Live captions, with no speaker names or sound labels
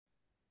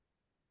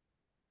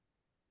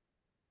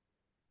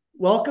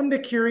Welcome to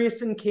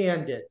Curious and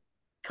Candid,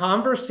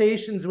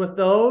 conversations with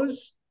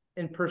those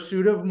in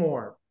pursuit of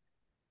more.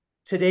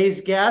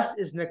 Today's guest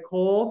is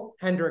Niccole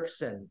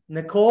Hendrickson.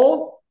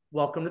 Niccole,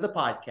 welcome to the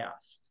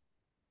podcast.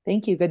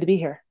 Thank you. Good to be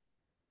here.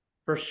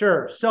 For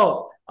sure.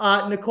 So,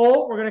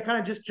 Niccole, we're going to kind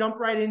of just jump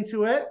right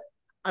into it.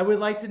 I would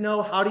like to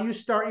know, how do you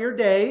start your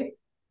day?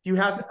 Do you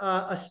have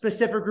a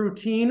specific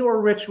routine or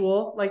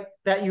ritual like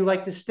that you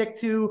like to stick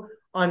to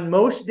on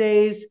most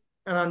days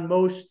and on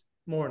most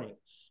mornings?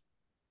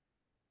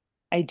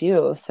 I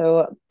do.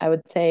 So I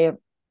would say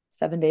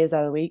 7 days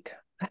out of the week.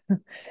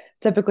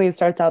 Typically, it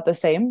starts out the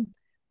same.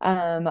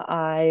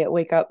 I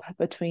wake up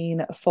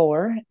between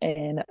 4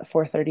 and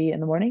 4:30 in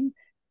the morning,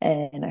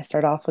 and I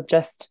start off with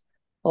just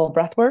a little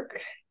breath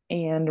work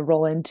and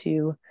roll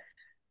into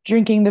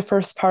drinking the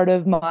first part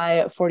of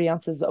my 40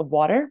 ounces of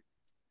water.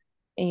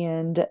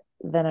 And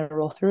then I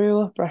roll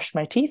through, brush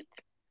my teeth,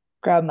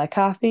 grab my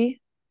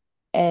coffee,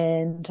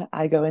 and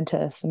I go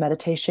into some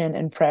meditation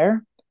and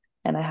prayer.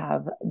 And I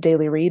have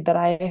daily read that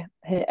I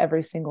hit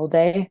every single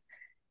day,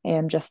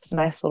 and just a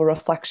nice little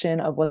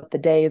reflection of what the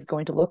day is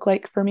going to look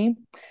like for me.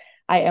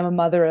 I am a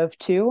mother of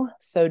two,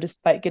 so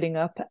despite getting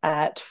up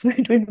at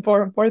between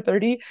 4 and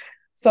 4:30,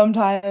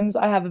 sometimes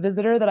I have a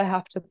visitor that I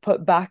have to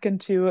put back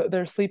into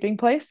their sleeping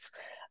place.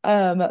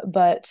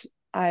 But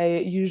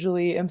I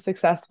usually am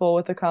successful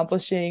with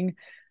accomplishing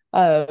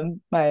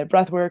my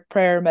breath work,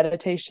 prayer,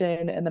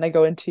 meditation, and then I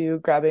go into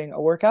grabbing a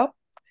workout.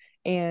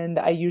 And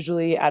I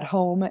usually at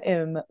home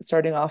am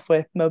starting off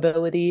with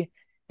mobility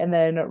and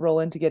then roll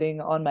into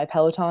getting on my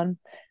Peloton.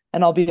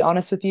 And I'll be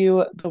honest with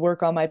you, the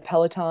work on my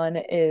Peloton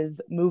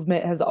is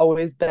movement has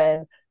always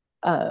been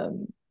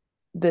um,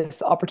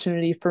 this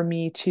opportunity for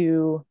me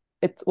to,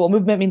 it's, well,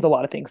 movement means a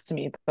lot of things to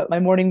me, but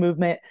my morning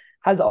movement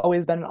has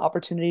always been an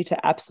opportunity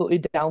to absolutely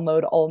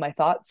download all of my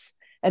thoughts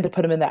and to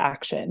put them into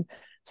action.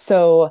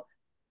 So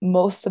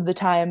most of the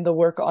time, the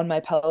work on my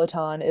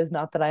Peloton is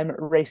not that I'm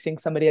racing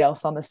somebody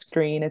else on the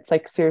screen. It's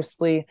like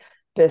seriously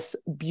this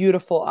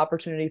beautiful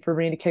opportunity for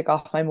me to kick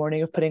off my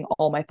morning of putting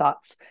all my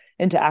thoughts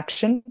into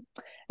action.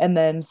 And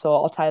then so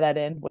I'll tie that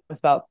in with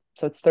about,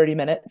 so it's 30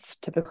 minutes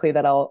typically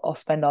that I'll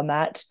spend on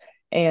that.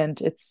 And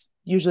it's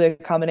usually a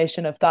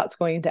combination of thoughts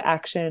going into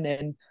action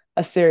and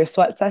a serious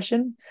sweat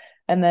session.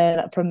 And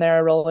then from there, I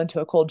roll into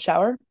a cold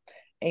shower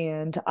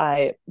and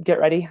I get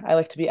ready. I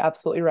like to be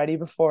absolutely ready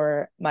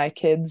before my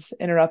kids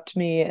interrupt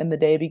me and the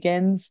day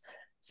begins.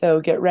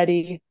 So get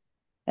ready.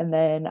 And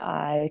then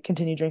I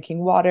continue drinking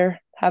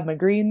water, have my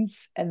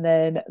greens, and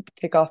then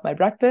kick off my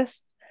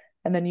breakfast.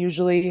 And then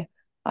usually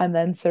I'm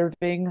then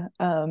serving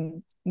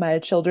my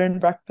children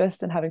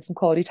breakfast and having some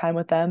quality time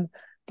with them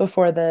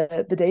before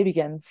the day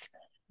begins.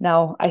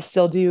 Now, I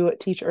still do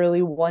teach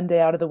early one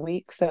day out of the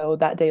week, so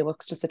that day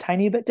looks just a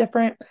tiny bit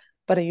different,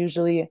 but I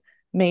usually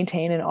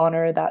maintain and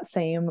honor that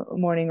same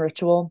morning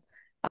ritual.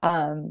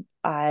 I'm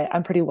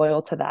pretty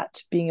loyal to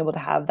that, being able to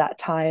have that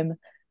time.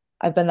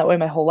 I've been that way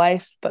my whole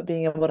life, but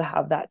being able to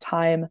have that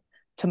time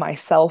to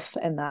myself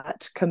and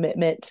that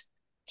commitment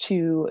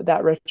to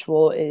that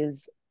ritual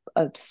is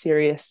a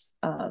serious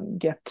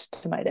gift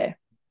to my day.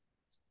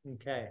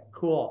 Okay,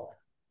 cool.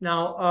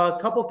 Now, a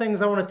couple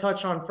things I want to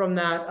touch on from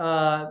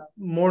that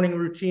morning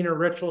routine or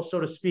ritual, so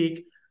to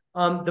speak.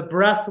 The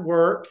breath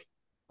work,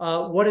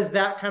 what does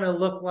that kind of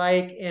look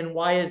like, and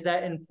why is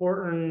that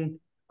important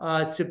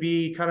to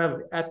be kind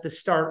of at the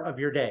start of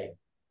your day?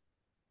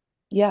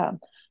 Yeah.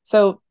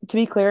 So to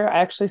be clear, I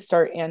actually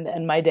start and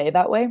end my day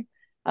that way.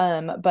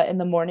 But in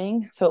the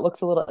morning, so it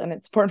looks a little, and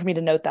it's important for me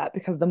to note that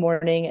because the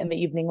morning and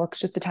the evening looks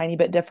just a tiny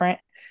bit different.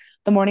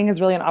 The morning is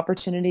really an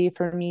opportunity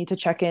for me to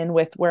check in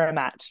with where I'm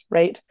at,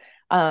 right?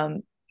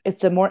 Um,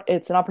 it's an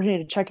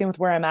opportunity to check in with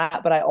where I'm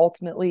at, but I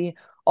ultimately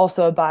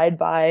also abide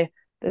by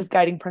this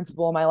guiding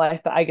principle in my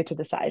life that I get to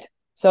decide.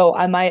 So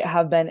I might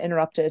have been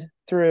interrupted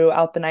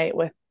throughout the night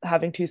with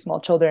having two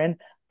small children.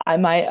 I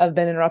might have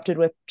been interrupted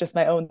with just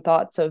my own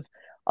thoughts of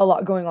a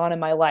lot going on in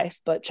my life,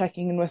 but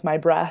checking in with my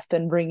breath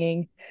and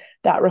bringing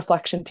that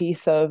reflection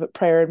piece of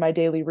prayer and my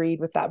daily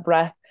read with that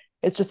breath,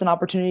 it's just an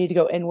opportunity to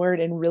go inward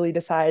and really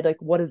decide like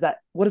what is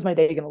my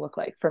day going to look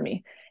like for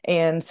me.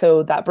 And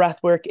so that breath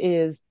work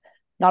is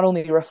not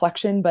only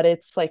reflection, but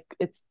it's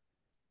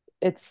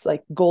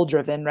like goal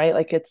driven, right?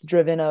 Like it's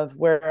driven of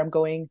where I'm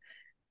going,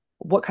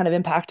 what kind of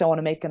impact I want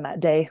to make in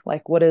that day,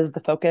 like what is the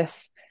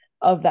focus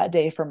of that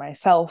day for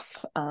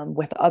myself,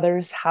 with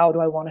others, how do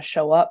I want to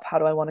show up, how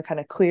do I want to kind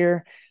of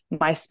clear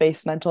my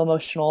space, mental,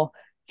 emotional,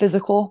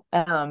 physical,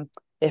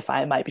 if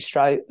I might be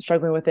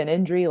struggling with an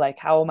injury, like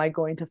how am I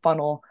going to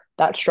funnel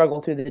that struggle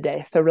through the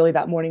day. So really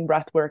that morning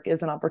breath work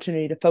is an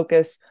opportunity to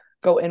focus,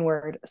 go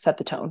inward, set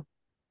the tone.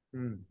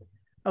 Hmm.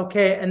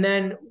 Okay, and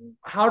then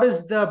how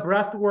does the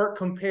breath work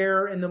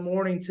compare in the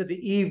morning to the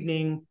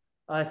evening,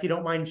 if you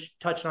don't mind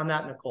touching on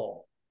that,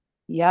 Niccole?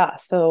 Yeah,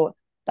 so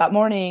that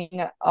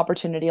morning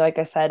opportunity, like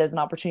I said, is an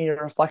opportunity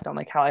to reflect on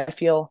like how I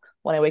feel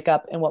when I wake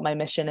up and what my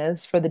mission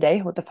is for the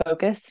day with the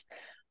focus.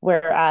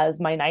 Whereas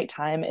my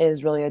nighttime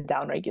is really a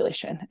down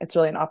regulation. It's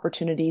really an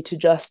opportunity to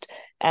just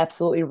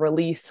absolutely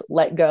release,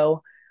 let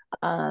go,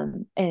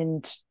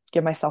 and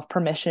give myself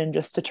permission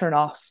just to turn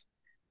off.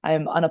 I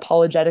am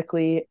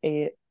unapologetically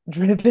a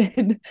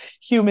driven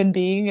human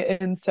being.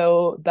 And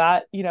so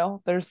that,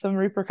 there's some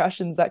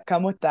repercussions that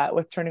come with that,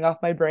 with turning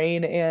off my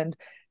brain and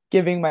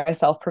giving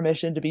myself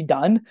permission to be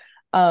done.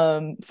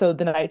 So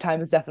the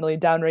nighttime is definitely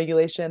down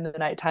regulation. The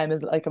nighttime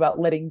is like about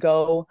letting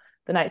go.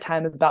 The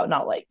nighttime is about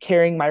not like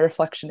carrying my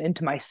reflection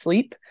into my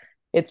sleep.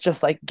 It's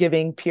just like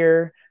giving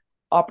pure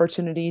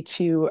opportunity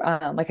to,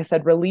 like I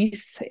said,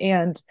 release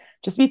and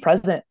just be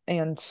present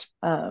and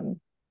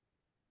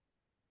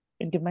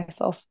give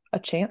myself a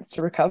chance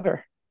to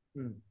recover.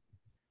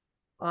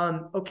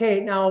 Okay,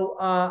 now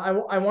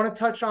I want to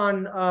touch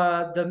on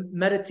the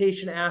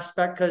meditation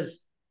aspect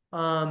because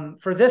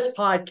for this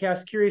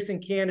podcast, Curious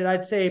and Candid,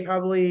 I'd say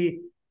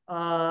probably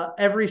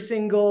every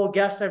single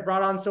guest I've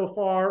brought on so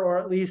far, or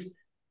at least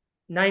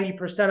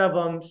 90% of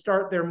them,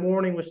 start their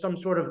morning with some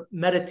sort of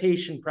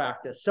meditation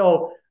practice.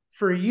 So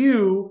for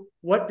you,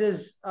 what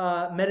does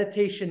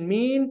meditation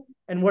mean,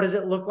 and what does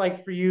it look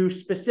like for you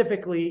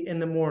specifically in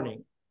the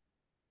morning?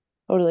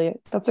 Totally.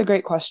 That's a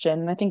great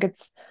question. And I think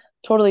it's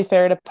totally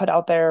fair to put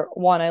out there.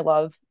 One, I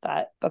love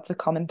that that's a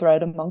common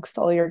thread amongst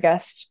all your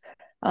guests.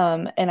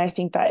 And I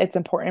think that it's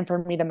important for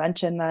me to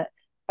mention that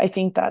I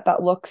think that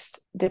that looks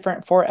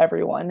different for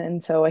everyone.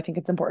 And so I think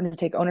it's important to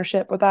take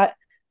ownership with that.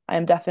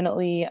 I'm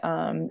definitely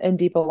in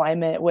deep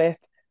alignment with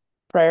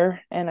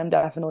prayer, and I'm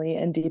definitely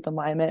in deep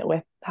alignment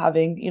with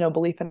having,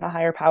 belief in a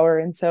higher power.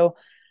 And so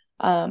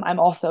I'm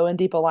also in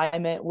deep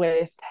alignment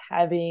with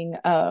having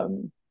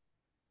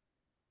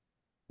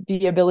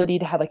the ability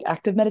to have like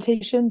active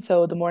meditation.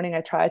 So the morning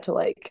I try to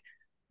like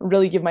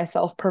really give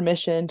myself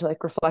permission to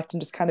like reflect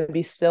and just kind of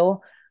be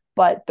still.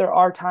 But there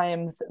are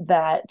times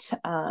that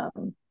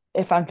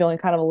if I'm feeling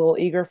kind of a little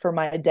eager for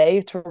my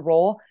day to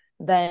roll,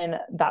 then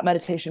that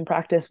meditation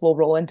practice will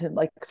roll into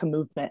like some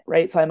movement,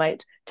 right? So I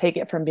might take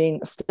it from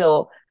being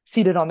still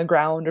seated on the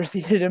ground or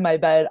seated in my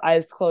bed,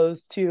 eyes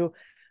closed, to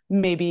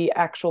maybe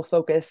actual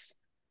focus,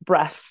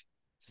 breath,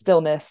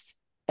 stillness,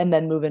 and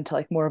then move into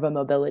like more of a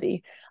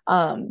mobility.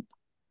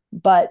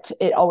 But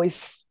it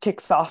always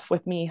kicks off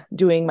with me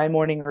doing my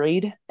morning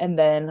read, and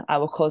then I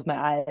will close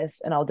my eyes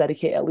and I'll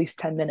dedicate at least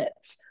 10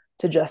 minutes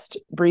to just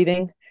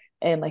breathing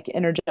and like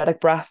energetic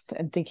breath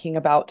and thinking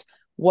about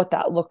what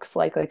that looks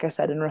like I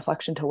said, in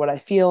reflection to what I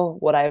feel,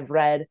 what I've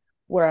read,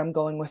 where I'm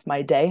going with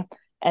my day.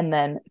 And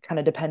then kind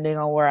of depending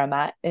on where I'm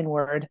at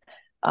inward,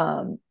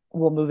 we'll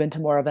move into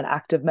more of an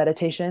active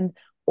meditation,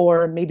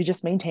 or maybe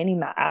just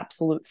maintaining that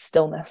absolute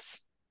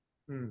stillness.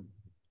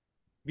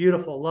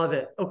 Beautiful. Love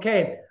it.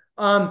 Okay.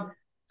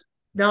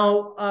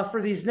 Now,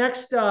 for these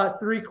next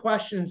three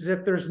questions,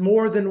 if there's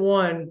more than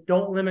one,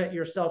 don't limit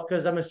yourself,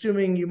 because I'm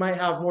assuming you might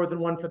have more than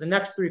one for the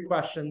next three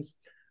questions.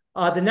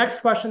 The next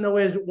question, though,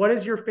 is what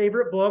is your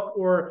favorite book,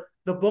 or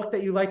the book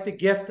that you like to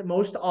gift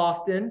most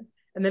often?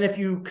 And then if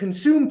you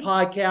consume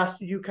podcasts,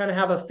 do you kind of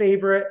have a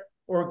favorite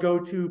or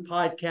go-to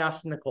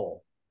podcast,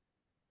 Niccole?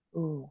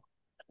 Ooh.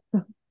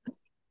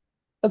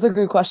 That's a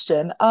good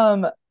question.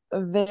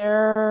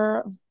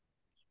 There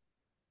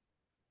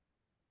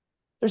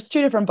there's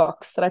two different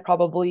books that I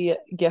probably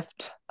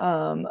gift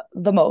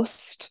the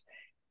most.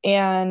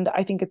 And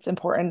I think it's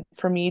important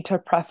for me to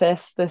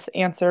preface this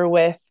answer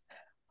with,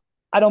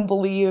 I don't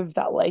believe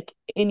that like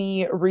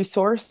any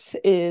resource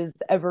is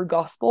ever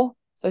gospel.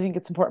 So I think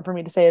it's important for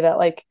me to say that,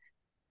 like,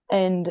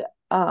 and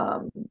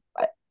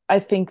I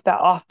think that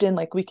often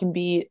like we can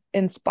be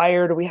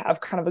inspired, or we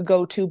have kind of a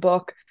go-to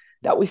book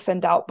that we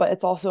send out, but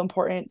it's also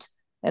important,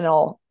 and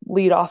I'll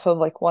lead off of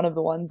like one of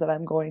the ones that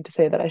I'm going to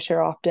say that I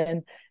share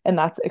often, and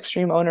that's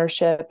extreme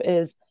ownership.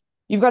 Is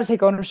you've got to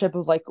take ownership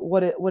of like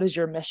what is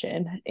your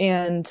mission,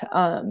 and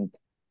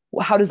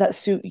how does that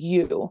suit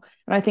you?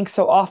 And I think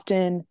so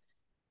often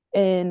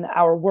in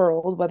our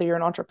world, whether you're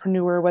an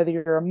entrepreneur, whether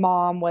you're a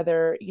mom,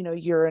 whether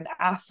you're an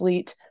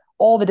athlete,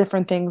 all the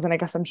different things, and I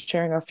guess I'm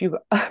sharing a few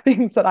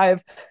things that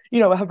I've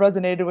have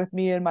resonated with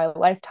me in my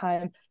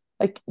lifetime.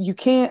 Like, you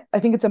can't, I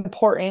think it's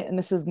important, and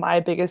this is my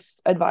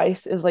biggest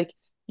advice, is like,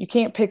 you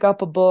can't pick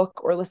up a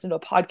book or listen to a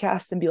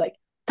podcast and be like,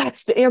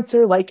 that's the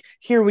answer, like,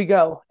 here we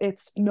go.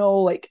 It's no,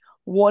 like,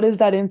 what is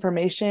that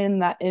information,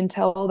 that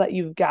intel that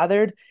you've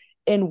gathered,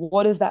 and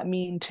what does that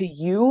mean to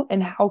you,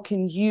 and how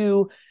can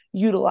you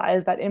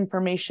utilize that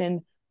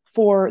information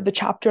for the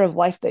chapter of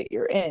life that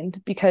you're in?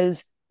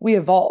 Because we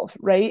evolve,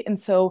 right? And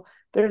so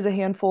there's a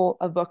handful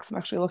of books, I'm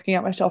actually looking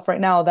at my shelf right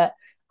now, that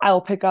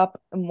I'll pick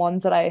up, and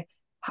ones that I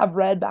have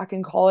read back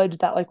in college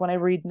that like when I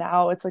read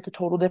now, it's like a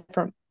total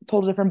different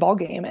ball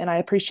game, and I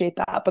appreciate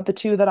that. But the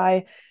two that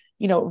I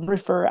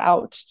refer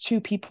out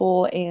to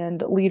people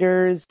and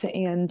leaders,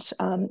 and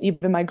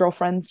even my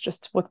girlfriends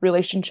just with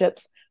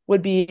relationships,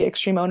 would be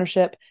Extreme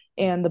Ownership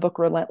and the book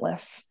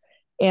Relentless.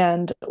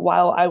 And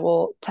while I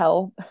will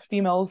tell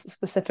females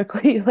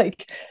specifically,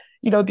 like,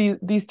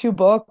 these two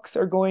books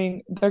they're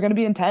going to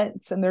be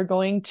intense, and they're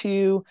going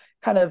to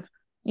kind of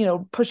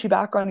push you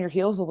back on your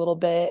heels a little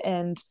bit.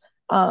 And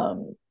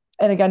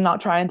again,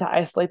 not trying to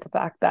isolate the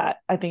fact that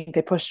I think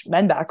they push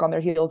men back on their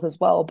heels as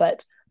well,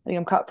 but I think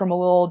I'm cut from a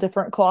little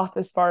different cloth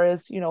as far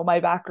as, my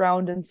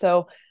background. And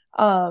so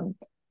um,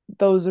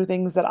 those are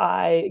things that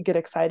I get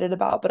excited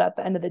about. But at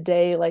the end of the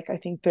day, like I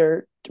think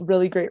they're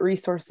really great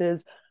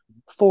resources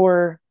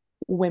for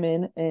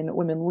women and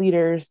women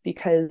leaders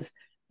because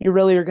you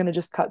really are going to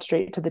just cut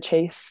straight to the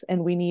chase.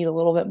 And we need a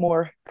little bit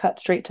more cut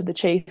straight to the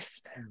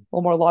chase, a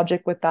little more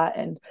logic with that.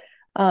 And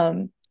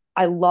um,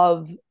 I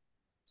love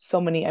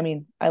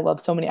I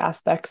love so many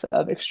aspects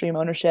of extreme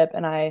ownership.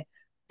 And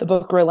the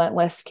book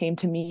Relentless came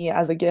to me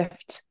as a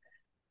gift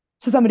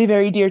to somebody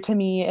very dear to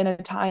me in a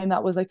time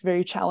that was like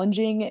very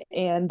challenging.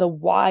 And the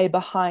why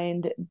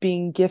behind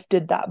being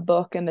gifted that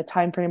book and the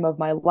time frame of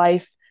my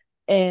life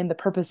and the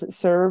purpose it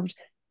served,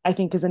 I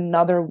think is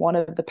another one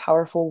of the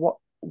powerful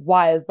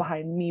whys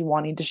behind me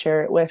wanting to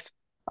share it with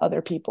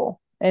other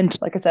people. And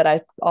like I said,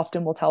 I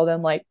often will tell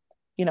them like,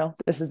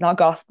 this is not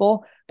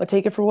gospel, but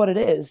take it for what it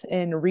is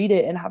and read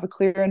it and have a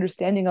clear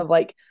understanding of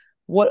like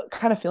what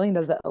kind of feeling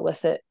does that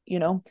elicit.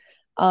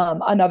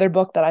 Another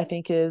book that I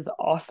think is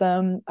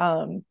awesome,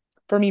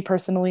 for me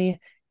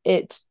personally,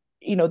 there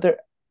it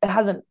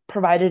hasn't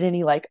provided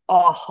any like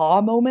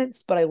aha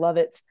moments, but I love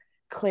its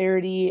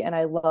clarity and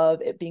I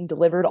love it being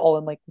delivered all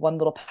in like one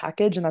little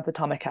package, and that's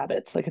Atomic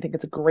Habits. Like I think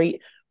it's a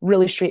great,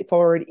 really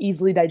straightforward,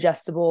 easily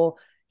digestible,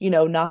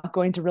 not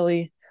going to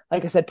really,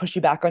 like I said, push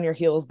you back on your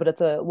heels, but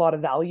it's a lot of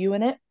value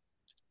in it.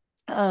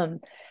 Um,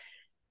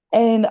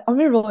 and I'm gonna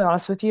be really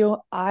honest with you.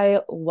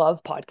 I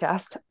love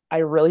podcasts. I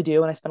really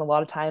do. And I spend a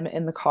lot of time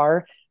in the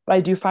car, but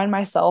I do find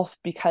myself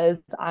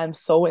because I'm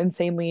so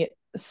insanely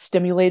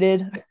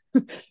stimulated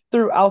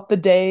throughout the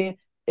day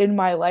in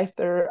my life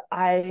there.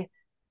 I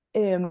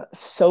am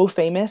so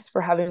famous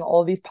for having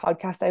all of these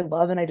podcasts I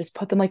love. And I just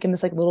put them like in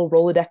this like little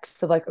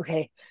Rolodex of like,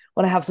 okay,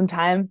 when I have some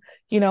time,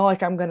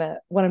 like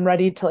when I'm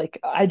ready to like,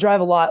 I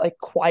drive a lot, like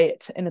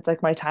quiet. And it's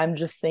like my time to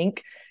just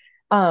think,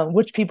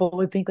 which people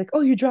would think like, oh,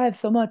 you drive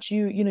so much,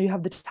 you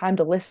have the time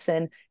to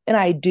listen. And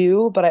I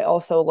do, but I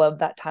also love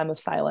that time of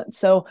silence.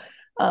 So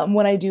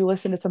when I do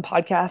listen to some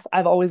podcasts,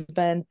 I've always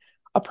been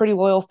a pretty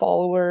loyal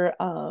follower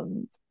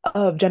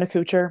of Jenna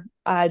Kutcher.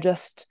 I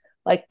just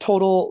like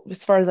total,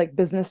 as far as like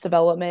business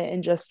development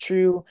and just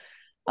true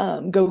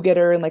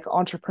go-getter and like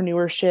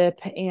entrepreneurship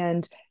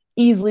and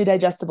easily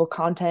digestible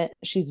content.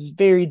 She's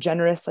very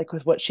generous like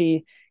with what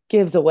she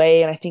gives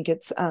away. And I think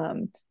it's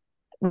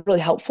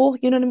really helpful,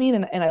 you know what I mean?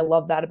 And I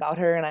love that about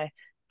her. And I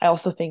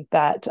also think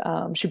that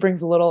she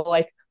brings a little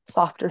like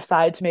softer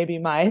side to maybe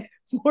my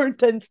more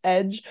intense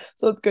edge.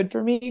 So it's good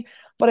for me.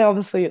 But I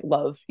obviously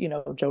love,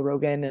 Joe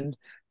Rogan and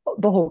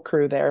the whole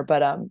crew there.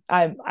 But I'm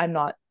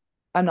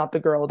not the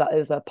girl that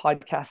is a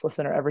podcast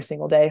listener every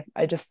single day.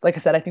 I just, like I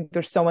said, I think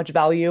there's so much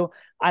value.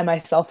 I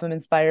myself am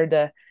inspired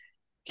to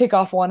kick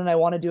off one and I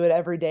want to do it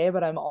every day,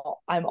 but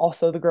I'm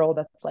also the girl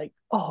that's like,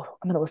 oh,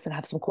 I'm going to listen,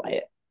 have some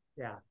quiet.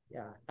 Yeah,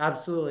 yeah,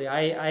 absolutely.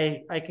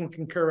 I can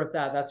concur with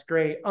that. That's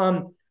great.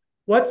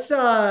 What's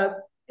a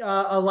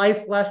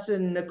life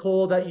lesson,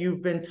 Niccole, that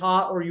you've been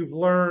taught or you've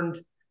learned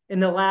in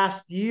the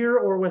last year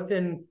or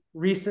within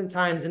recent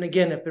times? And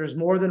again, if there's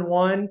more than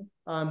one,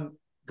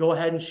 go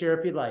ahead and share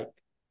if you'd like.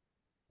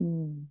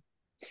 Mm.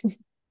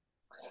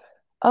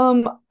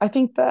 I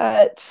think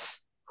that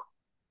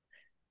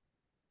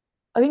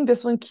I think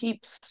this one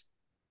keeps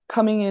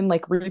coming in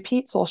like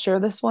repeat, so I'll share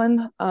this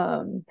one.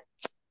 And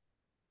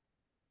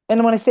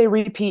when I say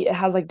repeat, it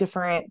has like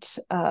different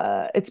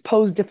it's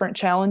posed different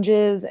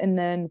challenges, and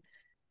then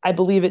I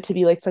believe it to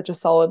be like such a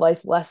solid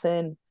life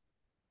lesson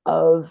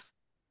of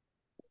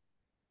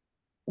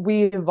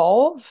we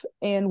evolve,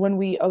 and when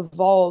we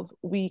evolve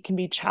we can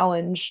be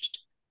challenged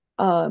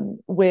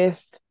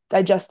with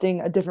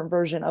digesting a different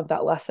version of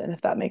that lesson,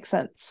 if that makes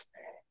sense.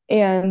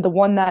 And the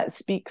one that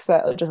speaks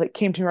that just like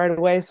came to me right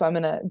away, so I'm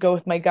gonna go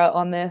with my gut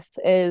on this,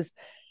 is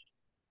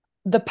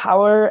the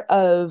power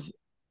of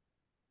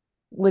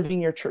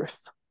living your truth.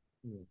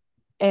 Mm.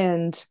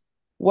 And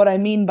what I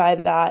mean by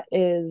that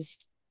is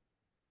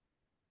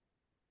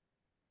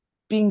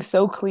being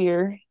so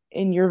clear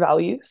in your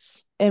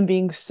values and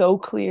being so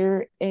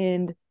clear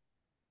in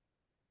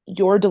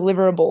your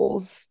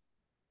deliverables.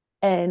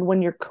 And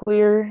when you're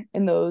clear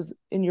in those,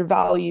 in your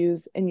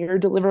values and your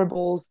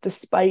deliverables,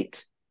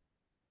 despite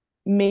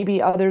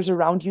maybe others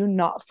around you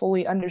not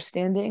fully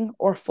understanding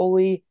or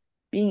fully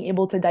being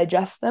able to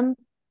digest them,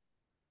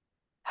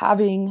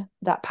 having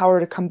that power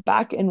to come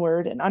back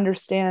inward and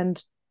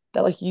understand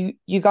that like you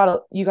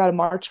gotta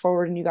march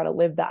forward and you gotta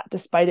live that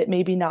despite it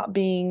maybe not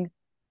being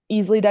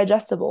easily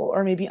digestible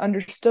or maybe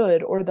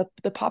understood or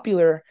the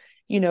popular,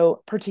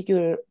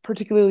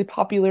 particularly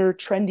popular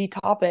trendy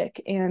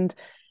topic. And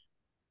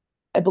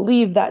I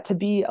believe that to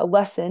be a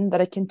lesson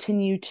that I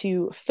continue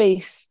to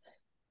face,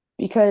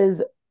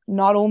 because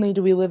not only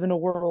do we live in a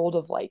world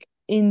of like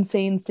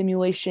insane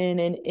stimulation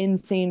and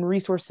insane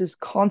resources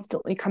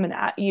constantly coming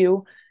at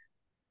you,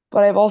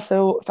 but I've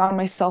also found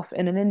myself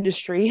in an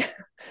industry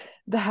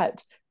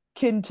that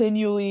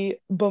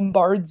continually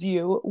bombards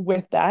you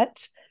with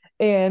that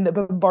and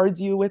bombards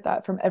you with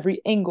that from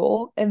every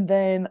angle. And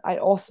then I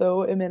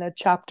also am in a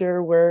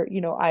chapter where,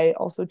 I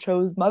also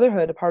chose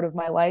motherhood a part of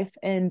my life.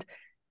 And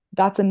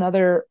that's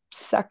another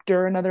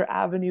sector, another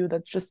avenue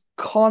that's just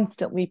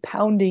constantly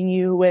pounding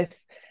you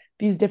with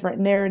these different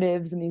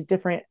narratives and these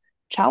different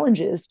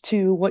challenges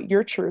to what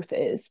your truth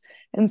is.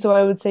 And so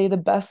I would say the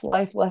best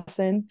life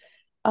lesson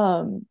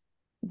um,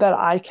 that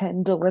I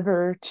can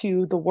deliver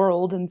to the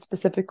world, and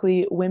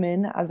specifically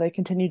women as I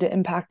continue to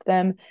impact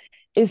them,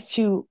 is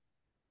to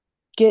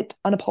get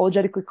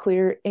unapologetically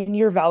clear in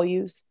your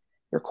values,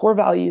 your core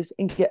values,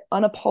 and get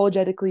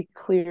unapologetically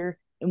clear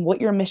in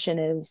what your mission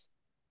is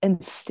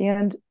and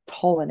stand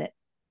tall in it.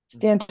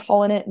 Stand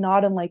tall in it,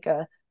 not in like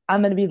a,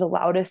 I'm going to be the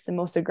loudest and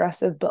most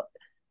aggressive, but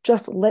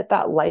just let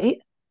that light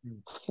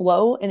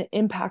flow and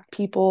impact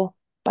people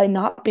by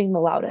not being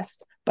the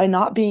loudest, by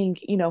not being,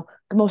 the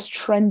most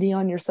trendy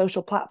on your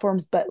social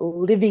platforms, but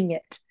living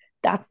it.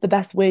 That's the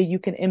best way you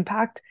can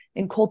impact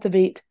and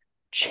cultivate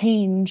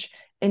change,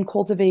 and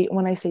cultivate,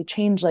 when I say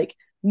change, like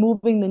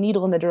moving the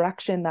needle in the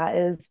direction that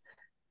is,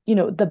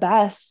 the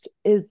best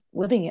is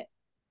living it.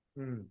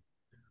 Hmm.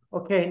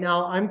 Okay,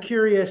 now I'm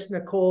curious,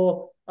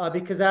 Niccole,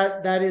 because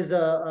that is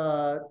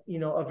a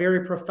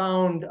very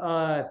profound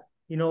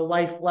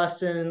life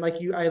lesson.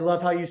 Like you, I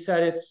love how you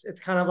said it's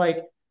kind of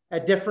like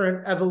at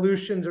different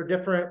evolutions or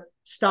different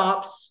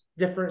stops,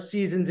 different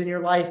seasons in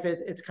your life.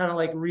 It's kind of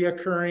like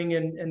reoccurring,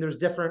 and there's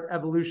different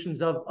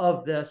evolutions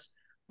of this.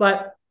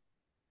 But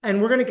and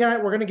we're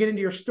gonna get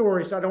into your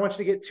story, so I don't want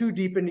you to get too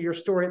deep into your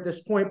story at this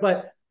point.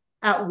 But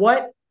at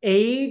what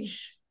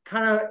age,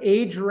 kind of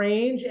age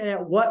range, and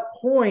at what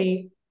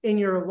point in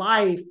your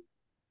life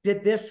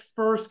did this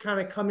first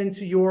kind of come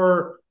into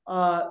your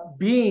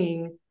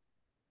being?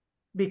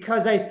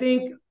 Because I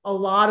think a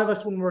lot of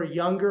us when we're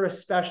younger,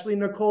 especially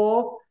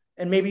Niccole,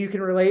 and maybe you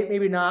can relate,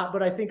 maybe not,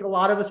 but I think a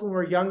lot of us when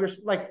we're younger,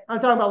 like I'm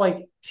talking about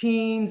like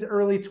teens,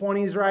 early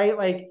 20s, right?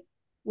 Like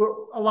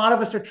a lot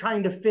of us are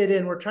trying to fit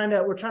in. We're trying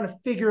to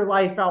figure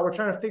life out. We're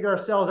trying to figure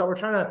ourselves out. We're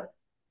trying to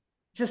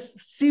just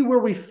see where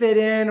we fit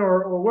in,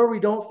 or where we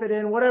don't fit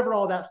in, whatever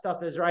all that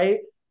stuff is, right?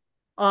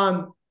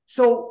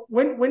 So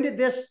when did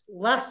this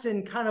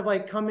lesson kind of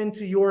like come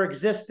into your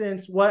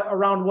existence?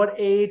 Around what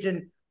age,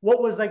 and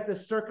what was like the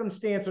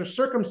circumstance or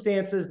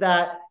circumstances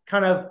that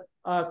kind of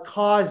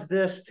caused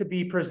this to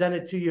be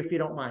presented to you, if you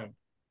don't mind?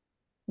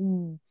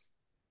 Mm,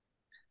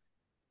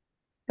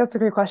 that's a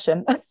great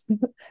question.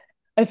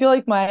 I feel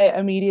like my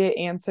immediate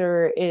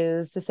answer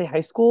is to say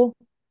high school.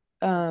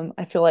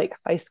 I feel like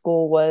high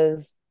school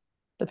was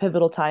the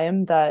pivotal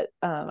time that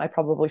I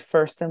probably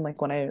first, and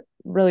like when I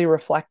really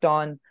reflect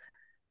on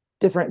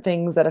different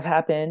things that have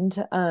happened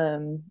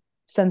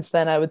since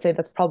then, I would say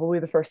that's probably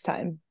the first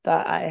time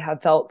that I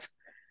have felt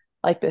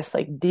like this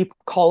like deep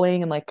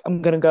calling, and like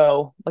I'm gonna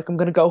go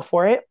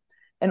for it,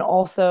 and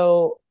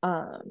also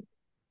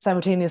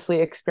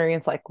simultaneously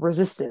experience like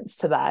resistance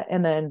to that,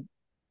 and then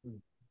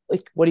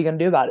like what are you gonna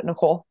do about it,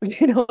 Niccole?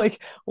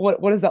 Like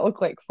what does that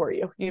look like for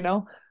you?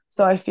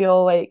 So I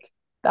feel like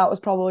that was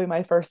probably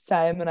my first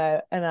time, and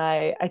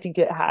I think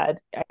it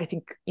had, I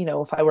think,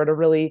 if I were to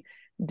really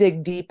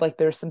dig deep, like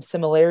there's some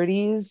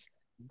similarities,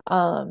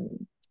 um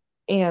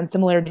and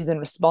similarities in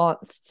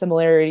response,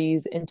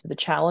 similarities into the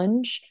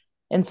challenge.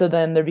 And so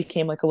then there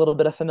became like a little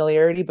bit of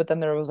familiarity, but then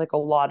there was like a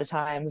lot of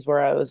times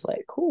where I was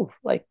like, "Ooh,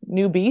 like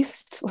new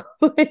beast,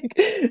 like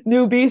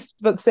new beast."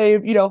 But say,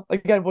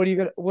 again, what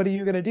are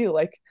you gonna do?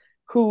 Like,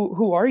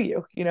 who are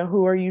you?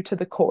 Who are you to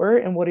the core,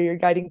 and what are your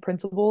guiding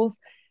principles?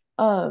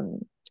 Um,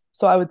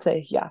 so I would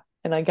say, yeah.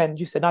 And again,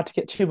 you said not to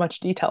get too much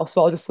detail,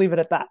 so I'll just leave it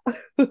at that.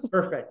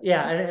 Perfect.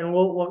 Yeah, and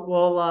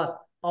we'll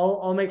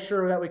I'll make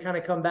sure that we kind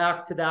of come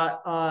back to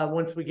that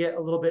once we get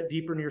a little bit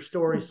deeper in your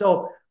story.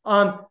 So,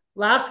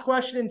 last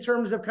question in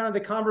terms of kind of the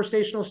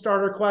conversational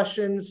starter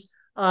questions.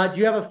 Do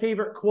you have a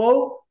favorite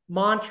quote,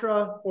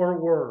 mantra, or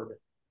word?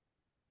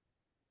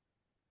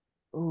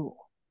 Ooh.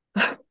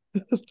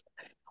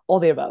 All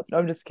the above. No,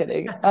 I'm just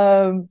kidding.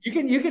 You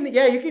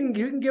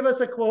can give us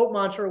a quote,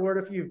 mantra, or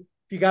word if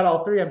you got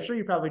all three. I'm sure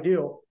you probably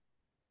do.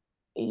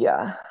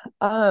 Yeah.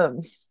 Um,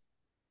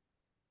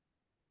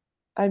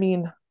 I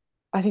mean,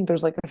 I think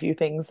there's like a few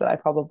things that I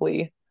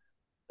probably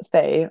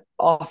say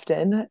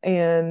often.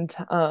 And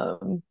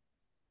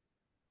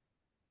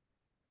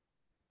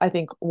I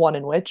think one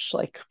in which,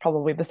 like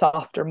probably the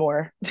softer,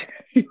 more,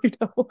 you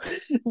know,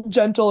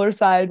 gentler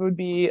side would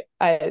be,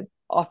 I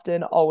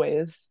often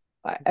always,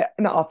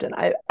 not often,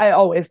 I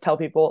always tell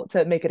people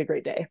to make it a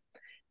great day.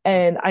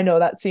 And I know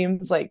that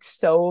seems like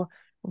so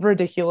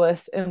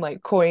ridiculous and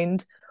like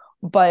coined,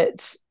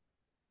 but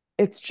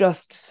it's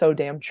just so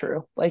damn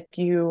true. Like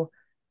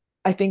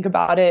I think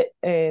about it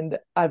and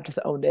I've just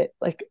owned it.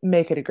 Like,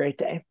 make it a great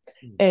day.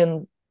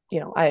 And,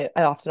 I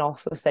often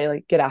also say,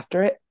 like, get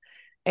after it.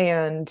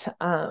 And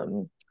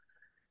I'm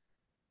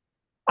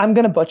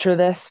going to butcher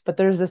this, but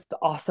there's this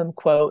awesome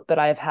quote that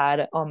I've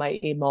had on my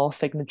email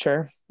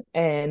signature,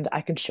 and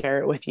I can share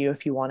it with you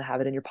if you want to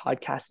have it in your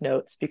podcast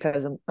notes,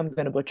 because I'm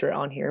going to butcher it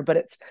on here. But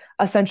it's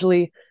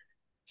essentially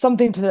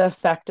something to the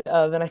effect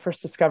of, and I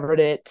first discovered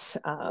it,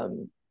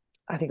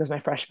 I think it was my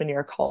freshman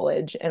year of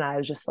college, and I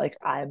was just like,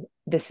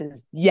 this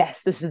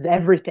is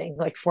everything,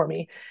 like, for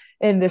me.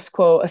 And this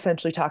quote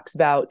essentially talks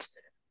about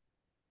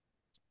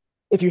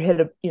if you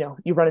hit a,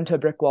 you run into a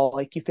brick wall,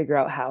 like you figure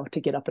out how to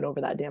get up and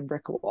over that damn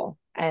brick wall.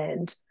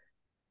 And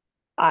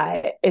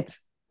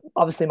it's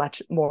obviously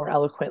much more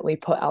eloquently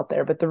put out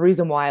there, but the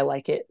reason why I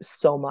like it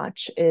so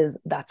much is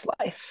that's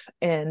life.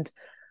 And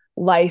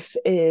life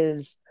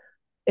is,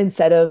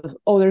 instead of,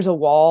 oh, there's a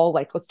wall,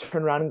 like let's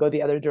turn around and go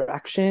the other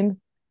direction.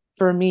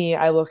 For me,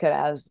 I look at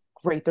it as,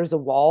 great, there's a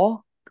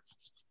wall.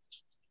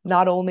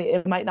 Not only,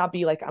 it might not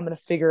be like I'm going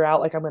to figure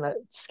out, like I'm going to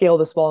scale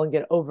this wall and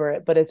get over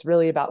it, but it's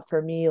really about,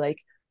 for me,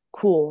 like,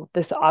 cool,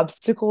 this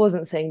obstacle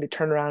isn't saying to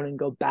turn around and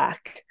go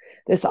back.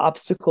 This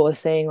obstacle is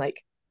saying,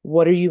 like,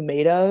 what are you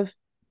made of,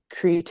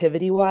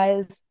 creativity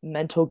wise,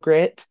 mental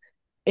grit,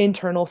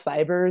 internal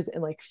fibers,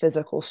 and like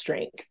physical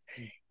strength.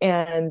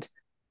 And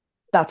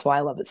that's why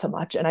I love it so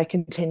much. And I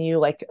continue,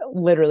 like,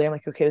 literally, I'm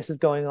like, okay, this is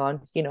going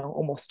on,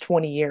 almost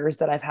 20 years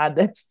that I've had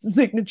this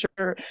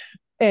signature,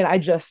 and I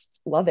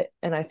just love it.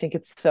 And I think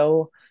it's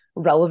so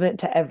relevant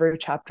to every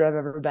chapter I've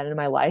ever been in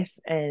my life.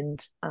 And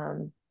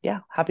yeah,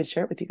 happy to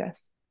share it with you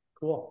guys.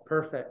 Cool.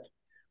 Perfect.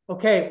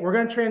 Okay. We're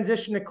going to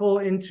transition,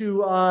 Niccole,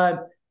 into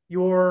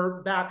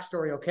your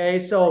backstory. Okay.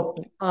 So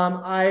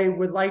I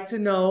would like to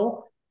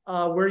know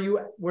where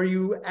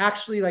you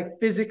actually like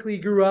physically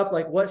grew up,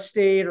 like what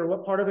state or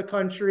what part of the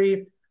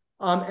country,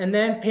 and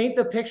then paint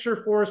the picture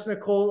for us,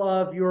 Niccole,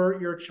 of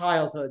your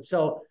childhood.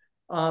 So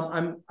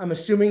I'm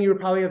assuming you were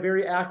probably a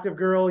very active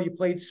girl. You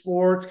played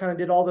sports, kind of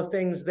did all the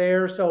things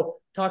there. So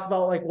talk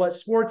about like what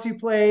sports you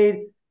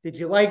played. Did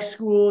you like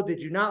school?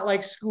 Did you not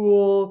like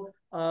school?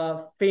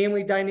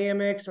 Family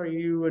dynamics. Are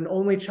you an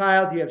only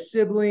child? Do you have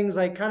siblings?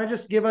 Like, kind of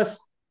just give us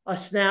a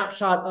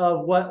snapshot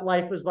of what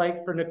life was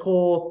like for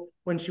Niccole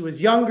when she was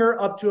younger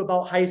up to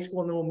about high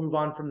school, and then we'll move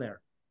on from there.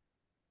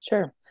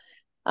 Sure.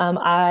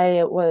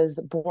 I was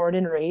born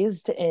and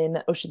raised in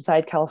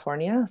Oceanside,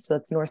 California. So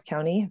that's North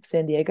County,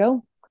 San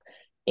Diego.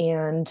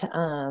 And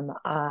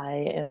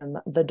I am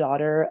the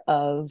daughter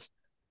of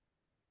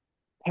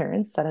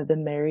parents that have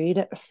been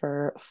married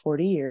for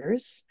 40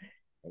 years,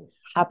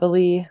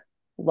 happily,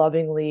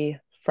 lovingly,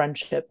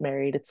 friendship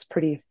married. It's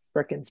pretty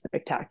freaking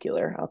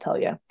spectacular, I'll tell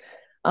you.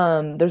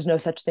 There's no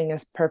such thing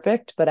as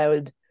perfect, but I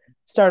would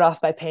start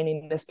off by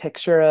painting this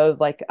picture of,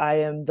 like, I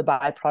am the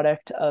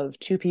byproduct of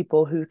two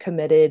people who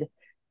committed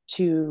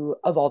to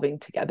evolving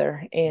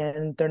together,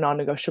 and their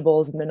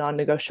non-negotiables, and the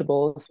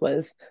non-negotiables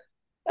was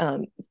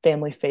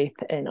family, faith,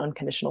 and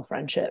unconditional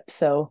friendship.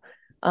 So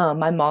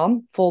my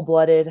mom,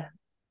 full-blooded,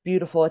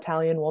 beautiful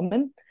Italian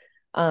woman.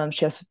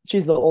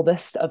 She's the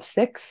oldest of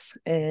six,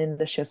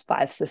 and she has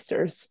five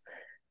sisters.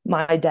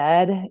 My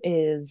dad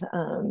is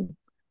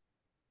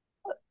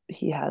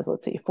he has,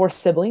 let's see, four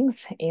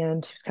siblings,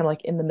 and he's kind of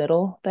like in the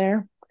middle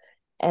there.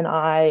 And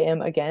I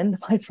am, again,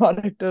 my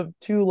product of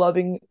two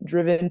loving,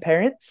 driven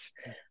parents.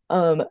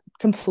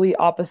 Complete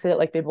opposite.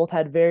 Like,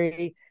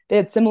 they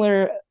had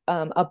similar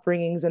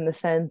upbringings in the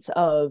sense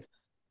of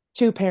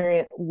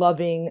two-parent,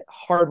 loving,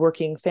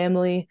 hardworking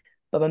family.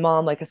 But my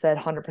mom, like I said,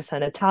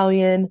 100%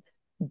 Italian,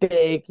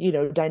 big,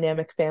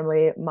 dynamic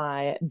family.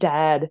 My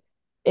dad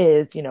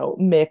is,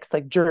 mixed,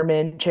 like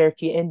German,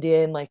 Cherokee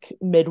Indian, like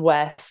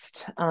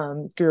Midwest,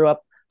 grew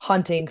up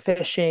hunting,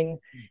 fishing,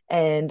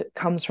 and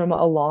comes from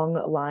a long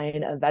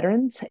line of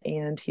veterans.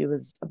 And he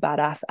was a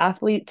badass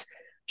athlete,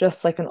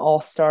 just like an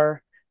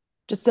all-star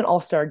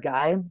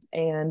guy,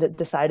 and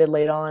decided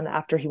late on,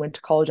 after he went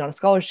to college on a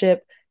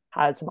scholarship,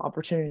 had some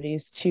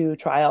opportunities to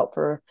try out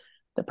for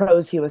the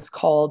pros. He was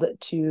called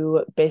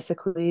to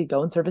basically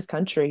go and serve his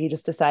country. He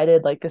just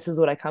decided, like, this is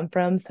what I come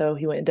from. So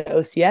he went into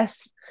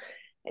OCS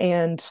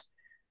and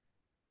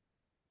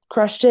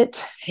crushed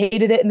it,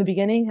 hated it in the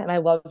beginning. And I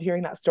love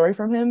hearing that story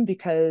from him,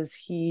 because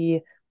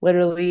he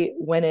literally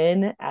went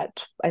in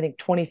at, I think,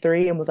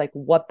 23 and was like,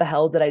 what the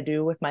hell did I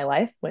do with my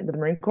life? Went to the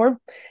Marine Corps.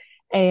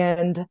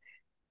 And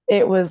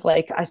it was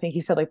like, I think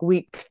he said like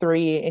week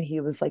 3, and he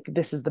was like,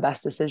 this is the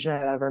best decision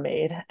I've ever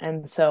made.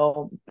 And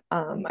so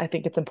I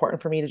think it's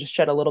important for me to just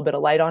shed a little bit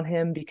of light on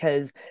him,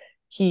 because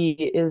he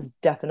is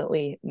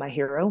definitely my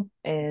hero.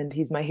 And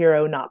he's my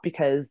hero not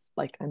because,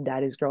 like, I'm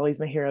daddy's girl. He's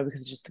my hero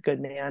because he's just a good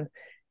man,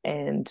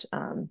 and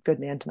good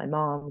man to my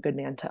mom, good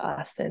man to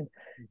us, and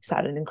he's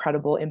had an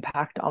incredible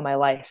impact on my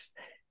life.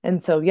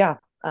 And so yeah,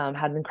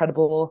 had an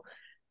incredible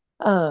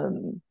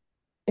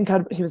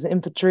he was an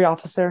infantry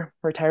officer,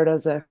 retired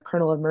as a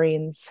colonel of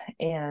Marines.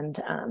 And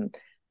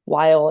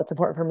while it's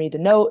important for me to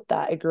note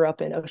that I grew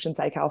up in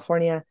Oceanside,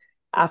 California,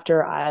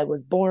 after I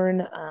was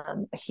born,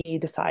 he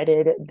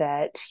decided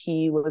that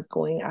he was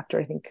going, after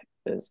I think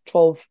it was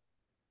 12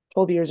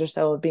 years or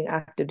so of being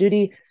active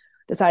duty,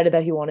 decided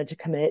that he wanted to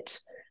commit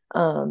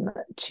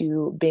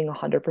to being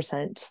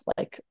 100%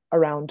 like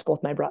around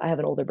both my brother. I have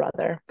an older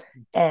brother,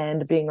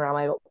 and being around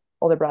my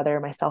older brother,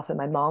 myself, and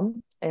my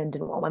mom, and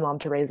didn't want my mom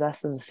to raise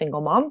us as a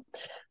single mom.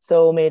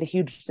 So made a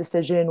huge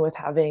decision, with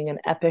having an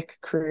epic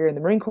career in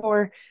the Marine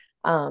Corps,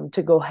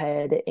 to go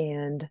ahead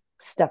and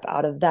step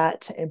out of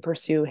that and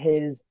pursue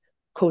his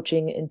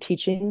coaching and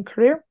teaching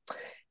career.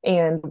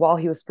 And while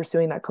he was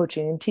pursuing that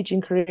coaching and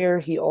teaching career,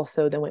 he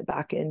also then went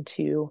back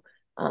into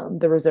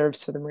the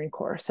reserves for the Marine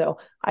Corps. So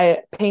I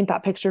paint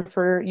that picture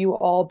for you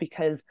all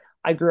because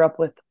I grew up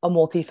with a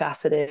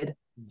multifaceted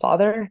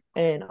father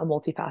and a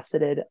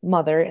multifaceted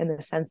mother, in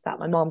the sense that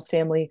my mom's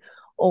family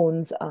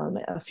owns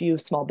a few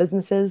small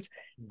businesses,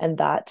 and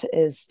that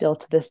is still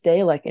to this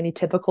day, like any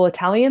typical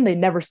Italian, they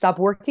never stop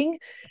working.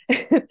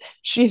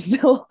 She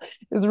still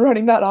is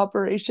running that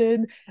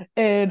operation,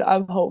 and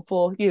I'm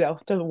hopeful, to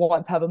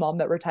once have a mom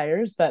that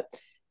retires. But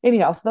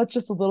anyhow, so that's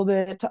just a little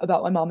bit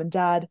about my mom and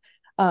dad.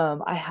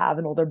 I have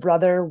an older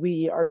brother.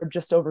 We are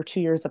just over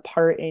 2 years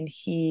apart, and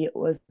he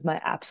was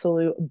my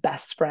absolute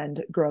best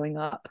friend growing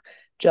up.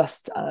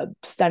 Just a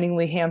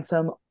stunningly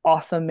handsome,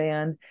 awesome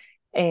man.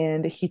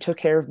 And he took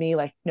care of me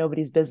like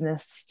nobody's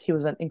business. He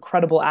was an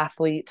incredible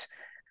athlete,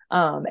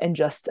 and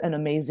just an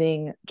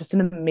amazing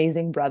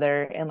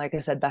brother. And like I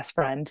said, best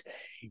friend.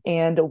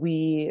 And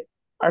we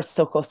are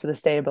still close to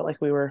this day, but like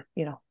we were,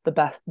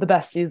 the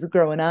besties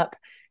growing up,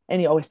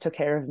 and he always took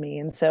care of me.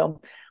 And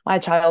so my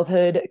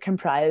childhood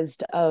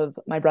comprised of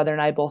my brother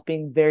and I both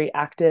being very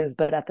active,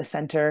 but at the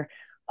center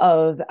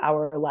of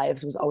our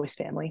lives was always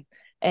family.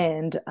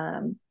 And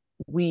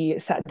we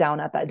sat down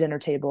at that dinner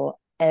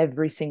table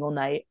every single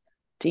night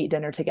to eat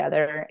dinner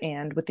together.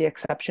 And with the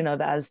exception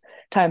of as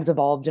times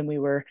evolved and we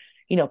were,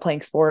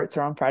 playing sports,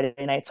 or on Friday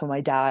nights when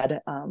my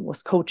dad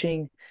was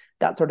coaching,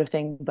 that sort of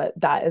thing. But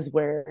that is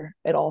where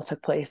it all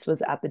took place,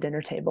 was at the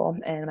dinner table.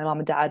 And my mom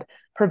and dad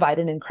provide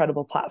an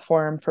incredible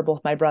platform for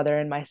both my brother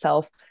and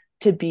myself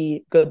to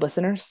be good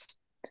listeners,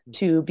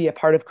 to be a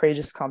part of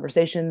courageous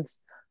conversations,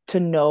 to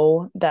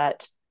know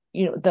that,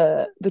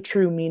 the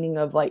true meaning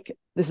of like,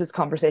 this is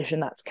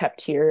conversation that's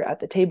kept here at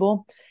the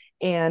table,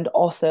 and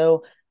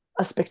also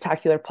a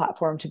spectacular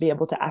platform to be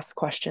able to ask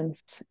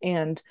questions.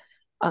 And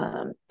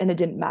it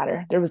didn't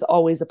matter. There was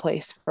always a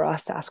place for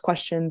us to ask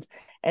questions.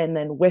 And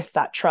then with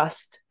that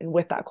trust and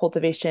with that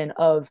cultivation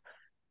of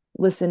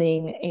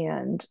listening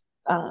and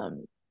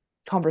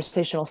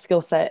conversational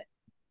skill set,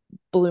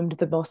 bloomed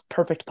the most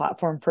perfect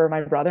platform for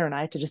my brother and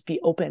I to just be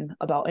open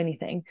about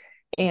anything.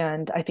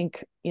 And I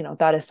think,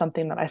 that is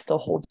something that I still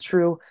hold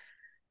true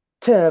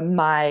to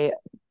my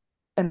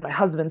and my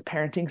husband's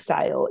parenting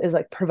style, is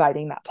like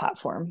providing that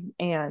platform.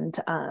 And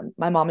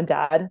my mom and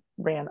dad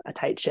ran a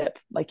tight ship.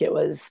 Like it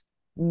was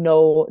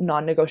no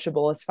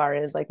non-negotiable, as far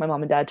as like my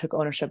mom and dad took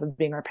ownership of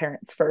being our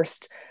parents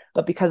first.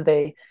 But because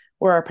they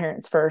were our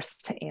parents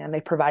first and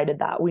they provided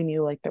that, we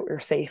knew like that we were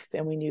safe,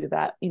 and we knew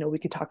that, we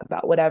could talk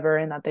about whatever,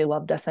 and that they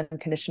loved us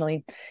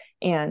unconditionally.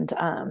 And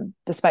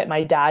despite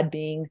my dad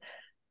being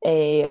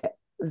a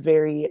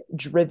very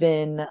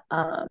driven,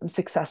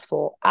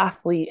 successful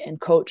athlete and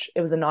coach,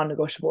 it was a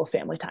non-negotiable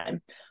family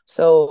time.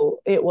 So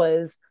it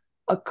was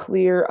a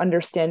clear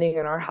understanding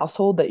in our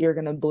household that you're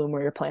going to bloom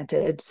where you're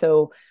planted.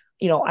 So,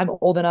 I'm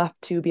old enough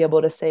to be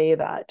able to say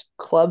that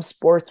club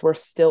sports were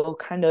still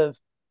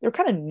they're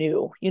kind of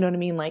new. You know what I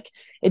mean? Like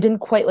it didn't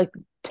quite like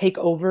take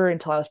over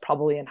until I was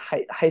probably in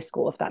high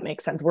school, if that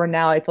makes sense. Where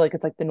now I feel like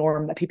it's like the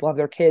norm that people have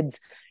their kids,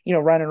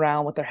 running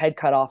around with their head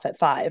cut off at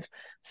 5.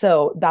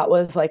 So that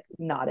was like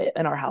not it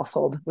in our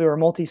household. We were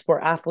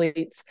multi-sport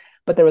athletes,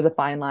 but there was a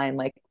fine line.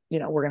 Like, we're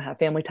going to have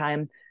family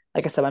time.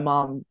 Like I said, my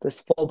mom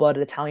is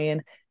full-blooded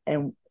Italian,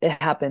 and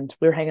it happened.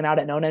 We were hanging out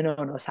at Nona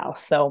Nono's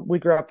house. So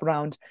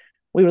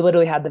we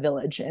literally had the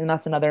village. And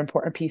that's another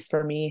important piece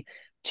for me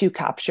to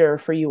capture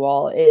for you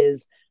all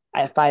is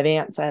I have 5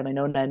 aunts. I have my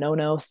Nona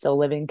Nono still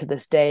living to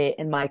this day.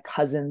 And my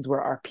cousins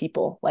were our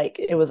people. Like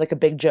it was like a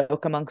big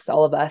joke amongst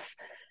all of us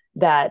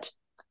that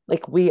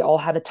like we all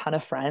had a ton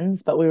of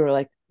friends, but we were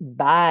like,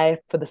 bye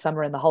for the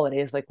summer and the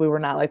holidays. Like we were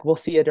not like, we'll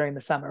see you during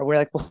the summer. We're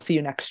like, we'll see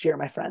you next year,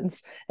 my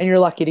friends. And you're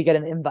lucky to get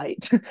an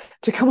invite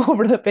to come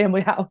over to the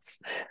family house.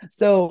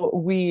 So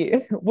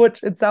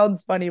which it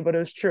sounds funny, but it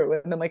was true.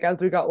 And then like, as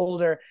we got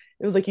older,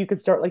 it was like, you could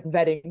start like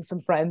vetting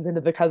some friends into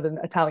the cousin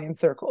Italian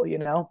circle,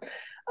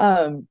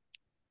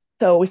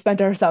 So we spent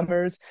our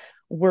summers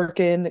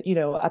working,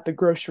 at the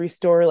grocery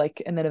store,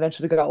 like, and then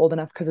eventually we got old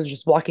enough because it was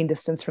just walking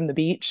distance from the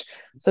beach.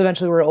 So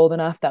eventually we were old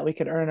enough that we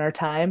could earn our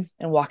time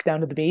and walk down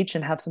to the beach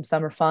and have some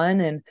summer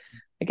fun. And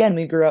again,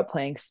 we grew up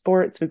playing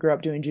sports. We grew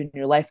up doing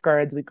junior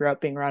lifeguards. We grew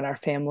up being around our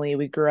family.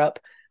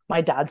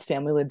 My dad's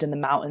family lived in the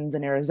mountains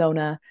in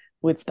Arizona.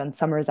 We'd spend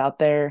summers out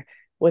there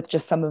with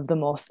just some of the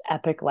most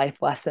epic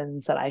life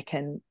lessons that I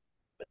can,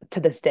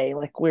 to this day,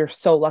 like we're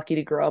so lucky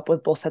to grow up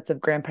with both sets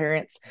of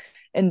grandparents,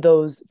 and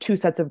those 2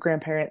 sets of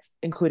grandparents,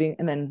 and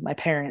then my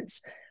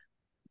parents,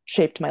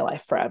 shaped my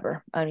life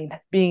forever. I mean,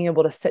 being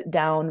able to sit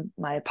down,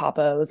 my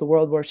papa was a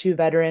World War II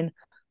veteran,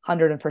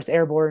 101st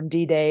Airborne,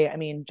 D-Day. I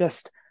mean,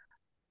 just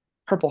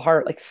Purple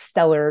Heart, like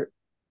stellar,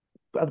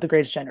 of the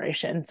greatest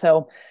generation.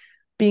 So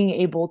being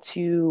able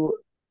to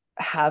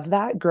have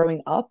that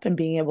growing up and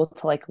being able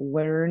to like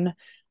learn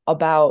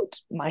about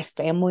my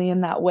family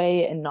in that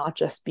way, and not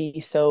just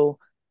be so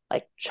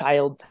like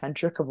child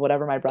centric of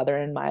whatever my brother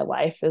in my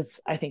life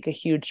is, I think a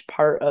huge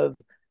part of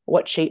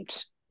what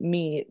shaped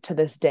me to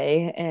this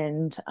day.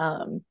 And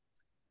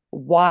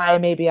why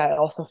maybe I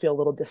also feel a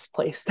little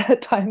displaced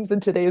at times in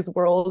today's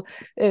world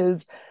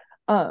is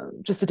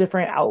just a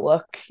different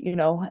outlook,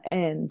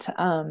 and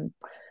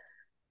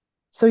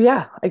so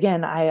yeah,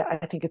 again, I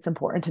think it's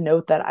important to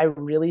note that I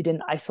really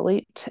didn't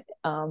isolate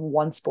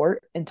one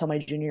sport until my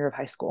junior year of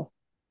high school.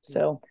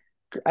 So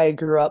I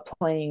grew up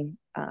playing,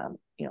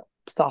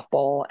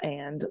 softball,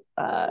 and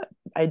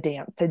I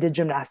danced. I did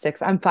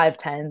gymnastics. I'm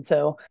 5'10",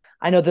 so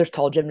I know there's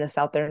tall gymnasts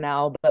out there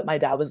now, but my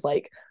dad was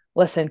like,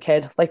 listen,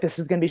 kid, like this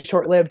is going to be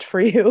short lived for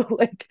you.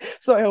 Like,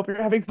 so I hope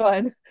you're having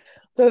fun.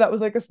 So that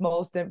was like a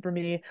small stint for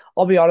me.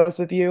 I'll be honest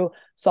with you,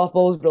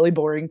 softball was really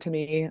boring to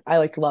me. I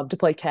like loved to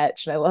play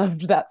catch and I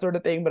loved that sort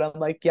of thing, but I'm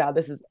like, yeah,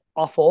 this is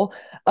awful.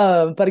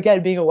 But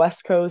again, being a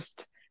West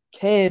Coast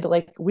kid,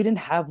 like we didn't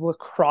have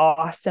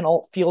lacrosse and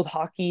all field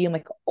hockey and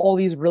like all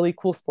these really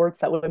cool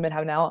sports that women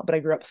have now. But I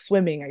grew up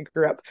swimming. I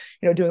grew up,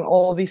 doing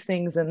all these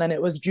things. And then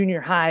it was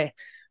junior high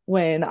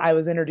when I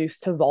was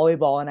introduced to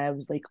volleyball, and I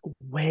was like,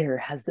 where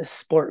has this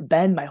sport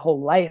been my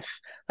whole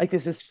life? Like,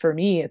 this is for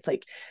me. It's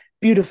like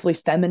beautifully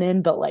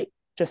feminine, but like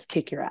just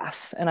kick your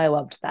ass. And I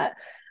loved that.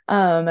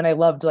 And I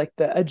loved like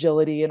the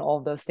agility and all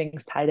of those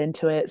things tied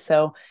into it.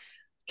 So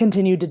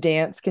continued to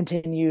dance,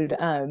 continued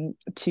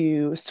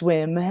to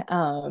swim,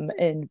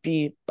 and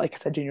be, like I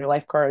said, junior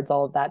lifeguards,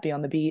 all of that, be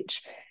on the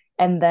beach.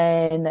 And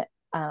then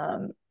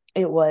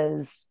it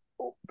was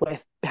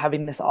with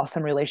having this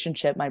awesome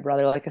relationship. My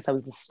brother, like I said,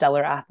 was a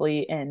stellar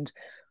athlete, and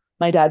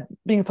my dad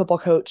being a football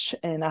coach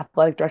and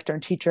athletic director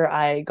and teacher,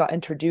 I got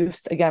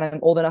introduced. Again, I'm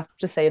old enough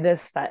to say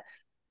this, that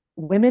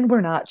women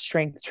were not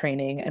strength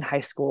training in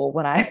high school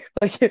when I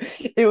like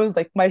it was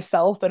like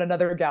myself and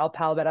another gal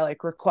pal that I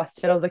like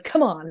requested. I was like,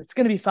 come on, it's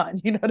gonna be fun,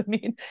 you know what I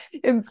mean?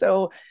 And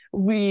so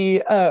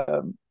we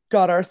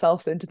got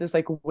ourselves into this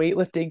like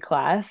weightlifting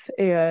class,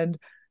 and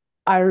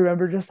I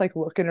remember just like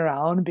looking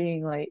around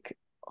being like,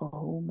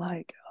 oh my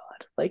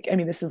God. Like, I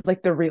mean, this is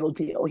like the real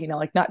deal,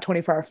 like not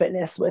 24-hour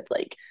fitness with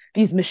like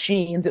these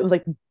machines. It was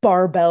like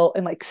barbell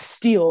and like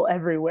steel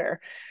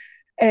everywhere.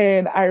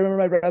 And I remember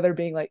my brother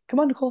being like, come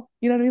on, Niccole,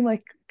 you know what I mean?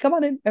 Like, come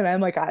on in. And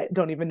I'm like, I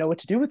don't even know what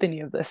to do with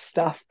any of this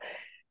stuff.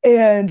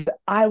 And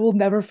I will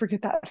never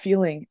forget that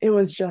feeling. It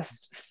was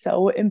just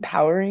so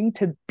empowering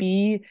to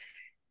be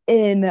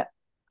in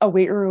a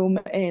weight room.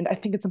 And I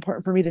think it's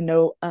important for me to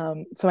know.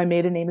 So my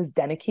maiden name is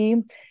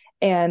Denicky,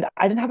 and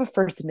I didn't have a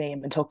first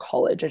name until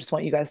college. I just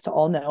want you guys to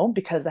all know,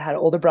 because I had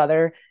an older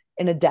brother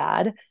and a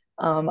dad.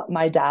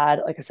 My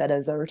dad, like I said,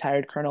 is a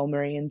retired Colonel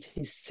Marines.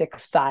 He's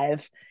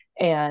 6'5",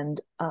 and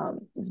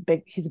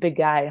he's a big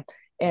guy.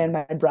 And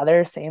my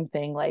brother, same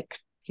thing, like,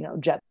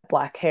 jet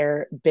black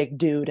hair, big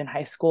dude in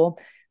high school.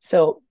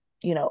 So,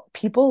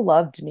 people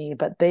loved me,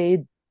 but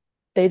they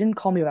didn't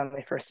call me by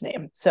my first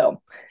name.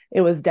 So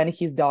it was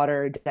Denicky's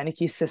daughter,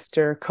 Denicky's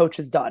sister,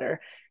 coach's daughter.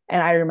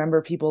 And I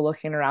remember people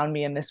looking around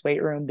me in this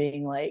weight room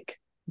being like,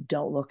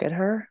 don't look at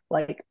her,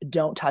 like,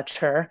 don't touch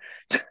her,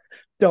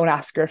 don't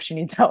ask her if she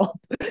needs help.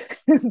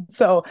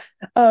 So,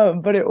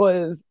 but it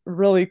was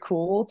really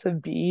cool to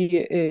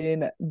be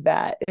in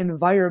that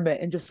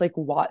environment and just like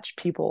watch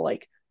people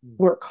like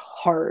work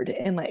hard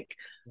and like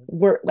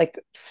work, like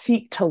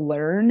seek to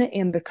learn,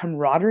 and the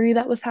camaraderie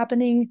that was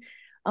happening.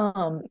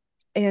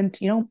 And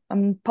I'm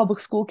a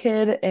public school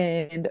kid,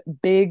 and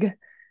big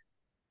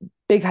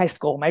high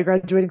school. My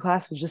graduating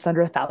class was just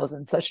under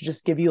 1,000. So that should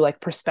just give you like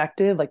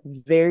perspective, like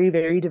very,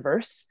 very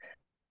diverse.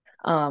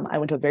 I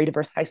went to a very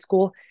diverse high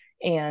school,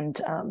 and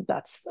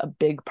that's a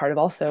big part of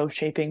also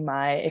shaping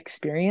my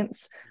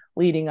experience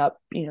leading up,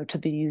 to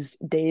these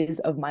days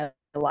of my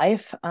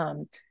life.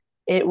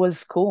 It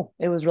was cool.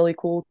 It was really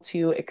cool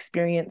to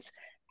experience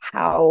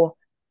how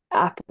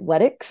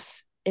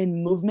athletics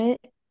and movement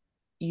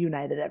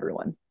united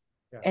everyone.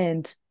 Yeah.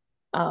 And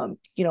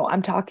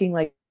I'm talking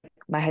like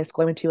my high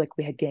school I went to, like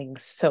we had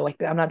gangs. So like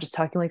I'm not just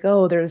talking like,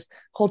 oh, there's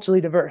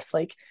culturally diverse.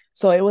 Like,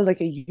 so it was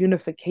like a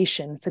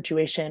unification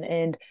situation,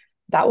 and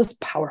that was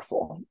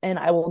powerful. And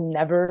I will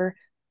never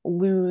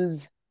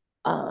lose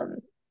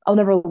I'll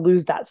never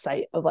lose that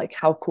sight of like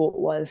how cool it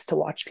was to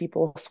watch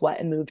people sweat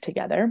and move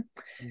together.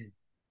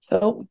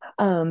 So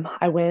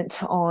I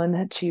went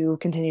on to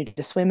continue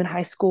to swim in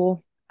high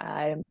school.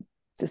 I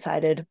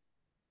decided,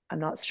 I'm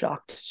not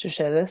shocked to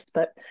share this,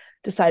 but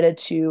decided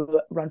to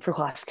run for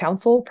class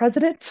council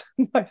president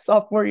my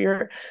sophomore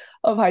year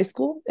of high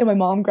school. And my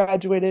mom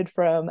graduated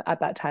from,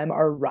 at that time,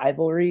 our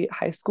rivalry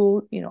high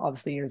school,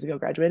 obviously years ago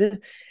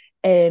graduated.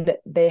 And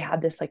they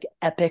had this like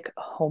epic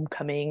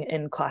homecoming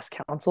and class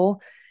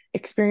council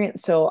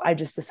experience. So I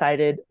just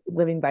decided,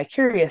 living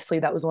vicariously,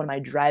 that was one of my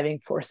driving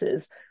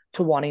forces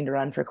to wanting to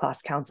run for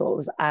class council.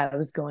 Was I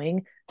was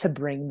going to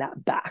bring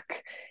that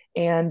back.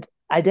 And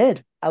I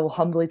did. I will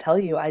humbly tell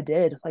you, I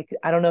did. Like,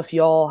 I don't know if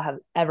y'all have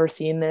ever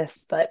seen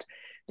this, but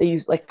they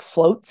use like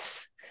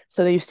floats.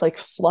 So they used to like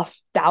fluff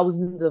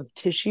thousands of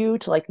tissue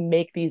to like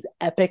make these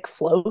epic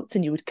floats,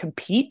 and you would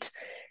compete.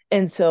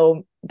 And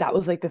so that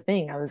was like the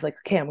thing. I was like,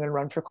 okay, I'm going to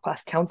run for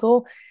class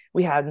council.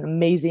 We had an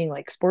amazing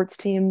like sports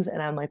teams,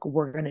 and I'm like,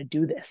 we're going to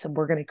do this, and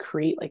we're going to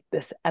create like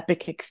this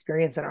epic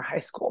experience in our high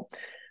school.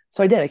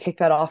 So I did. I kicked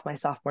that off my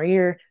sophomore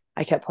year.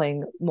 I kept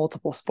playing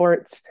multiple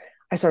sports.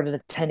 I started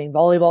attending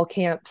volleyball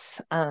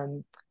camps.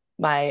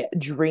 my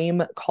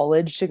dream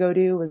college to go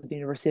to was the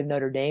University of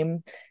Notre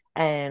Dame.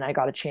 And I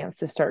got a chance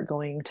to start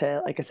going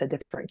to, like I said,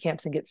 different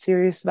camps and get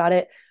serious about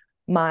it.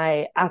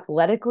 My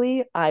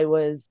athletically, I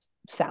was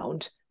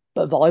sound,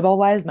 but volleyball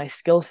wise, my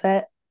skill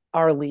set,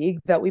 our league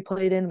that we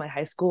played in my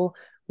high school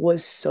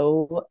was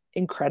so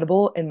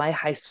incredible. In my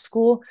high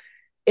school,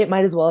 it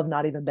might as well have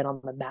not even been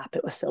on the map.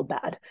 It was so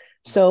bad.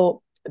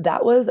 So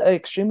that was an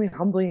extremely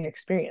humbling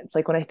experience.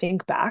 Like when I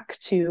think back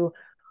to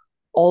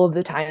all of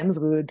the times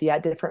we would be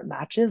at different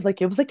matches,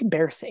 like it was like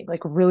embarrassing,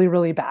 like really,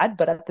 really bad.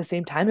 But at the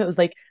same time, it was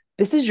like,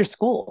 this is your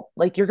school.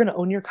 Like you're going to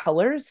own your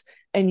colors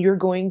and you're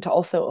going to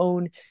also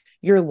own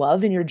your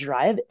love and your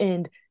drive.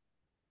 And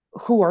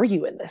who are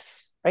you in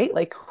this, right?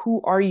 Like,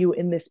 who are you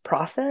in this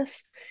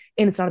process?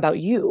 And it's not about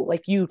you.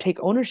 Like, you take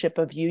ownership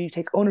of you, you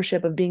take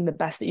ownership of being the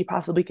best that you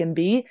possibly can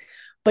be,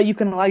 but you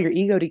can allow your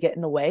ego to get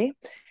in the way.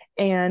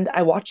 And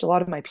I watched a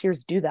lot of my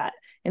peers do that.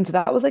 And so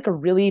that was like a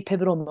really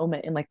pivotal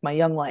moment in like my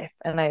young life.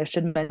 And I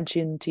should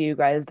mention to you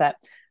guys that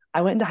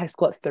I went into high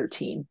school at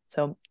 13.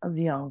 So I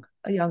was young,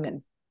 a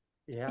youngin'.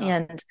 Yeah.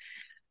 And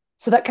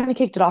so that kind of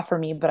kicked it off for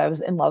me, but I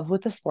was in love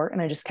with the sport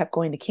and I just kept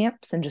going to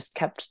camps and just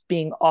kept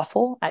being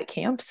awful at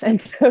camps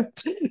and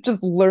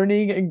just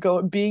learning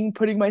and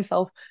putting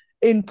myself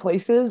in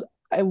places.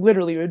 I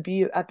literally would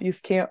be at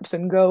these camps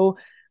and go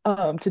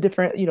to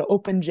different,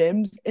 open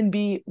gyms and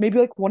be maybe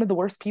like one of the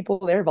worst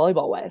people there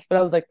volleyball wise. But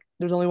I was like,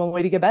 there's only one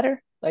way to get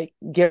better. Like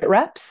get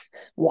reps,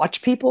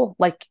 watch people,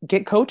 like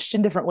get coached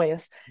in different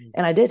ways.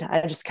 And I did.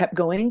 I just kept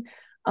going.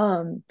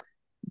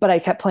 But I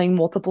kept playing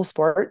multiple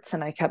sports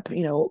and I kept,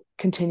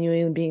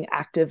 continuing being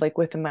active like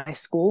within my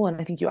school. And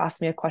I think you asked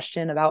me a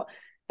question about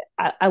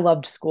I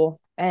loved school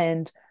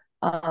and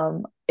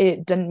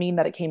it didn't mean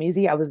that it came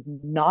easy. I was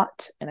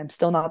not, and I'm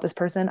still not this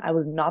person. I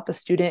was not the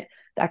student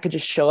that could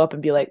just show up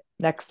and be like,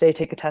 next day,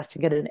 take a test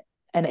and get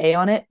an A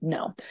on it.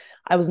 No,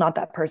 I was not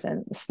that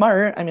person.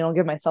 Smart. I mean, I'll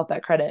give myself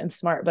that credit. I'm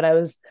smart, but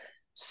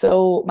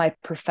my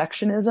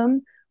perfectionism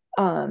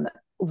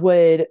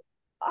would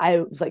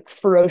I was like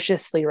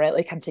ferociously, right?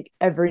 Like had to take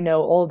every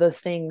note, all of those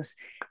things.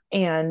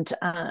 And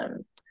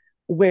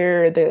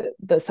where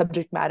the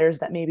subject matters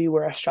that maybe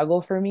were a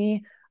struggle for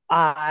me,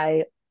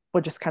 I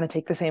would just kind of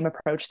take the same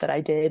approach that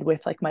I did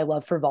with like my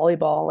love for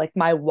volleyball. Like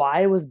my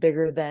why was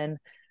bigger than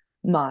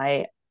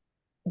my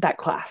that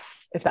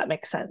class, if that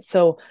makes sense.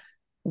 So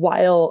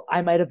while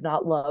I might have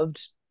not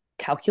loved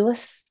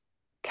calculus,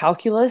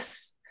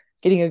 calculus,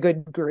 getting a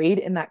good grade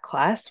in that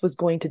class was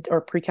going to,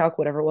 or pre-calc,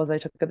 whatever it was I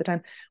took at the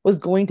time, was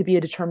going to be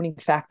a determining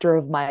factor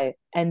of my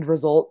end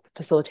result,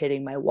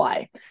 facilitating my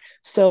why.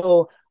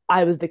 So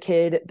I was the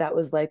kid that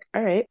was like,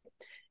 all right,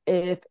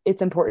 if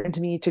it's important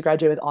to me to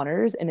graduate with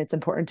honors and it's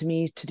important to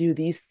me to do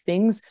these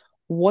things,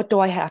 what do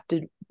I have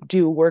to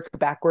do work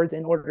backwards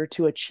in order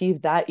to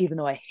achieve that, even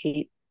though I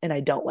hate and I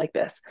don't like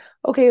this?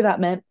 Okay,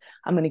 that meant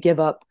I'm going to give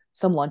up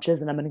some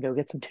lunches and I'm going to go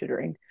get some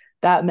tutoring.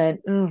 That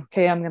meant,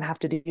 okay, I'm going to have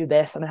to do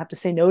this. I'm going to have to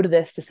say no to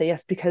this to say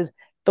yes, because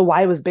the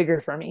why was bigger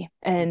for me.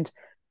 And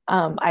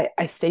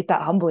I state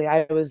that humbly.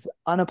 I was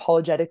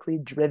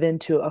unapologetically driven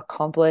to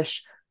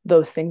accomplish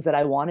those things that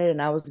I wanted.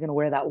 And I was going to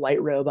wear that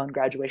white robe on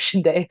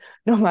graduation day,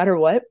 no matter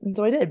what. And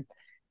so I did.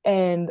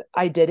 And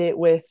I did it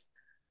with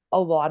a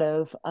lot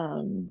of,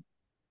 a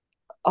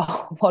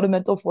lot of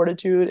mental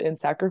fortitude and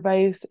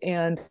sacrifice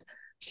and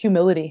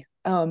humility.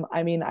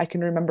 I mean, I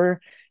can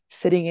remember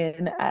sitting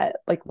in at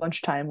like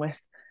lunchtime with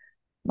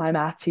my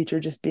math teacher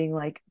just being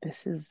like,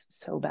 this is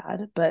so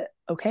bad, but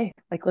okay,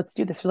 like let's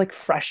do this. We're like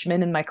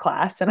freshmen in my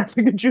class and I'm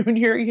like a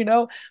junior,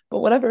 but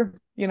whatever,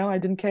 I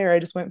didn't care. I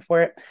just went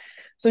for it.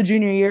 So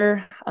junior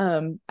year,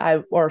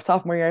 or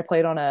sophomore year, I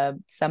played on a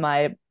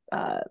semi,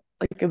 like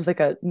it was like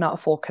a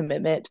not full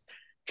commitment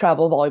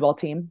travel volleyball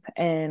team.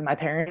 And my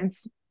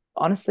parents,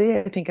 honestly,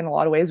 I think in a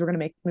lot of ways were going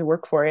to make me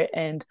work for it.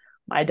 And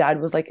my dad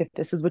was like, if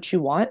this is what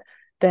you want,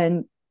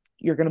 then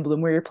you're going to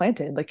bloom where you're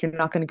planted. Like you're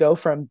not going to go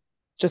from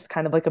just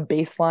kind of like a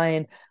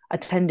baseline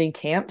attending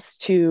camps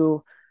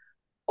to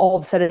all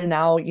of a sudden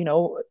now,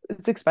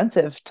 it's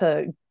expensive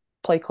to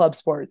play club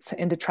sports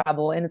and to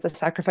travel, and it's a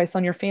sacrifice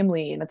on your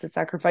family, and it's a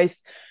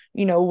sacrifice,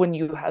 when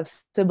you have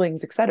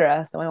siblings,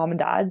 etc. So my mom and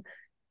dad,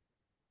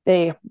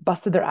 they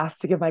busted their ass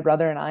to give my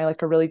brother and I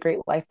like a really great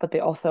life, but they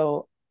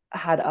also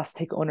had us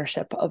take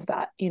ownership of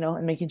that,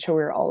 and making sure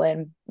we were all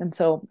in. And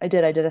so I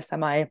did a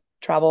semi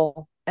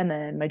travel, and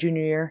then my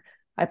junior year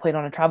I played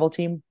on a travel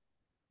team,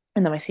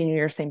 and then my senior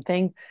year, same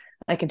thing.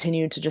 I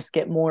continued to just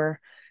get more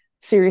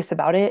serious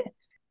about it.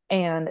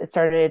 And it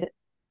started,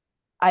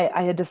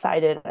 I had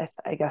decided,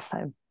 I guess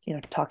I'm,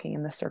 talking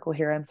in this circle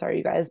here. I'm sorry,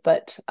 you guys,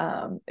 but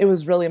it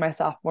was really my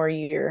sophomore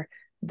year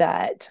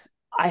that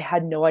I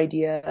had no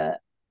idea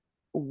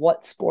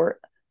what sport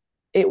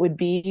it would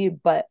be,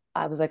 but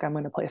I was like, I'm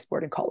going to play a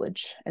sport in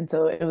college. And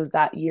so it was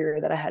that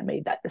year that I had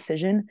made that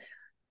decision.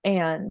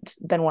 And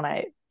then when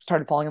I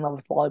started falling in love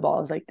with volleyball, I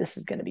was like, this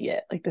is going to be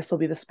it. Like, this will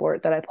be the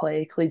sport that I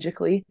play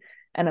collegiately,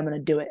 and I'm going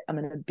to do it. I'm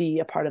going to be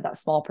a part of that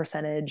small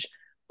percentage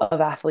of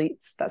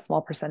athletes, that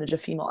small percentage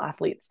of female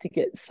athletes to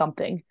get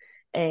something.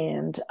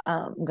 And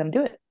I'm going to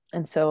do it.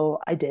 And so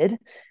I did.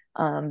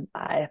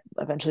 I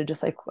eventually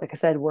just like I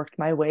said, worked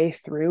my way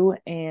through,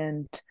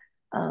 and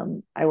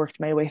I worked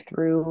my way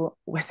through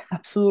with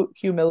absolute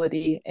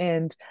humility.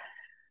 And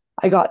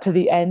I got to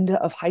the end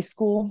of high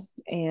school,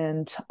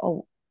 and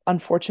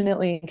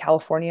unfortunately in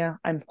California,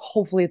 I'm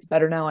hopefully it's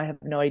better now. I have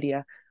no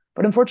idea,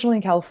 but unfortunately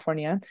in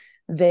California,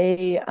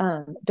 they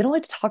don't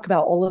like to talk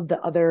about all of the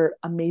other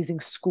amazing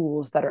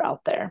schools that are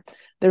out there.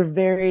 They're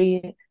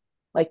very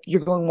like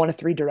you're going one of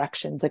three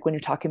directions. Like when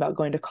you're talking about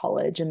going to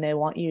college, and they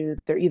want you,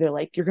 they're either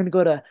like you're going to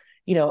go to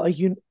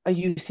a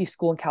UC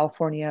school in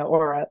California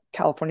or a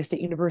California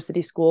State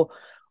University school,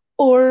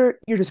 or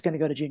you're just going to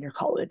go to junior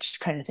college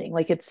kind of thing.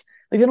 Like it's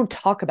like they don't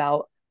talk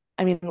about.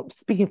 I mean,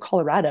 speaking of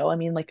Colorado, I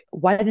mean, like,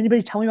 why did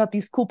anybody tell me about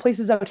these cool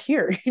places out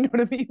here? You know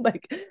what I mean?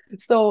 Like,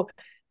 so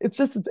it's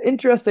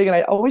interesting, and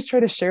I always try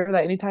to share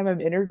that anytime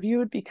I'm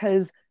interviewed,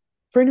 because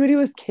for anybody who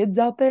has kids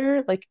out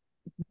there, like,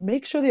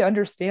 make sure they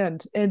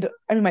understand. And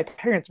I mean, my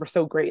parents were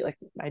so great. Like,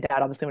 my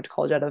dad obviously went to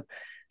college out of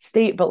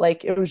state, but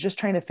like, it was just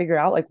trying to figure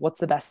out like what's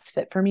the best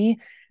fit for me.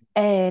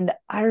 And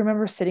I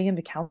remember sitting in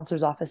the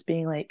counselor's office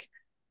being like,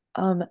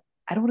 um,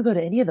 I don't want to go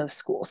to any of those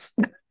schools.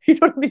 You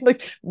know what I mean?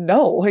 Like,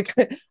 no, like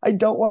I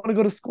don't want to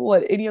go to school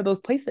at any of those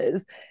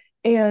places.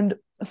 And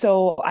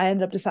so I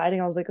ended up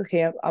deciding, I was like,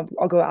 okay,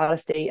 I'll go out of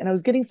state. And I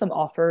was getting some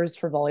offers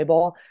for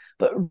volleyball,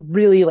 but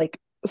really like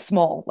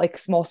small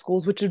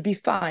schools, which would be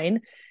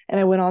fine. And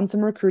I went on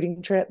some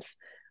recruiting trips.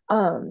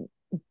 Um,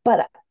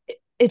 but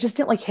it just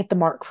didn't like hit the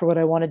mark for what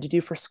I wanted to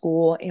do for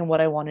school and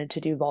what I wanted to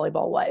do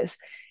volleyball wise.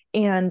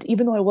 And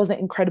even though I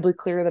wasn't incredibly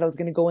clear that I was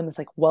going to go in this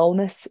like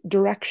wellness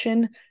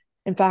direction,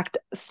 in fact,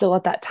 still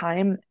at that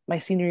time, my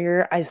senior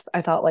year, I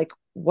thought like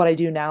what I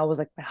do now was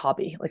like my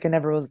hobby. Like I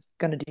never was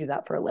going to do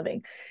that for a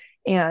living.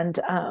 And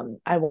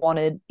I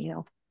wanted,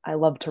 I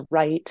loved to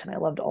write, and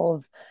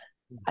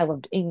I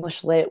loved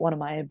English lit. One of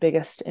my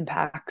biggest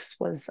impacts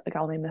was a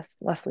gal named Miss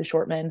Leslie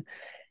Shortman.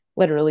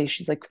 Literally,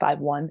 she's like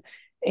 5'1",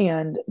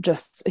 and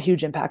just a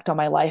huge impact on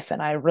my life.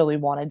 And I really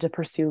wanted to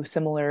pursue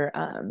similar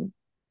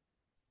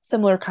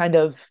kind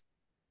of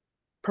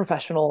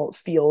professional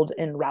field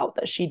and route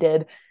that she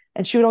did.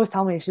 And she would always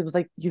tell me, she was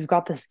like, you've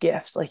got this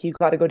gift, like you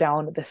got to go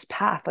down this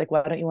path. Like,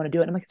 why don't you want to do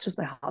it? And I'm like, it's just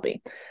my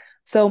hobby.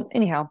 So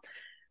anyhow,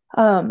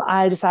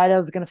 I decided I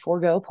was going to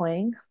forego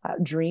playing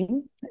that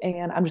dream,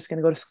 and I'm just going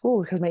to go to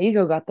school because my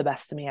ego got the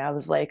best of me. I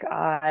was like,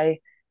 I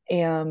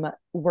am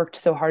worked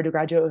so hard to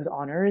graduate with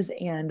honors,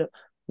 and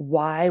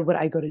why would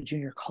I go to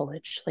junior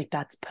college? Like,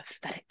 that's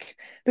pathetic,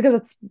 because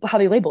that's how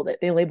they labeled it.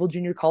 They labeled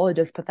junior college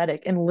as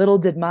pathetic. And little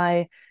did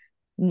my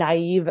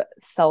naive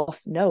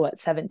self know at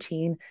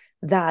 17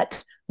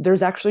 that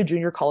there's actually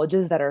junior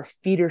colleges that are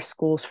feeder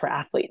schools for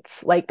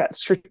athletes, like that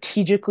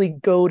strategically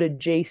go to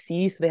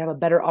JC so they have a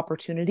better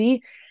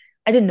opportunity.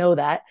 I didn't know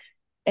that.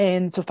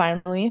 And so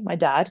finally, my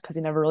dad, because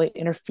he never really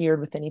interfered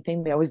with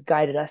anything, they always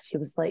guided us. He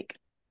was like,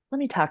 let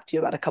me talk to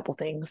you about a couple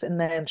things. And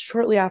then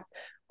shortly after,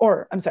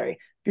 or I'm sorry,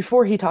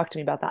 before he talked to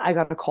me about that, I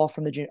got a call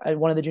from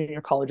one of the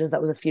junior colleges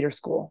that was a feeder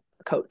school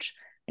coach.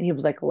 And he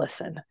was like,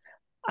 listen,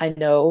 I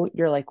know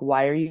you're like,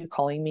 why are you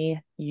calling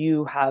me?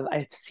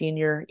 I've seen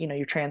your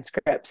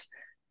transcripts,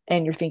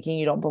 and you're thinking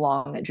you don't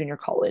belong at junior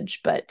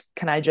college, but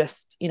can I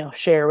just,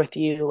 share with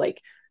you,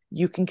 like,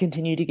 you can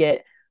continue to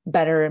get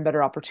better and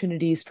better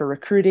opportunities for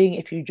recruiting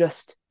if we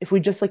just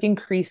like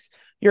increase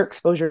your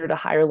exposure to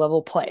higher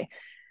level play.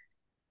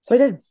 So I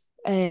did.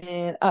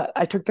 And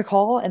I took the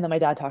call, and then my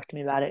dad talked to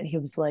me about it, and he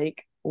was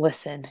like,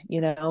 listen,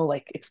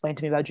 like, explain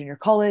to me about junior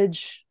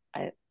college.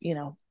 I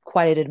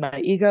quieted my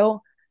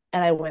ego,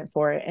 and I went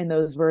for it. And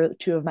those were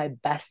two of my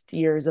best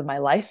years of my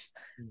life,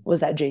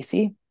 was at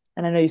JC.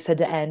 And I know you said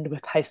to end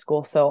with high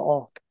school, so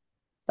I'll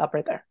stop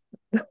right there.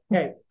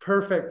 Okay,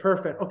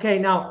 perfect. Okay,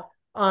 now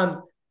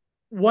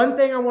one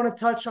thing I want to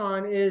touch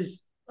on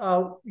is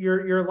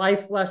your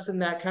life lesson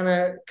that kind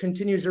of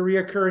continues to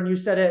reoccur, and you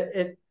said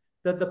it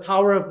that the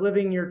power of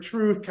living your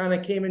truth kind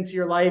of came into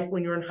your life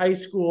when you were in high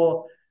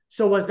school.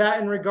 So was that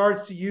in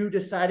regards to you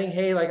deciding,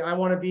 hey, like I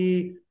want to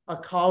be a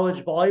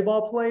college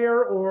volleyball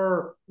player,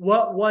 or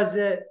what was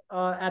it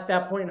at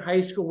that point in high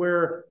school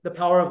where the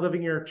power of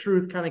living your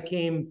truth kind of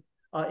came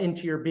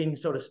into your being,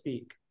 so to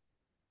speak?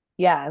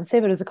 Yeah, I would say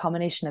it was a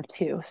combination of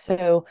two.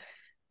 So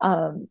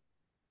um,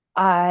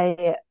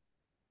 I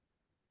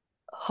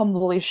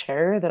humbly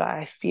share that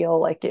I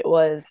feel like it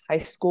was high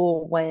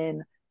school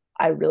when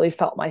I really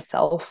felt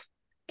myself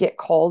get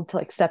called to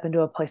like step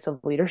into a place of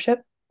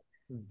leadership.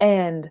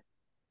 And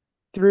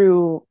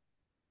through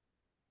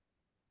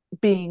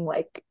being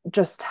like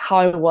just how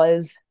I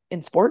was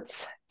in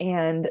sports,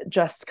 and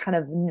just kind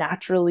of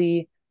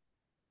naturally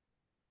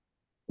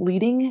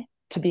leading,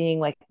 to being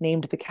like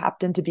named the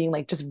captain, to being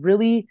like just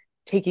really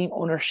taking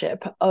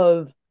ownership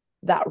of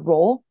that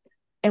role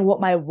and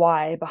what my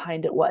why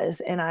behind it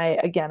was. And I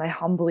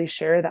humbly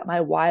share that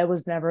my why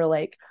was never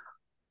like,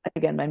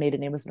 again, my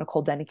maiden name was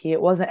Niccole Denicky. It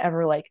wasn't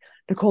ever like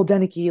Niccole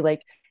Denicky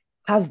like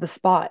has the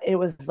spot. It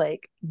was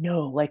like,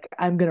 no, like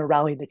I'm gonna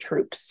rally the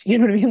troops. You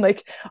know what I mean?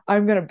 Like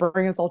I'm gonna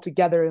bring us all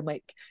together, and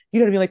like, you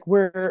know what I mean? Like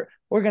we're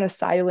gonna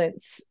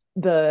silence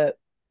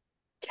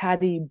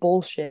catty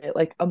bullshit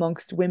like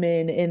amongst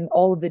women and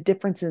all of the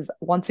differences.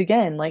 Once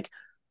again, like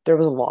there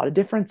was a lot of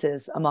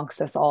differences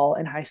amongst us all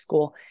in high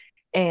school.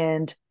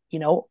 And,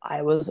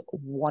 I was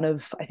one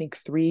of, I think,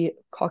 three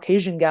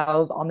Caucasian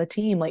gals on the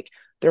team. Like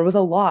there was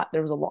a lot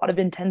of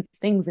intense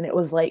things. And it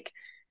was like,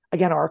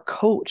 again, our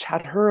coach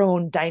had her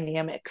own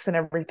dynamics and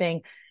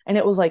everything. And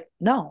it was like,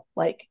 no,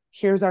 like,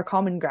 here's our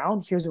common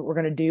ground. Here's what we're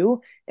going to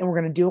do. And we're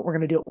going to do it. We're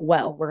going to do it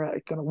well.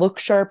 We're going to look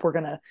sharp. We're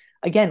going to,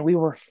 again, we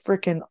were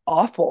freaking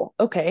awful.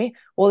 Okay.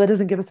 Well, that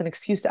doesn't give us an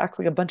excuse to act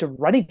like a bunch of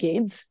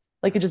renegades.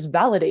 Like it just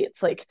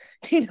validates, like,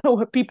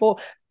 what people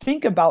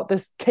think about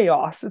this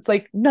chaos. It's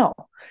like, no.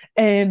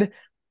 And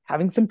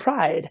having some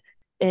pride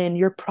in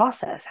your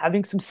process,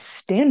 having some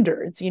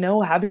standards,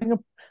 having a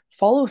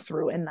follow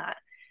through in that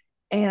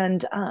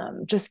and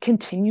just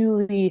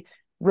continually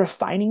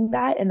refining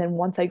that. And then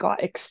once I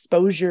got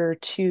exposure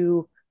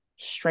to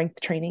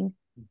strength training,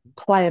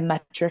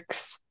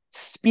 plyometrics,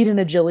 speed and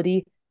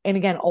agility, and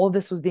again, all of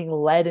this was being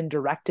led and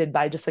directed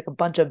by just like a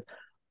bunch of,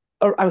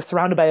 or I was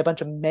surrounded by a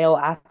bunch of male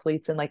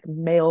athletes and like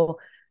male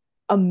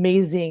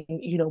amazing,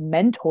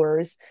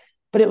 mentors.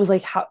 But it was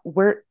like,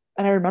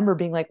 and I remember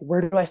being like, where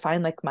do I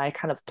find like my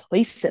kind of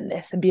place in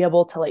this and be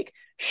able to like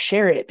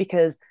share it?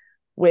 Because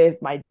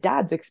with my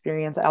dad's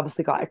experience, I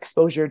obviously got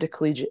exposure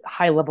to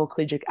high level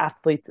collegiate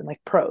athletes and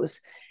like pros,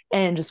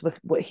 and just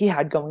with what he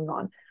had going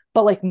on.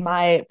 But like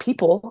my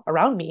people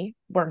around me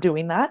weren't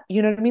doing that.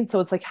 You know what I mean? So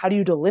it's like, how do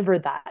you deliver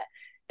that?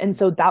 And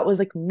so that was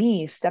like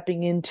me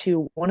stepping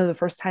into one of the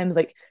first times,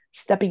 like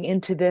stepping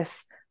into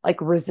this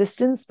like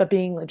resistance, but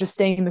being like just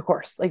staying the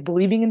course, like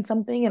believing in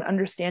something and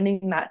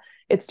understanding that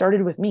it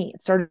started with me.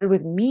 It started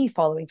with me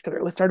following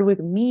through. It started with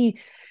me,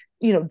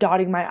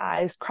 dotting my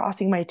I's,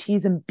 crossing my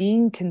T's, and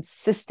being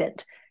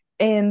consistent.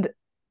 And,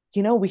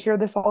 we hear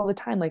this all the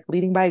time, like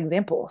leading by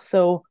example.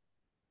 So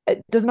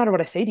it doesn't matter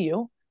what I say to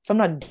you. If I'm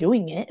not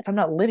doing it, if I'm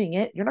not living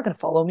it, you're not going to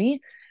follow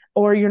me,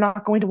 or you're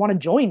not going to want to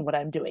join what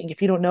I'm doing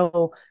if you don't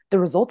know the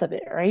result of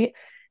it. Right.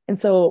 And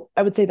so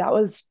I would say that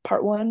was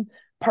part one.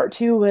 Part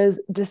two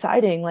was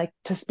deciding like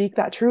to speak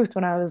that truth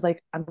when I was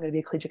like, I'm going to be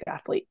a collegiate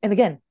athlete. And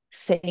again,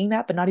 saying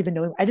that, but not even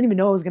knowing, I didn't even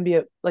know I was going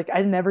to be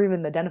I never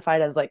even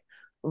identified as like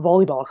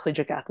volleyball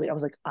collegiate athlete. I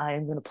was like,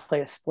 I'm going to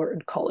play a sport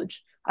in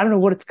college. I don't know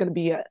what it's going to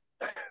be yet,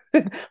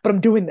 but I'm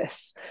doing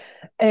this.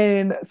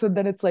 And so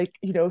then it's like,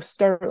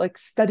 start like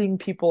studying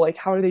people, like,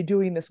 how are they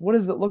doing this? What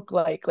does it look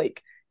like?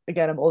 Like,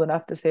 again, I'm old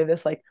enough to say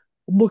this, like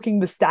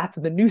looking the stats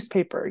in the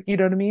newspaper, you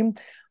know what I mean?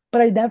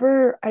 But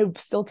I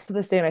still to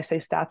this day, and I say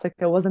stats, like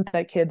I wasn't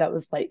that kid that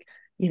was like,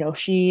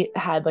 she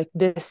had like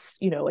this,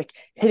 like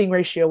hitting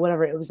ratio,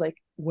 whatever. It was like,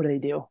 what do they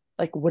do?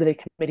 Like, what are they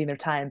committing their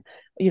time?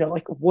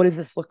 Like, what does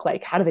this look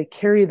like? How do they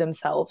carry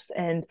themselves?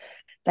 And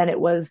then it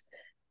was,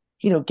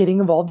 getting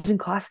involved in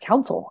class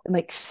council and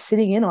like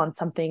sitting in on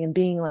something and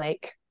being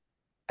like,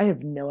 I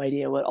have no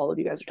idea what all of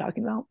you guys are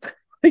talking about.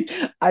 Like,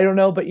 I don't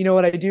know, but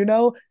what I do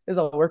know is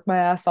I'll work my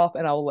ass off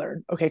and I'll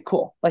learn. Okay,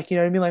 cool. Like, you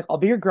know what I mean? Like, I'll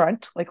be your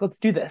grunt. Like, let's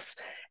do this.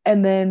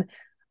 And then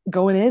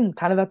going in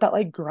kind of at that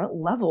like grunt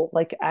level,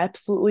 like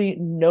absolutely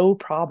no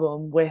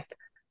problem with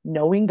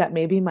knowing that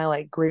maybe my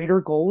like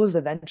greater goal was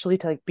eventually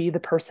to like be the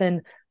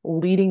person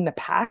leading the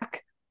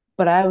pack.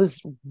 But I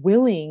was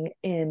willing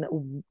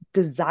and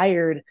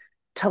desired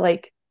to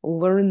like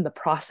learn the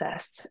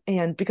process.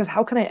 And because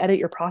how can I edit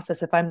your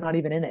process if I'm not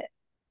even in it?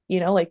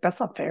 Like that's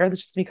not fair.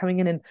 That's just me coming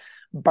in and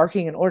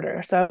barking an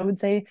order. So I would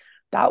say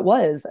that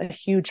was a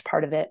huge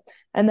part of it.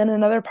 And then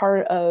another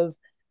part of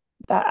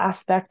that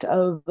aspect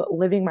of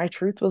living my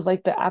truth was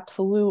like the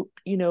absolute,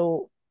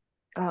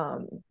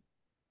 um,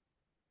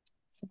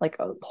 it's like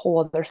a whole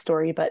other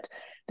story, but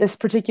this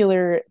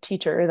particular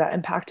teacher that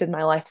impacted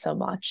my life so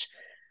much,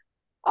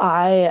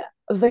 I it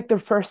was like the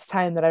first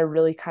time that I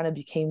really kind of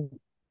became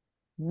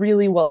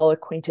really well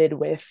acquainted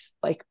with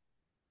like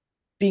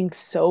being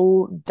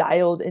so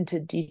dialed into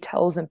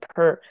details and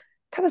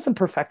kind of some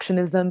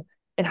perfectionism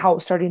and how it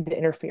was starting to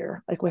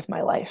interfere like with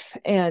my life.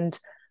 And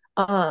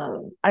I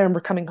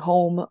remember coming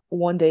home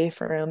one day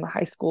from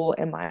high school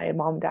and my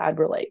mom and dad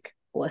were like,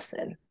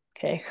 listen,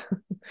 okay,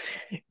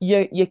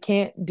 you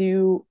can't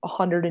do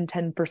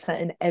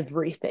 110% in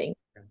everything.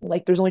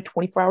 Like there's only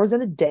 24 hours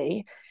in a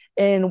day.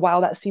 And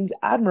while that seems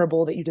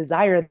admirable that you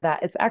desire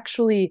that, it's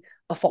actually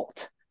a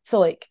fault. So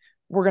like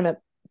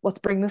let's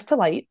bring this to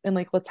light and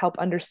like let's help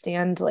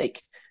understand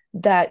like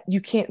that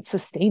you can't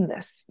sustain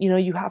this.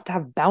 You have to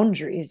have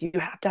boundaries. You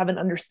have to have an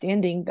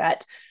understanding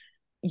that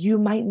you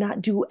might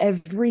not do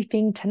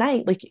everything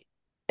tonight. Like,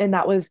 and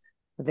that was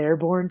their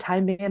born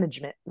time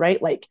management, right?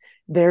 Like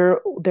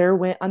there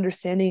went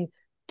understanding,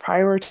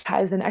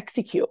 prioritize and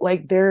execute.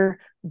 Like they're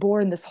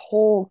born this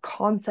whole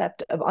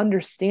concept of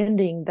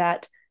understanding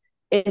that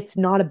it's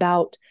not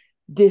about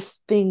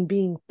this thing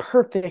being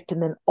perfect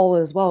and then all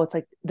is well. It's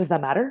like, does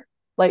that matter?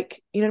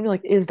 Like, you know what I mean?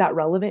 Like, is that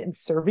relevant in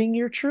serving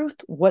your truth?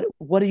 What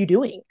are you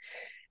doing?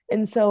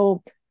 And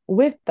so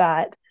with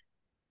that,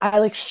 I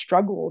like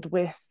struggled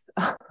with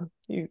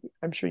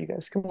I'm sure you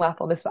guys can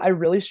laugh on this, but I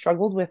really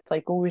struggled with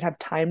like when we'd have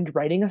timed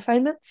writing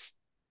assignments.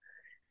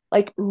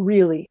 Like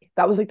really,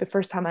 that was like the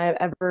first time I have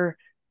ever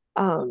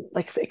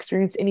like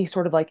experienced any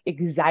sort of like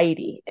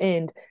anxiety.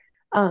 And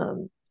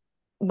um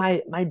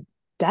my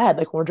dad,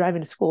 like when we're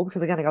driving to school,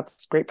 because again I got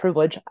this great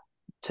privilege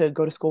to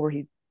go to school where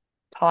he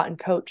taught and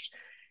coached,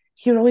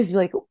 he would always be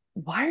like,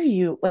 why are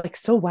you like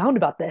so wound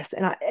about this?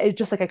 And it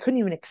just like I couldn't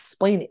even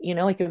explain it,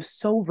 like it was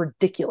so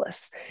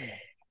ridiculous.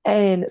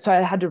 And so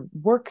I had to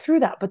work through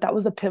that. But that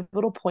was a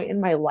pivotal point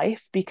in my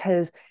life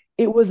because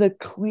it was a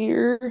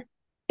clear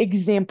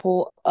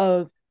example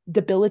of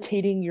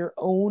debilitating your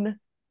own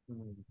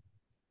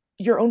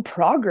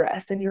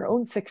progress and your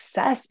own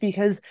success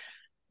because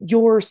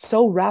you're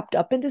so wrapped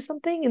up into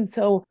something. And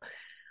so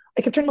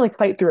I kept trying to like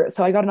fight through it.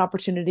 So I got an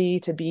opportunity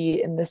to be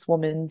in this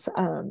woman's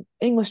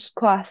English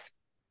class.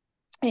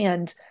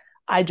 And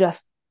I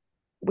just,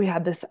 we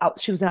had this out,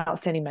 she was an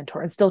outstanding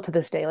mentor and still to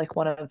this day, like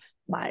one of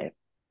my,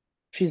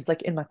 she's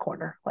like in my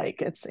corner.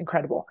 Like it's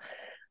incredible.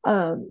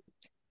 Um,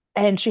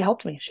 and she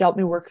helped me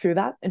work through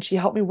that. And she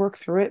helped me work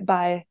through it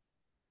by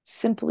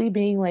simply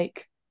being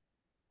like,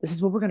 this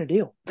is what we're going to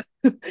do.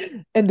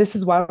 And this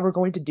is why we're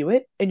going to do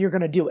it. And you're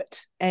going to do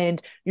it.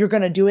 And you're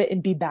going to do it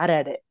and be bad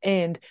at it.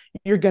 And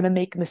you're going to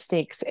make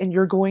mistakes. And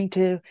you're going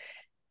to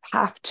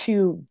have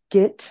to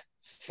get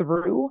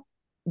through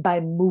by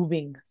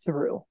moving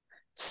through.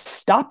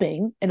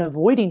 Stopping and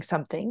avoiding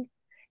something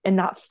and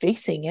not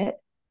facing it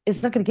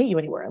is not going to get you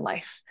anywhere in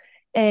life.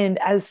 And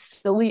as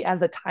silly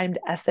as a timed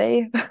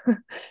essay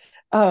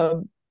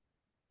um,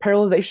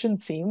 paralyzation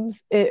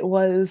seems, it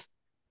was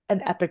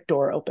an epic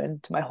door open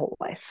to my whole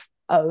life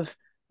of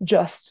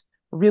just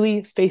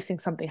really facing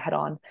something head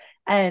on.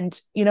 And,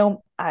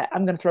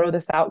 I'm going to throw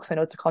this out because I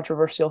know it's a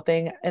controversial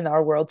thing in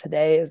our world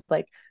today is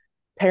like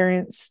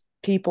parents,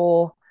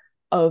 people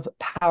of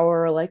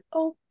power, like,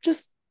 oh,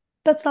 just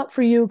that's not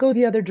for you. Go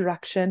the other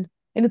direction.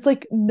 And it's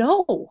like,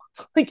 no,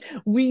 like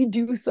we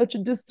do such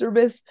a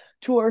disservice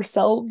to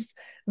ourselves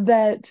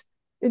that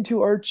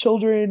into our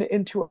children,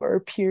 into our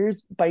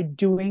peers by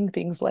doing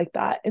things like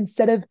that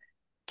instead of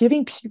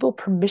giving people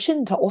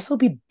permission to also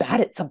be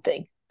bad at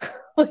something.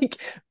 Like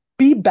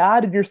be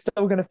bad and you're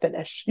still going to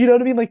finish. You know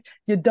what I mean? Like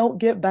you don't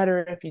get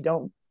better if you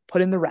don't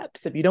put in the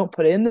reps, if you don't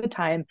put in the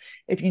time,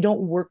 if you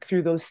don't work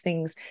through those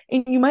things.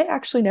 And you might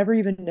actually never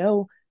even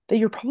know that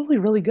you're probably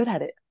really good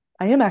at it.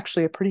 I am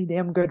actually a pretty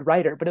damn good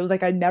writer, but it was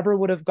like I never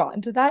would have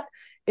gotten to that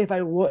if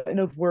I wouldn't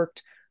have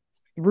worked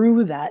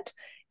through that.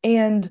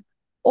 And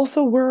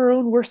also, we're our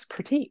own worst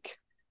critique.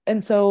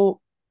 And so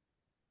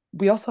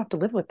we also have to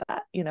live with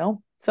that.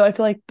 So I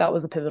feel like that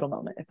was a pivotal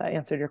moment, if I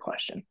answered your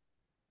question.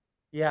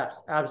 Yes,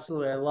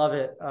 absolutely. I love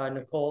it,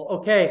 Niccole.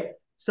 Okay,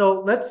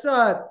 so let's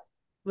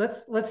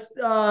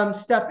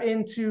step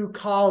into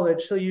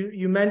college. So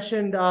you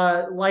mentioned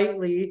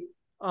lightly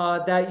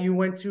that you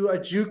went to a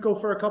JUCO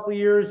for a couple of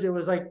years. It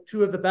was like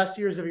two of the best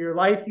years of your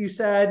life, you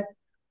said.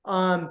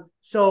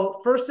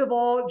 So first of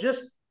all,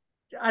 just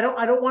I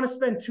don't want to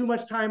spend too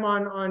much time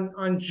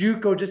on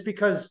JUCO just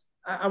because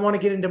I want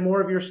to get into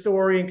more of your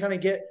story and kind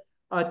of get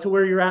to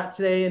where you're at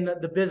today and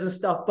the business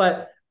stuff.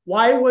 But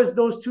why was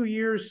those 2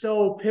 years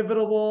so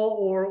pivotal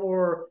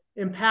or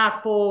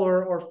impactful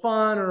or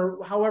fun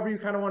or however you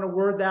kind of want to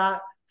word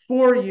that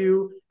for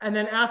you? And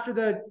then after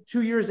the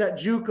 2 years at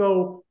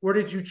JUCO, where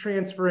did you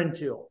transfer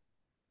into?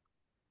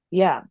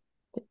 Yeah,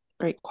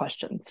 great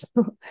questions.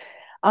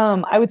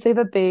 I would say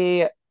that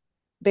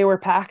they were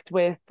packed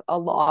with a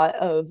lot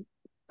of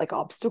like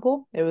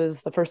obstacle. It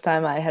was the first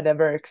time I had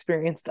ever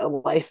experienced a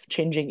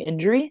life-changing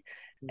injury.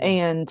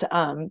 And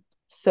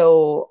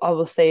so I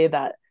will say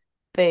that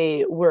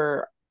they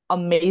were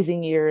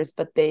amazing years,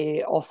 but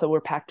they also were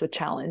packed with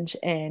challenge.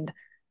 And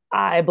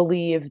I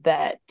believe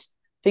that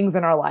things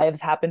in our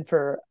lives happen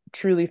for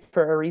truly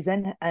for a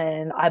reason.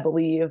 And I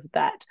believe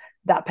that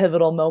that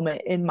pivotal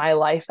moment in my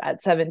life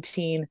at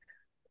 17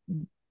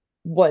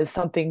 was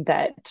something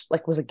that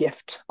like was a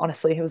gift.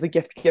 Honestly, it was a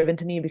gift given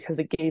to me because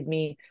it gave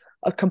me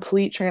a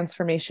complete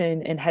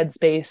transformation in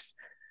headspace,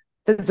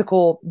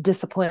 physical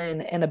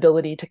discipline, and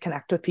ability to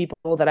connect with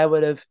people that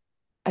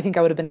I think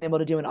I would have been able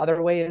to do in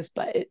other ways,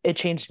 but it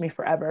changed me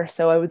forever.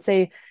 So I would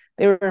say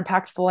they were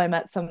impactful. I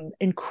met some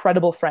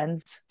incredible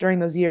friends during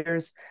those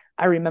years.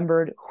 I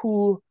remembered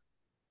who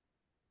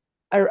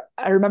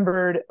I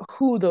remembered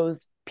who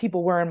those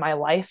people were in my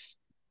life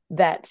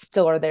that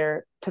still are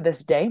there to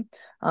this day.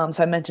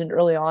 So I mentioned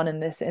early on in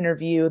this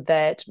interview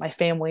that my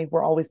family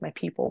were always my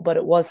people, but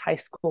it was high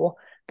school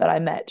that I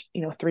met,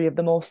 three of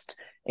the most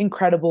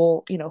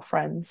incredible,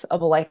 friends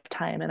of a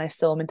lifetime. And I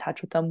still am in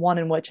touch with them, one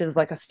in which is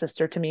like a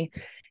sister to me.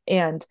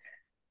 And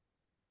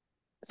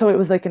so it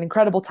was like an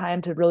incredible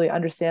time to really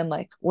understand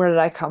like, where did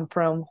I come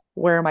from?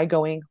 Where am I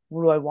going?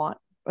 What do I want?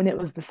 And it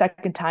was the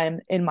second time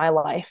in my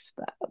life,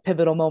 that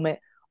pivotal moment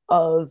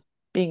of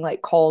being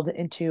like called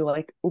into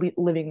like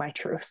living my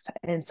truth.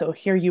 And so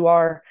here you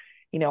are,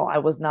 I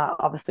was not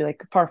obviously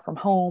like far from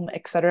home,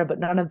 etc., but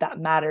none of that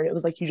mattered. It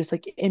was like you just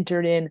like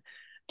entered in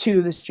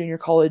to this junior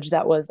college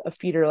that was a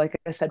feeder, like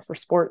I said, for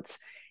sports.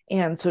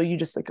 And so you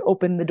just like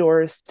opened the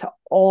doors to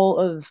all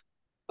of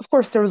of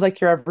course there was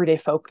like your everyday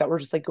folk that were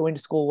just like going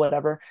to school,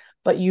 whatever.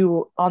 But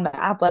you, on the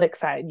athletic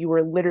side, you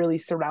were literally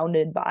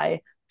surrounded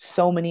by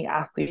so many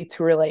athletes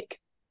who were like,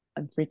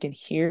 I'm freaking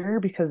here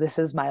because this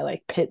is my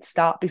like pit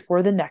stop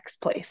before the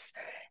next place.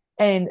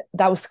 And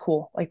that was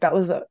cool. Like that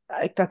was a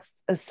like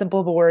that's as simple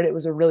of a word. It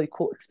was a really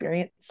cool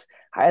experience.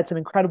 I had some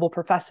incredible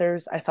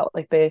professors. I felt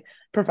like the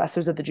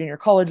professors at the junior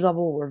college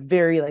level were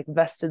very like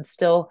vested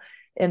still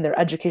in their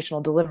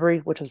educational delivery,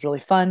 which was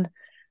really fun.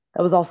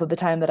 That was also the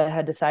time that I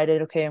had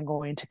decided, okay, I'm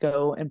going to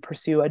go and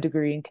pursue a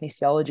degree in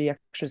kinesiology,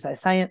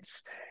 exercise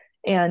science,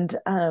 and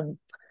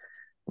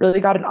really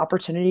got an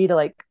opportunity to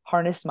like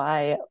harness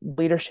my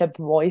leadership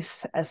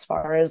voice as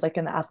far as like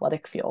in the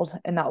athletic field.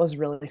 And that was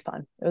really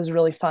fun. It was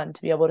really fun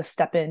to be able to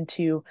step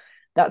into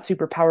that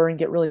superpower and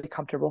get really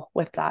comfortable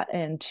with that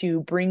and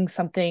to bring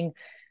something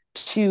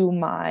to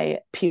my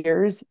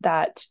peers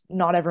that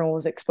not everyone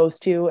was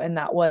exposed to. And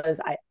that was,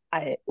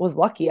 I was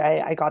lucky.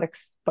 I got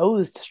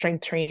exposed to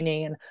strength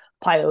training and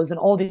plyos and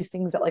all these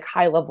things that like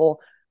high level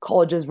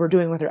colleges were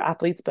doing with their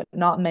athletes, but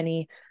not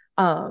many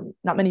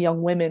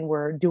young women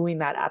were doing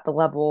that at the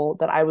level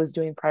that I was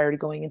doing prior to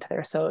going into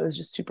there. So it was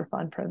just super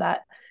fun for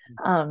that.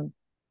 Um,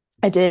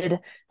 I did,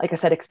 like I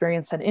said,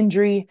 experience an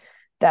injury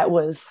that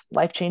was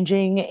life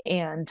changing.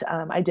 And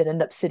I did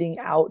end up sitting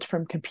out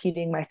from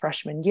competing my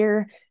freshman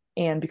year.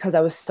 And because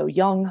I was so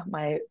young,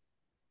 my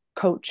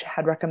coach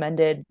had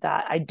recommended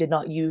that I did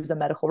not use a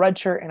medical red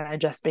shirt and I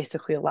just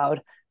basically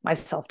allowed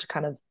myself to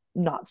kind of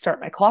not start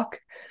my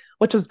clock,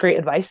 which was great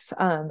advice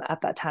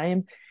at that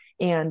time.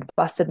 And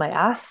busted my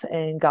ass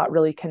and got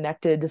really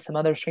connected to some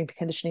other strength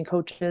conditioning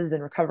coaches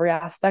and recovery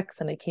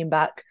aspects. And I came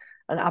back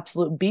an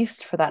absolute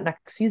beast for that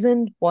next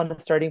season, won a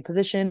starting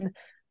position,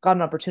 got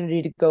an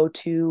opportunity to go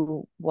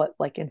to what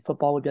like in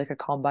football would be like a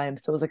combine.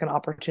 So it was like an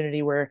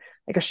opportunity where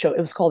like a show, it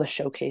was called a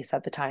showcase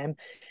at the time.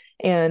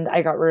 And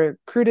I got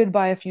recruited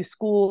by a few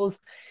schools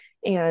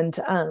and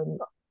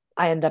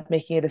I ended up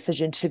making a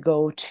decision to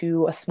go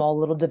to a small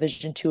little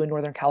Division II in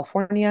Northern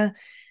California.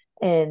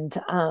 And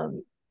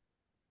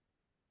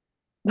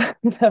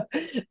that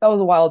was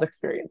a wild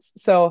experience.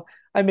 So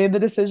I made the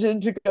decision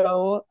to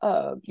go.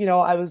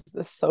 I was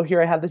so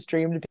here. I had this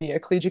dream to be a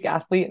collegiate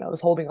athlete, and I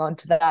was holding on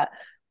to that.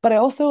 But I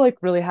also like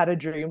really had a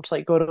dream to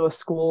like go to a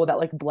school that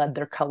like bled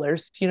their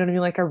colors. You know what I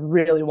mean? Like I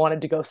really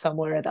wanted to go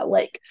somewhere that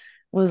like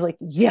was like,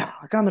 yeah,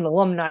 like I'm an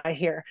alumni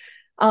here.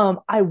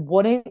 I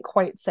wouldn't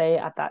quite say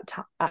at that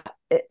time.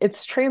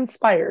 It's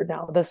transpired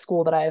now. The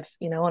school that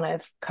and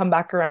I've come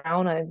back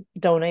around. I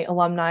donate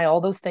alumni, all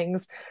those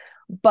things.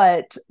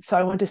 But so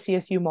I went to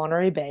CSU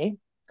Monterey Bay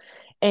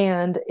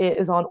and it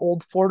is on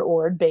Old Fort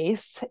Ord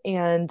base.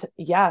 And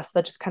yeah, so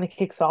that just kind of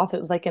kicks it off. It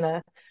was like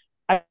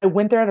I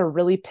went there at a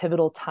really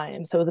pivotal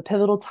time. So it was a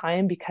pivotal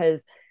time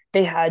because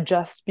they had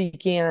just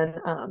began,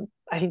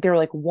 I think they were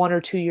like 1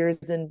 or 2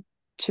 years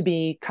into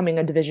becoming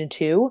a Division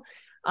II.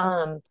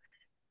 Um,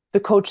 the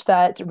coach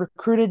that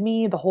recruited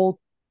me, the whole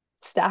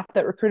staff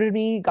that recruited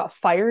me got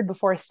fired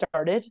before I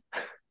started.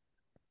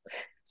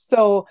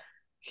 So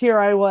here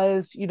I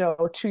was,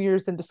 2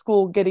 years into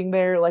school, getting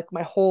there, like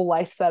my whole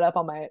life set up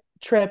on my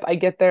trip. I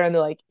get there and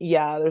they're like,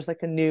 yeah, there's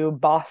like a new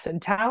boss in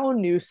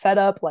town, new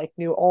setup, like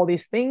new all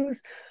these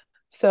things.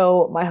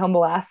 So my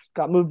humble ass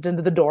got moved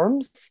into the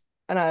dorms.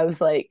 And I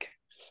was like,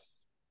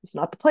 it's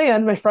not the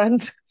plan, my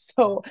friends.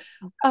 So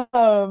that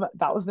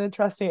was an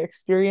interesting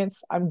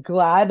experience. I'm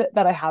glad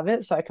that I have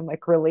it so I can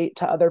like relate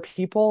to other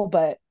people,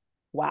 but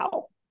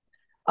wow.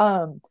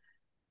 Um,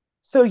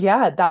 so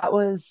yeah, that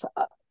was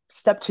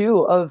step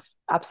two of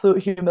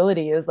absolute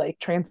humility is like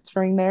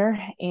transferring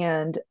there.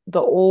 And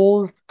the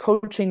old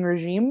coaching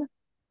regime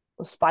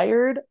was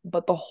fired,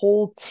 but the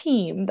whole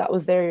team that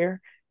was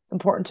there, it's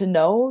important to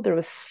know there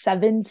was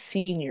 7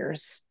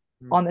 seniors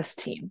on this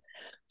team.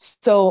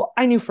 So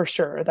I knew for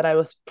sure that I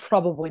was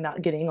probably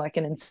not getting like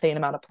an insane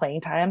amount of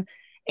playing time.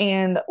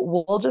 And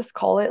we'll just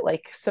call it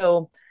like,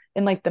 so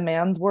in like the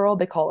man's world,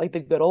 they call it like the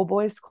good old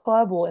boys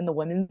club. Well, in the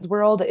women's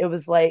world, it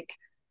was like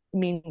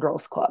Mean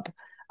Girls Club.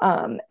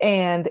 And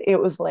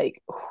it was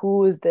like,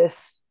 who is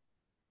this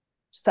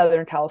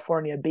Southern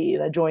California bee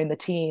that joined the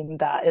team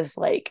that is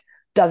like,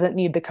 doesn't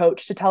need the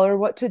coach to tell her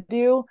what to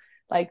do?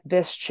 Like,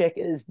 this chick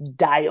is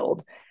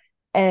dialed.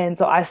 And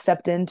so I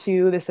stepped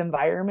into this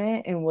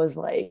environment and was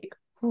like,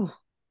 whew,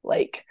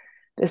 like,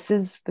 this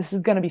is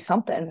going to be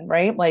something,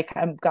 right? Like,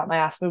 I've got my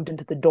ass moved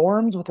into the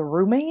dorms with a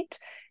roommate,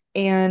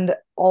 and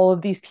all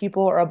of these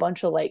people are a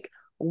bunch of like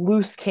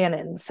loose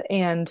cannons.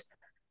 And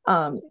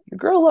your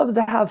girl loves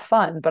to have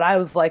fun, but I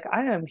was like,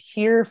 I am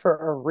here for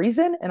a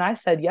reason, and I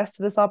said yes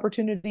to this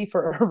opportunity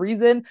for a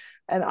reason,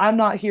 and I'm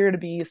not here to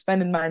be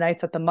spending my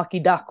nights at the Mucky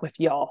Duck with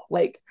y'all.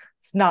 Like,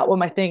 it's not what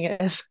my thing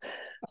is.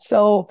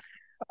 So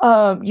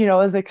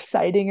as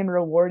exciting and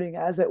rewarding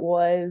as it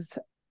was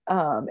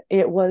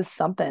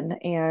something.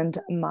 And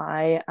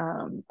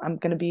I'm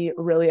going to be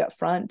really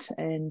upfront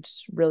and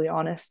really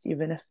honest,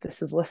 even if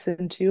this is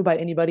listened to by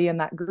anybody in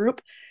that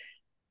group.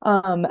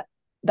 Um,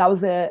 that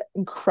was an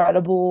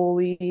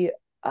incredibly,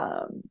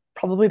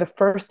 probably the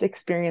first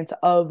experience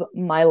of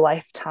my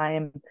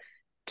lifetime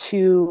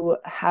to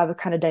have a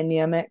kind of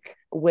dynamic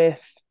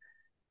with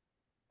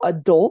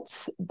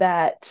adults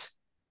that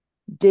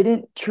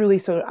didn't truly,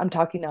 so I'm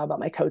talking now about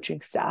my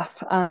coaching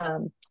staff,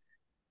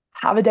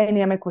 have a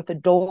dynamic with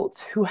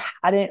adults who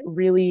hadn't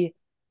really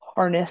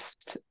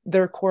harnessed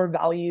their core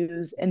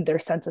values and their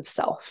sense of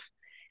self.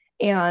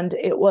 And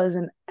it was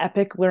an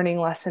epic learning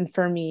lesson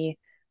for me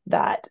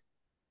that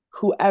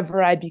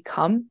whoever I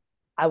become,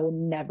 I will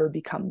never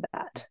become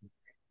that.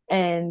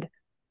 And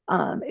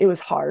it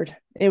was hard.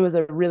 It was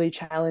a really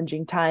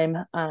challenging time,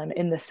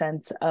 in the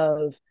sense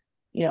of,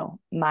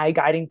 my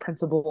guiding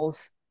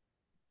principles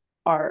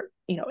are,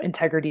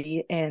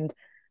 integrity. And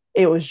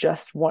it was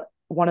just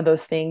one of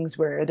those things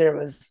where there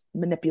was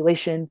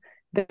manipulation,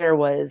 there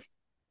was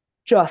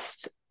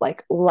just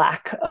like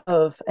lack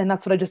of, and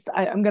that's what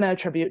I'm going to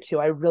attribute to.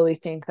 I really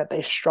think that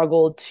they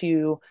struggled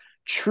to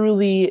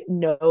truly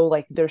know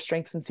like their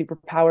strengths and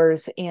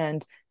superpowers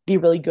and be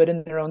really good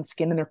in their own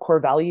skin and their core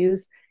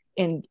values.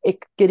 And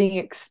getting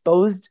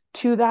exposed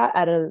to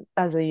that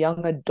as a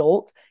young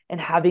adult and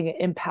having it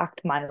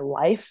impact my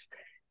life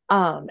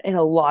in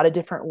a lot of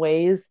different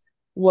ways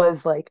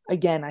was like,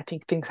 again, I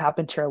think things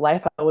happen to your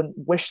life. I wouldn't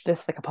wish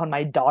this like upon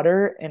my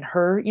daughter in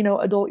her,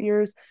 adult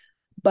years,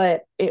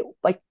 but it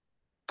like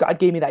God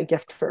gave me that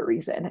gift for a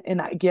reason.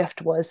 And that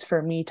gift was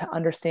for me to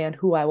understand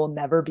who I will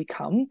never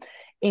become.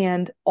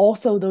 And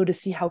also, though, to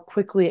see how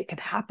quickly it can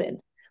happen,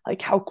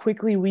 like how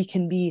quickly we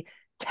can be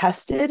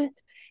tested,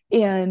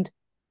 and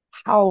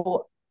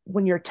how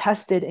when you're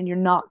tested and you're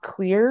not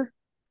clear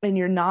and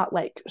you're not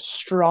like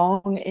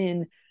strong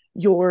in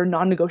your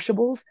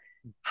non-negotiables,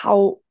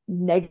 how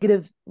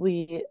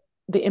negatively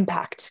the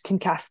impact can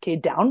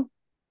cascade down.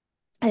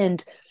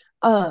 And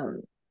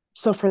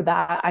so for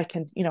that, I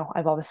can,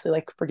 I've obviously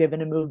like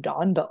forgiven and moved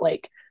on, but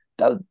like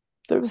there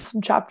was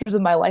some chapters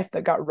of my life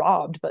that got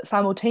robbed. But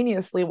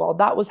simultaneously, while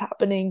that was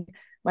happening,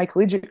 my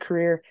collegiate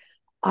career,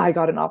 I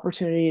got an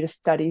opportunity to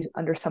study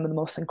under some of the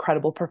most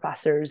incredible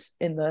professors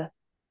in the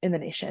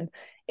nation.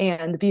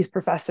 And these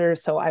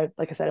professors, so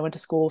like I said, I went to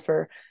school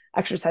for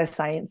exercise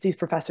science. These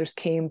professors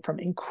came from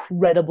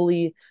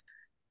incredibly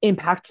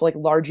impactful, like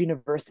large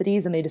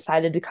universities, and they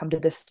decided to come to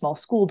this small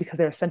school because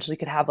they essentially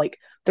could have like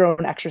their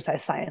own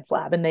exercise science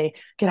lab, and they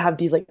could have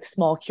these like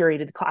small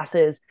curated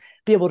classes,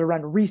 be able to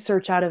run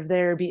research out of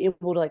there, be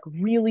able to like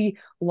really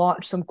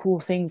launch some cool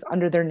things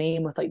under their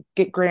name with like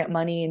get grant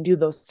money and do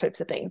those types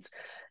of things.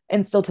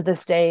 And still to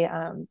this day,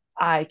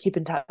 I keep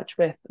in touch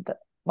with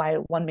my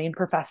one main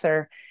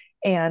professor,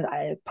 and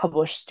I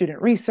publish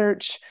student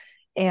research,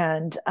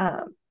 and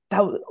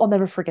I'll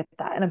never forget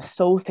that. And I'm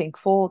so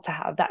thankful to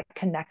have that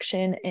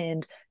connection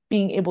and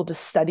being able to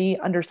study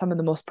under some of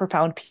the most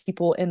profound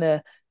people in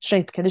the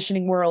strength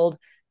conditioning world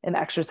and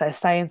exercise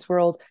science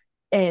world.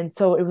 And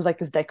so it was like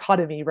this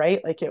dichotomy,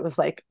 right? Like it was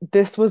like,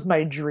 this was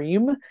my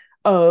dream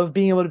of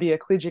being able to be a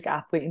collegiate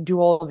athlete and do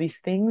all of these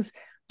things.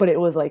 But it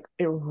was like,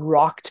 it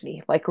rocked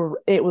me. Like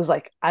it was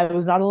like, I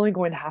was not only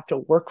going to have to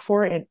work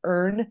for it and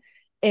earn.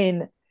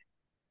 And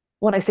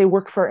when I say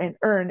work for it and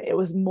earn, it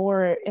was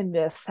more in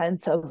the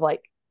sense of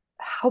like,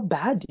 how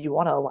bad do you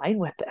want to align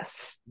with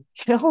this?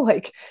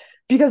 Like,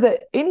 because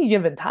at any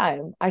given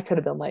time, I could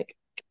have been like,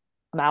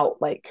 I'm out.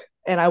 Like,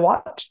 and I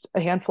watched a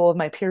handful of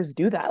my peers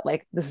do that.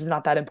 Like, this is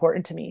not that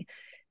important to me.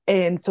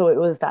 And so it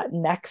was that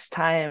next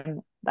time,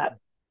 that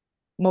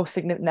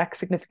next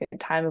significant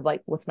time of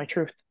like, what's my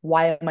truth?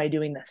 Why am I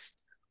doing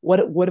this?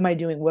 What am I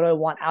doing? What do I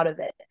want out of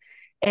it?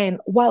 And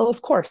while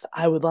of course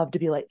I would love to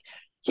be like,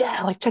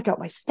 yeah, like check out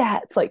my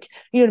stats, like,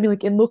 you know what I mean?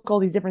 Like, and look all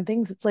these different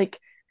things. It's like,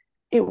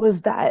 it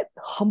was that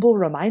humble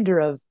reminder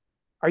of,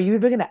 are you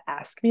even going to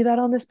ask me that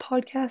on this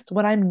podcast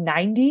when I'm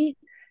 90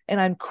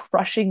 and I'm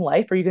crushing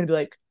life? Are you going to be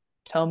like,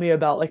 tell me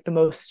about like the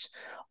most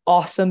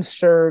awesome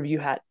serve you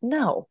had?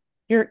 No,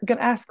 you're going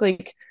to ask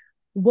like,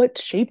 what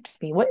shaped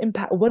me? What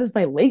impact? What is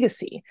my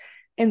legacy?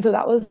 And so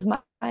that was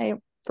my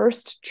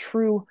first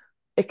true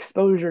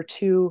exposure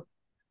to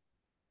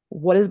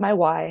what is my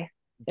why?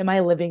 Am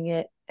I living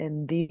it?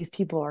 And these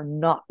people are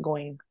not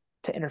going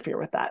to interfere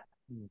with that.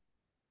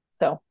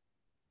 So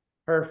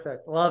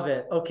perfect. Love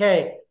it.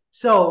 Okay.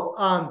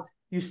 So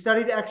you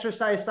studied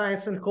exercise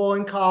science in Niccole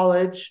in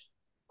college.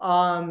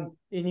 And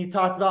you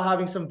talked about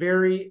having some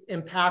very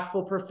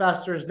impactful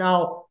professors.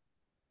 Now,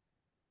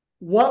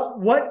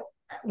 what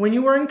when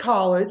you were in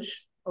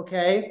college,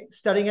 okay,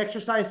 studying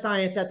exercise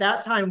science at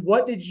that time,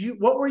 what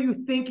were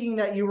you thinking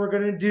that you were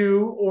going to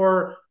do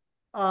or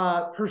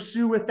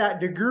pursue with that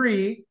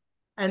degree?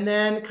 And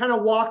then kind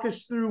of walk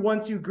us through,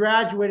 once you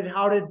graduated,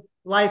 how did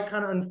life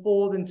kind of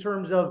unfold in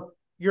terms of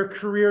your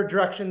career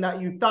direction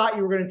that you thought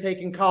you were going to take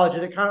in college?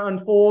 Did it kind of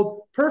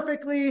unfold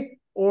perfectly,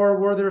 or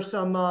were there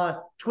some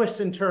twists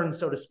and turns,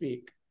 so to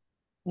speak?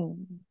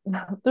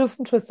 there's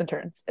some twists and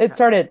turns. It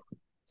started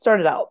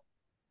out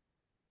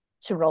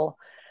to roll.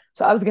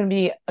 So I was going to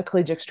be a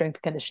collegiate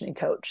strength conditioning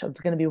coach. I was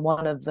going to be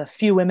one of the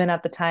few women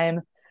at the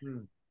time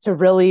to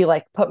really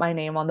like put my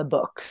name on the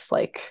books.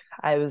 Like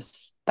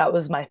that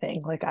was my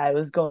thing. Like I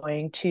was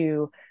going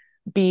to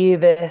be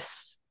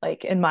this,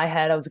 like in my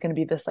head, I was going to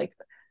be this like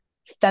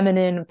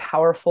feminine,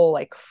 powerful,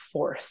 like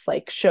force,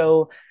 like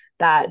show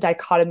that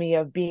dichotomy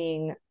of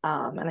being,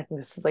 and I think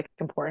this is like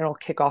important. It'll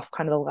kick off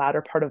kind of the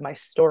latter part of my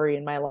story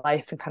in my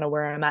life and kind of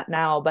where I'm at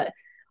now. But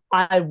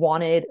I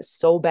wanted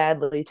so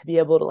badly to be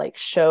able to like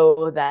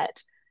show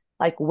that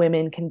like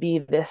women can be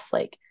this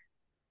like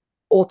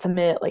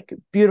ultimate, like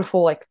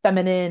beautiful, like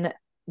feminine,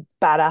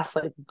 badass,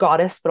 like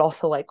goddess, but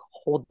also like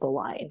hold the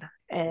line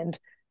and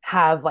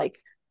have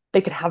like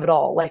they could have it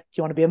all. Like, do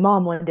you want to be a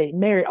mom one day,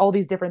 marry, all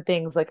these different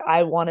things. Like,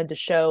 I wanted to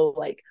show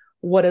like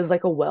what is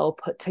like a well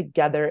put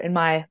together, in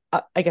my,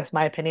 I guess,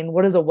 my opinion,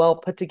 what does a well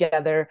put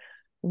together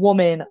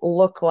woman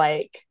look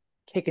like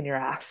kicking your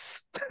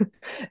ass?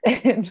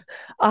 And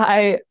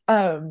I,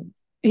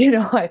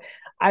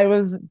 I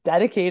was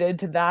dedicated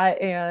to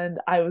that, and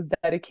I was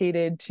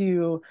dedicated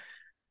to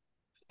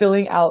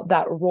filling out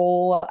that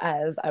role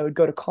as I would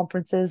go to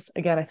conferences.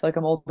 Again, I feel like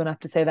I'm old enough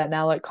to say that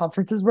now. Like,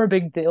 conferences were a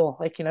big deal.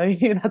 Like,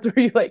 that's where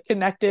you like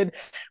connected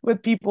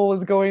with people,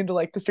 was going to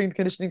like the strength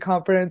conditioning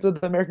conference or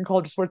the American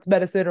College of Sports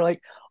Medicine or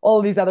like all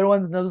of these other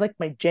ones. And that was like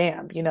my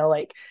jam,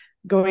 like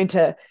going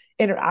to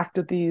interact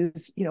with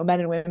these,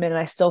 men and women. And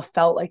I still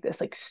felt like this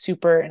like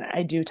super, and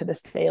I do to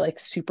this day, like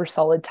super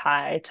solid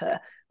tie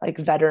to like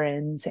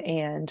veterans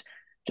and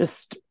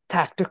just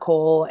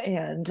tactical.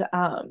 And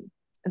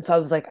so I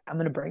was like, I'm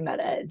going to bring that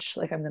edge.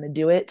 Like, I'm going to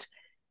do it.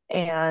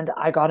 And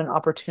I got an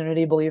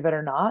opportunity, believe it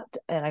or not.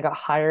 And I got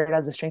hired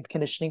as a strength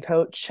conditioning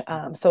coach.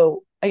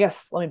 So I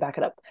guess let me back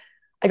it up.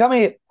 I got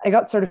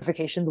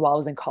certifications while I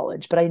was in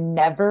college, but I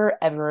never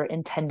ever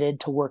intended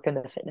to work in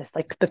the fitness,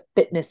 like the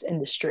fitness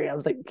industry. I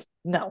was like,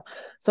 no.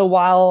 So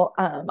while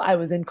I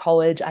was in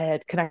college, I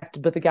had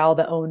connected with a gal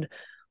that owned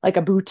like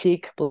a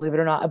boutique, believe it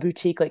or not, a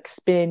boutique like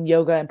spin,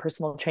 yoga, and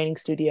personal training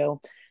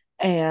studio.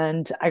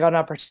 And I got an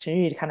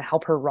opportunity to kind of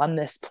help her run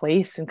this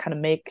place and kind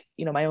of make,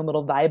 my own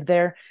little vibe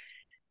there.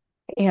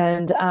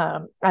 And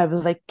I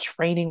was like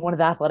training one of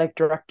the athletic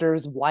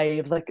director's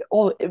wives. Like,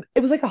 it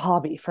was like a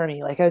hobby for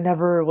me. Like, I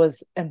never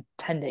was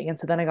intending. And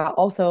so then I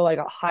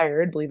got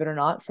hired, believe it or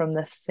not, from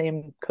the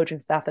same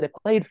coaching staff that I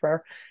played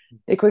for.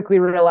 They quickly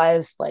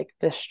realized like,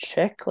 this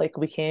chick, like,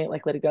 we can't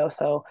like let it go.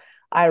 So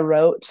I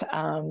wrote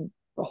a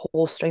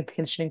whole strength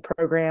conditioning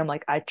program.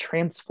 Like, I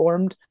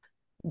transformed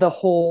the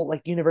whole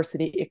like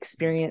university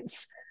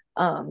experience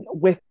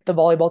with the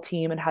volleyball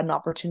team, and had an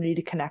opportunity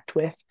to connect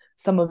with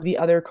some of the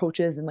other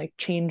coaches and like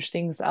change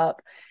things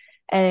up.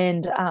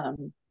 And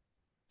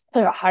so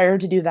I got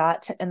hired to do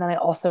that. And then I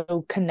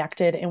also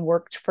connected and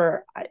worked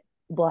for,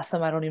 bless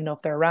them, I don't even know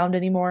if they're around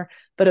anymore,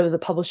 but it was a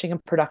publishing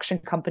and production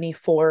company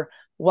for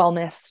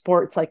wellness,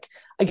 sports. Like,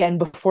 again,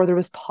 before there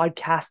was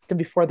podcasts and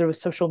before there was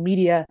social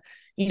media,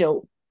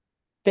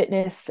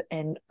 fitness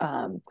and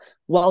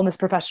wellness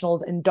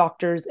professionals and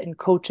doctors and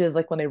coaches,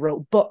 like when they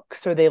wrote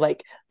books or they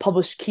like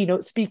published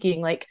keynote speaking,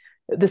 like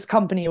this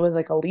company was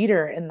like a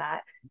leader in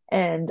that.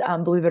 And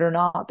believe it or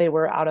not, they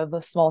were out of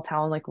a small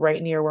town like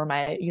right near where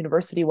my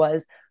university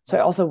was. So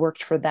I also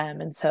worked for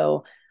them. And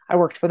so I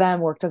worked for them,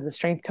 worked as a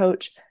strength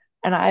coach.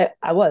 And I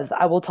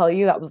will tell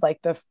you, that was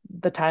like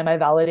the time I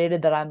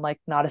validated that I'm like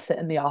not a sit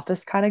in the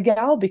office kind of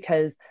gal,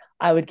 because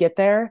I would get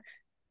there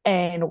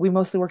and we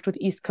mostly worked with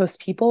East Coast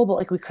people, but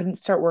like we couldn't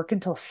start work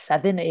until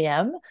 7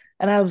 a.m.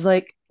 And I was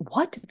like,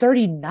 what? It's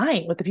already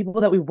 9 with the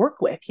people that we work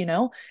with.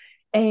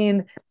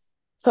 And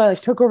so I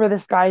like took over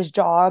this guy's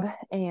job,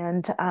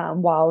 and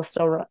while I was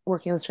still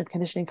working as a strength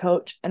conditioning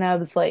coach, and I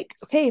was like,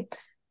 okay,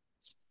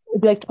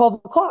 it'd be like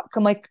 12 o'clock.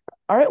 I'm like,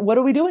 all right, what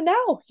are we doing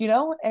now?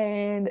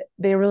 And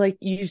they were like,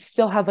 you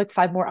still have like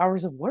 5 more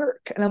hours of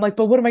work. And I'm like,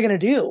 but what am I going to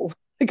do?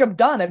 Like, I'm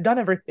done. I've done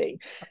everything.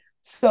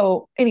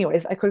 So,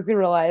 anyways, I quickly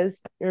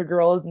realized your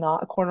girl is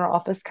not a corner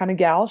office kind of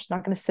gal. She's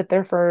not going to sit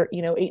there for,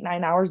 8,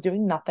 9 hours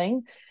doing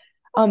nothing.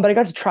 But I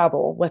got to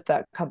travel with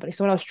that company.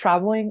 So when I was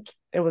traveling,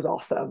 it was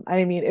awesome.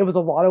 I mean, it was a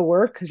lot of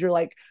work because you're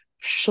like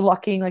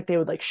schlucking, like they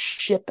would like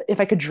ship.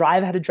 If I could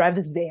drive, I had to drive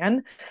this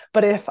van.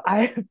 But if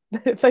I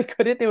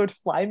couldn't, they would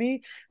fly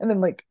me and then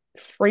like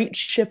freight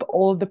ship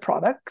all of the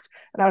products,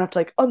 and I would have to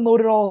like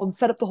unload it all and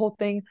set up the whole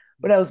thing.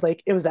 But I was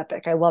like, it was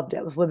epic. I loved it.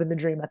 I was living the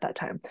dream at that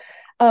time.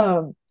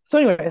 So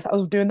anyways, I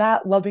was doing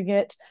that, loving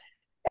it.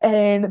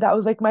 And that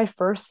was like my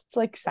first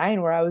like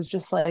sign where I was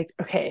just like,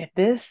 okay,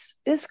 this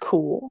is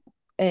cool.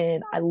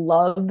 And I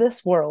love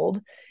this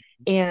world.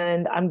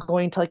 And I'm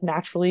going to like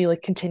naturally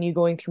like continue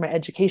going through my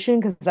education,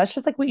 because that's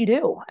just like what you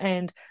do.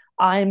 And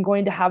I'm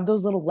going to have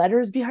those little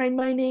letters behind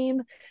my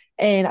name.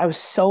 And I was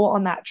so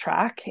on that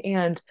track.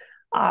 And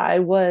I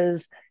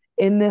was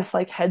in this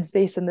like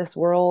headspace in this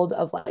world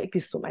of like,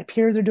 this is what my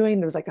peers are doing.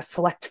 There's like a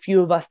select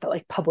few of us that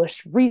like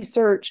published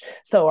research,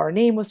 so our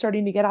name was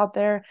starting to get out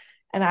there,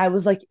 and I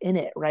was like in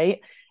it, right?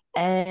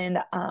 And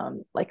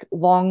like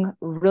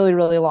really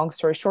really long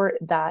story short,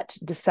 that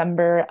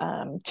December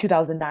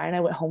 2009, I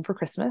went home for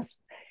Christmas,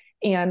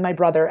 and my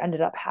brother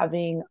ended up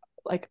having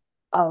like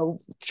a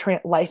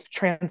life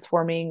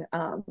transforming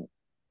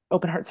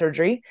open heart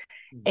surgery.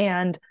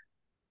 And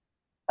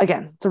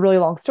again, it's a really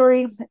long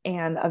story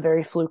and a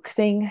very fluke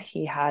thing.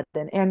 He had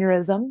an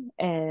aneurysm,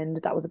 and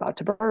that was about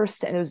to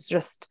burst. And it was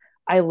just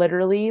I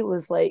literally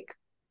was like,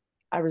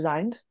 I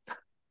resigned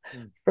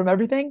Mm. from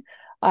everything.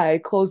 I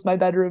closed my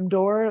bedroom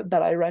door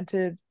that I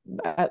rented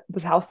at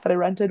this house that I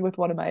rented with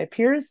one of my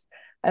peers.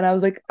 And I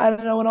was like, I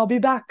don't know when I'll be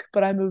back,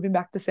 but I'm moving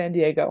back to San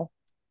Diego.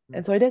 Mm.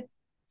 And so I did.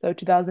 So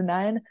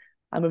 2009,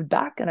 I moved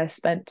back and I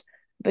spent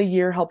the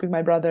year helping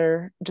my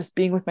brother, just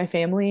being with my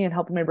family and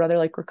helping my brother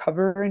like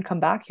recover and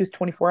come back. He was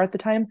 24 at the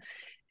time,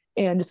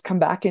 and just come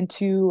back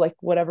into like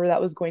whatever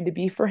that was going to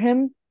be for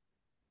him.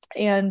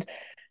 And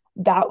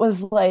that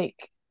was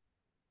like,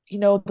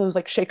 those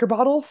like shaker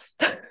bottles.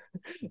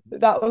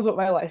 That was what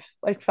my life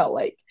like felt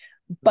like.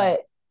 Mm.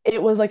 But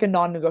it was like a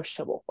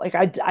non-negotiable. Like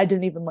I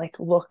didn't even like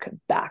look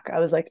back. I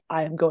was like,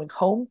 I am going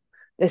home.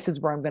 This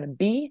is where I'm going to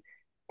be.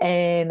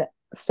 And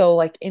so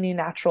like any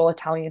natural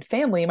Italian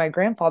family, my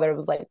grandfather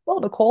was like, well,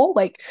 Niccole,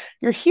 like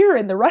you're here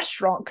in the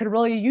restaurant, could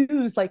really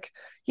use like,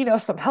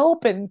 some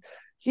help. And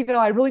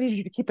I really need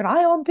you to keep an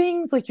eye on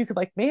things. Like you could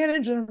like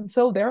manage. And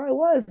so there I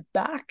was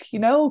back,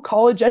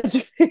 college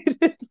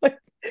educated, like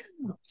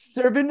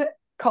serving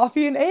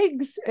coffee and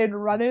eggs and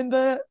running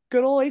the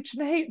good old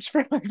H&H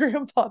for my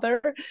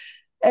grandfather.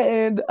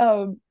 And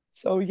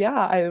so yeah,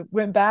 I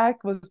went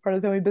back, was part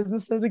of the family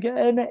businesses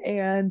again.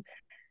 And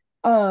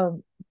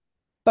um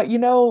but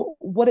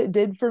what it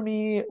did for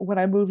me when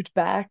I moved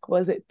back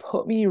was it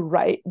put me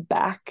right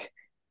back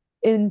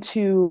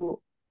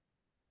into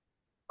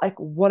like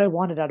what I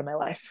wanted out of my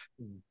life.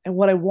 Mm. And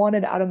what I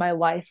wanted out of my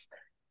life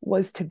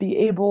was to be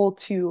able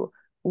to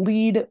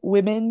lead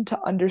women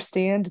to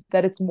understand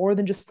that it's more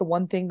than just the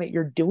one thing that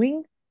you're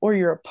doing or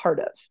you're a part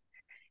of.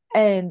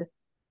 And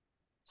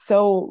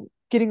so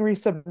getting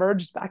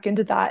resubmerged back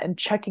into that and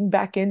checking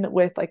back in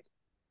with like,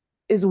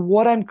 is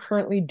what I'm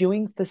currently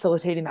doing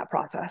facilitating that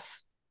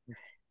process?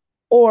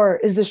 Or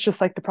is this just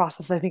like the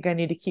process I think I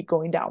need to keep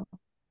going down?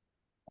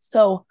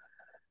 So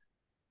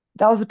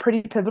that was a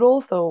pretty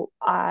pivotal. So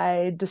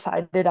I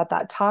decided at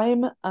that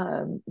time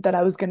that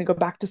I was going to go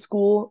back to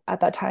school.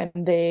 At that time,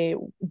 they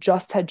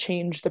just had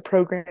changed the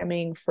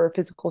programming for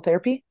physical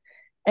therapy.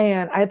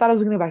 And I thought I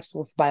was going to go back to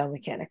school for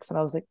biomechanics. And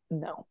I was like,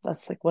 no,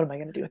 that's like, what am I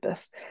going to do with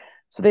this?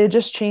 So they had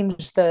just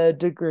changed the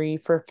degree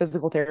for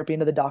physical therapy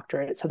into the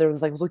doctorate. So there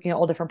was like, I was looking at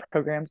all different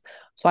programs.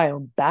 So I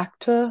went back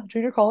to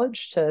junior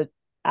college to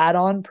add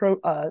on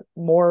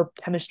more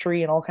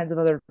chemistry and all kinds of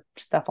other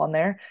stuff on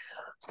there.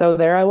 So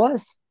there I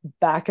was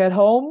back at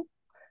home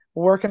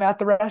working at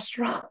the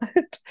restaurant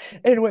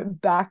and went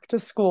back to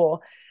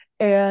school.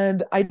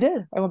 And I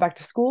did. I went back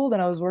to school. Then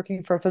I was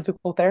working for a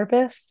physical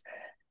therapist.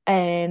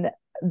 And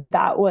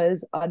that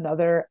was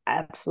another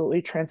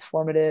absolutely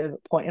transformative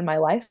point in my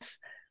life.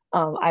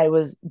 I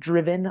was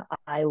driven.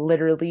 I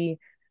literally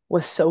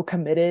was so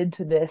committed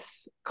to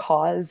this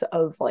cause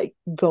of like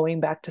going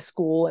back to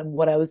school and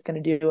what I was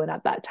going to do. And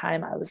at that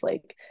time, I was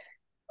like,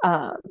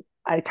 um,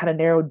 I kind of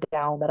narrowed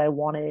down that I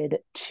wanted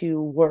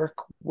to work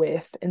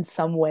with in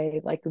some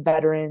way like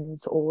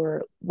veterans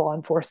or law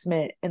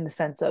enforcement in the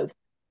sense of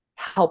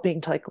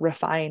helping to like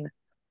refine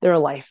their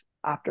life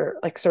after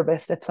like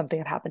service if something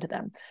had happened to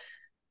them.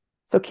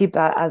 So keep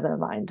that as in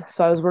mind.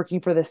 So I was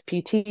working for this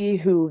PT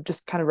who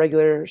just kind of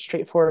regular,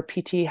 straightforward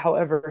PT.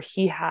 However,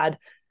 he had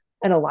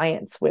an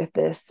alliance with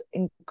this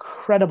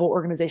incredible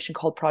organization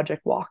called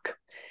Project Walk.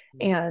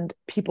 Mm. And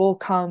people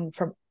come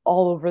from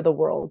all over the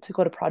world to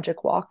go to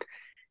Project Walk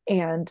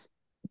and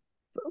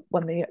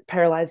when they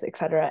paralyzed,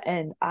 etc.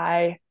 And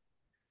I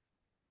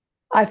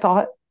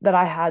thought that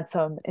I had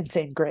some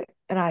insane grit.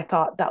 And I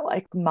thought that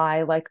like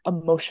my like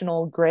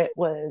emotional grit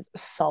was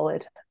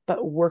solid.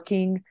 But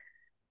working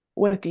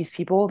with these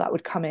people that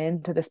would come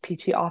into this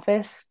PT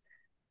office,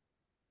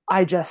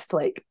 I was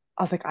like,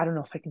 I don't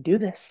know if I can do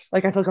this.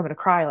 Like, I feel like I'm gonna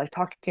cry, like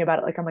talking about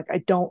it. Like, I'm like, I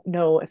don't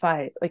know if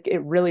I like it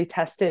really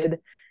tested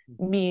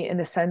me in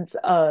the sense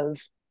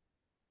of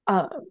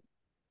um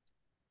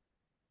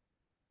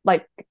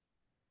like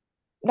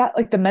not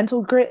like the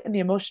mental grit and the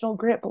emotional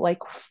grit, but like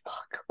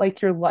fuck,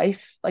 like your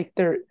life, like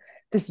they're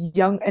this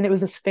young and it was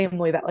this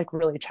family that like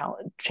really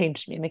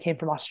changed me. And they came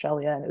from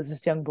Australia and it was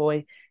this young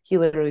boy. He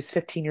literally is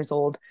 15 years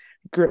old.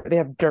 They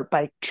have dirt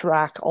bike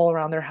track all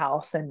around their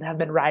house and have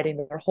been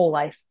riding their whole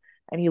life.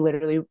 And he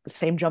literally the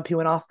same jump he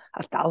went off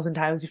 1,000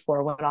 times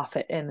before went off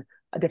it in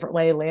a different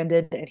way,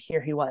 landed, and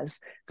here he was.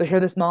 So here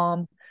this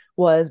mom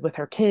was with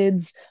her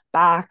kids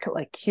back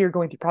like here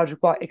going through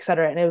Project Walk,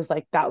 etc. And it was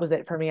like that was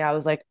it for me. I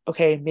was like,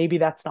 okay, maybe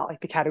that's not like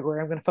the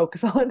category I'm going to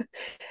focus on.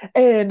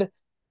 And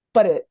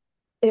but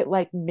it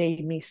like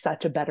made me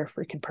such a better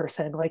freaking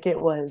person. Like it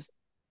was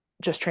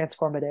just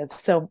transformative.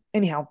 So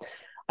anyhow,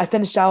 I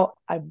finished all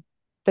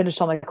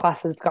my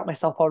classes, got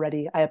myself all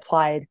ready. I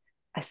applied,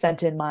 I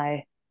sent in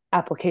my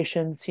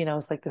applications.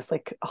 It's like this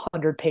like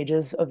 100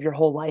 pages of your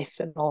whole life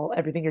and all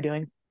everything you're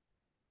doing.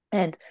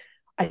 And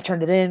I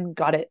turned it in,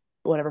 got it,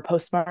 whatever,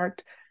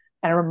 postmarked.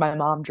 And I remember my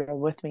mom drove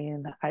with me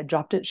and I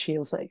dropped it. She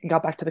was like,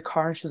 got back to the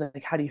car and she was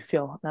like, how do you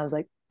feel? And I was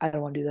like, I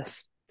don't want to do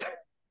this.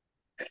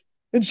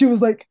 And she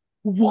was like,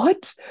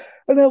 what?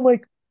 And I'm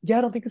like, yeah,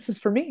 I don't think this is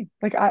for me.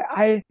 Like,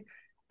 I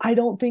I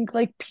don't think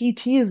like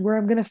PT is where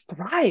I'm going to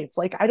thrive.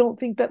 Like, I don't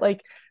think that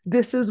like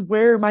this is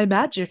where my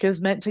magic is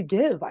meant to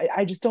give.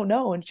 I just don't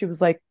know. And she was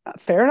like,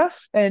 fair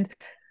enough. And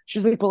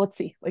she's like, well, let's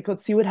see. Like,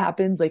 let's see what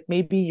happens. Like,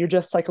 maybe you're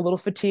just like a little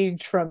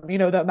fatigued from,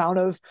 the amount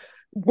of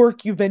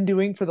work you've been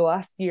doing for the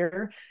last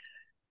year.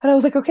 And I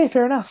was like, okay,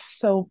 fair enough.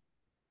 So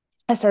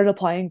I started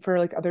applying for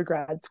like other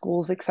grad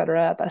schools, et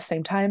cetera, at the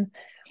same time.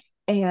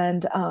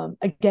 And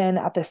again,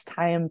 at this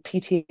time,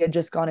 PT had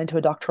just gone into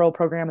a doctoral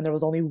program, and there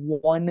was only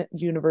one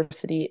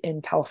university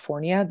in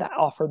California that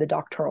offered the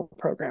doctoral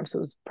program. So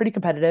it was pretty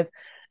competitive.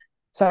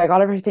 So I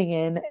got everything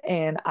in,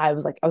 and I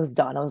was like, I was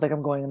done. I was like,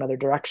 I'm going another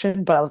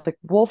direction. But I was like,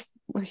 well,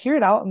 hear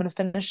it out. I'm going to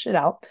finish it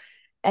out.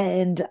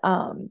 And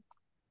I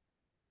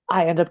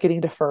ended up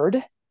getting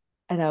deferred.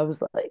 And I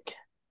was like,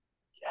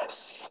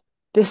 yes,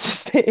 this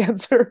is the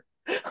answer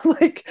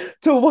like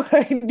to what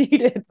I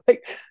needed.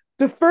 Like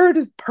deferred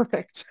is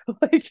perfect.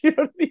 Like, you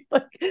know what I mean?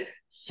 Like,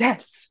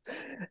 yes.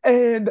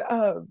 And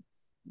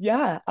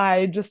yeah,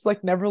 I just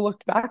like never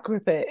looked back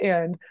with it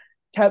and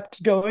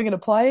kept going and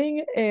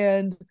applying.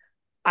 And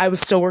I was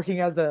still working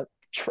as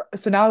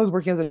so now I was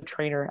working as a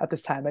trainer at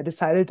this time. I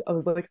decided I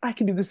was like, I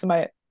can do this in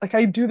my like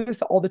I do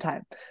this all the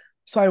time.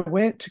 So I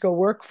went to go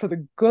work for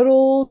the good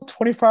old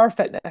 24-hour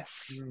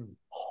fitness. Mm.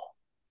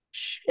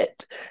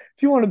 Shit.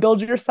 If you want to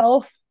build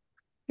yourself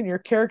and your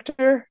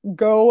character,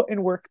 go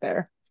and work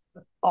there.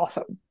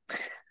 Awesome.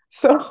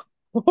 So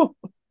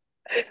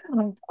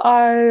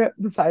I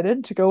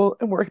decided to go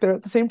and work there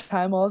at the same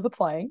time while I was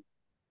applying.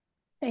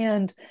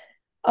 And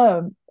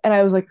I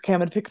was like, okay, I'm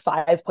gonna pick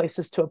 5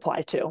 places to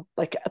apply to,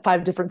 like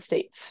 5 different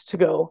states to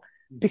go,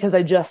 because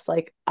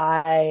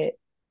I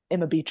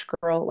am a beach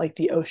girl. Like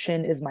the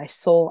ocean is my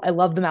soul. I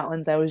love the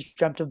mountains. I always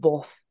dreamt of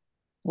both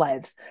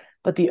lives,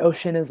 but the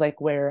ocean is like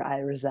where I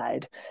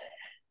reside.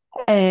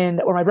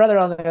 And or my brother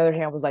on the other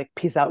hand was like,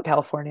 peace out,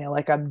 California,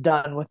 like I'm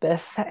done with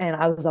this. And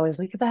I was always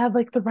like, if I have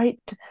like the right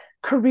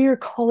career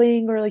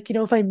calling, or like,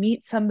 if I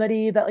meet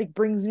somebody that like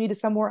brings me to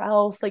somewhere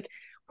else, like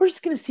we're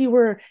just gonna see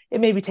where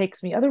it maybe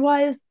takes me.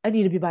 Otherwise, I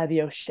need to be by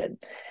the ocean.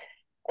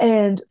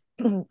 And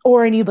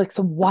or I need like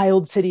some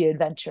wild city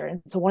adventure.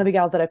 And so one of the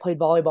gals that I played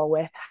volleyball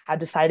with had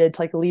decided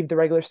to like leave the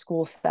regular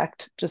school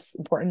sect, just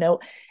important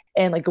note,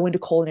 and like go into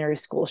culinary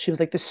school. She was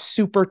like this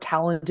super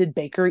talented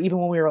baker, even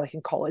when we were like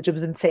in college. It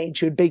was insane.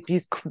 She would bake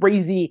these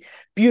crazy,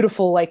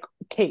 beautiful like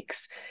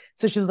cakes.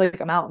 So she was like,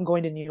 I'm out and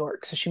going to New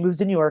York. So she moves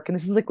to New York. And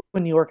this is like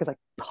when New York is like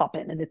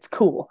popping and it's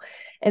cool.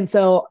 And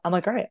so I'm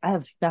like, all right, I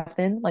have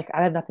nothing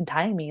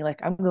tying me.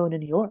 Like I'm going to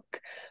New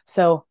York.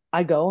 So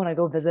I go and I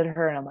go visit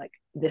her, and I'm like,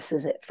 this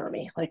is it for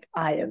me. Like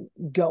I am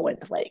going,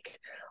 like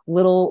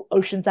little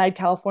Oceanside,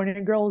 California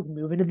girls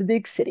moving to the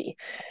big city.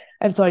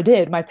 And so I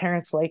did. My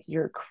parents were like,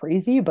 you're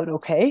crazy, but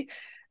okay.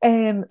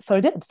 And so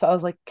I did. So I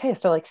was like, okay,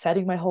 so like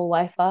setting my whole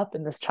life up.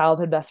 And this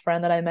childhood best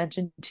friend that I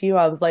mentioned to you,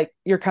 I was like,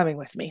 you're coming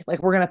with me.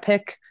 Like, we're going to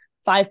pick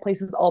 5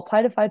 places. I'll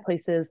apply to 5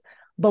 places,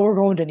 but we're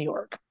going to New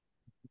York.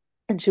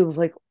 And she was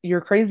like,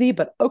 you're crazy,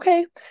 but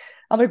okay.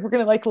 I'm like, we're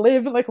gonna like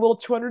live in like a little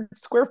 200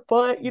 square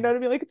foot, you know what I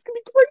mean? Like it's gonna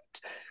be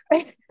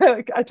great.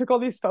 Like I took all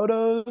these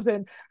photos,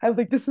 and I was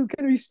like, this is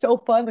gonna be so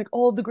fun. Like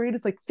all of the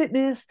greatest like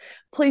fitness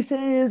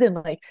places and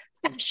like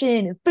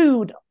fashion and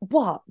food,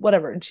 blah,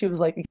 whatever. And she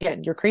was like,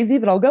 again, you're crazy,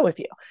 but I'll go with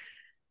you.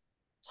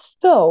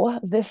 So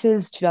this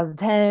is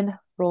 2010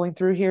 rolling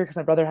through here because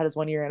my brother had his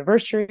 1 year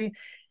anniversary.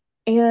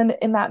 And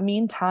in that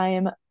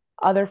meantime,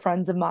 other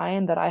friends of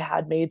mine that I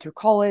had made through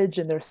college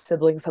and their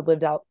siblings had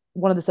lived out.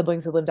 One of the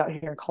siblings had lived out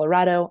here in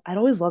Colorado. I'd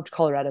always loved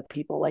Colorado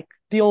people, like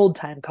the old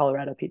time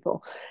Colorado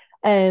people.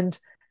 And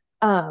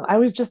I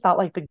always just thought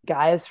like the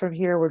guys from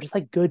here were just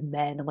like good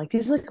men. I'm like,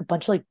 these are like a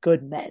bunch of like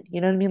good men. You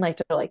know what I mean? Like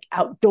they're like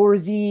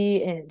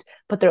outdoorsy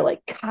but they're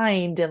like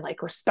kind and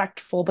like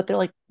respectful, but they're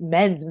like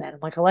men's men. I'm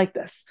like, I like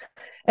this.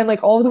 And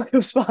like all of them, it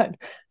was fun.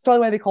 That's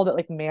probably why they called it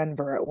like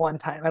Manver at one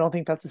time. I don't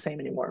think that's the same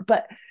anymore.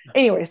 But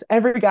anyways,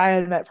 every guy I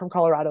had met from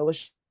Colorado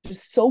was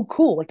just so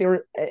cool. Like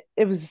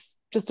it was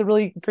just a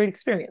really great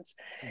experience.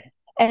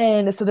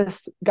 And so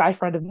this guy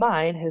friend of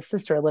mine, his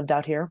sister lived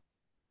out here,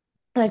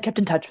 and I kept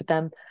in touch with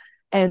them.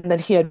 And then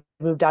he had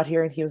moved out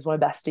here, and he was my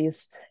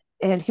besties.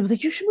 And he was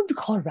like, you should move to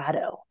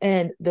Colorado.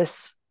 And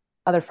this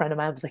other friend of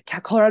mine was like, yeah,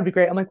 Colorado would be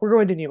great. I'm like, we're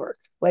going to New York.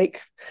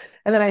 Like,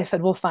 and then I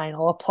said, well, fine,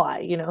 I'll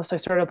apply. So I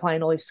started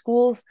applying to all these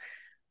schools.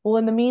 Well,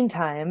 in the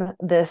meantime,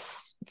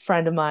 this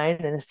friend of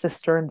mine and his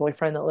sister and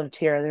boyfriend that lived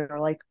here, they were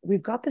like,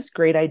 we've got this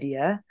great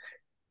idea.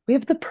 We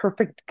have the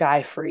perfect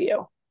guy for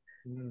you.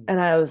 Mm. And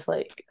I was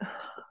like,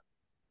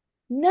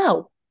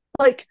 no,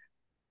 like,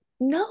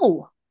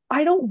 no,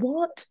 I don't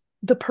want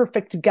the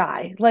perfect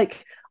guy.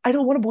 Like, I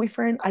don't want a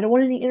boyfriend. I don't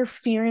want any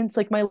interference.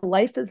 Like, my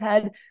life has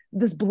had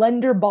this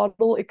blender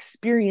bottle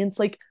experience.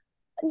 Like,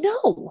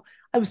 no,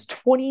 I was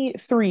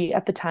 23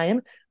 at the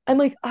time. I'm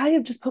like, I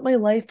have just put my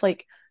life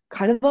like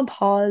kind of on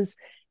pause.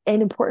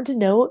 And important to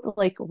note,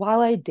 like while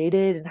I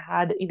dated and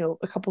had,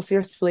 a couple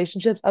serious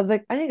relationships, I was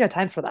like, I ain't got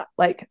time for that.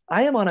 Like,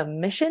 I am on a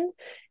mission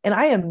and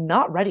I am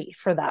not ready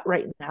for that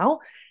right now.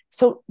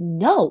 So,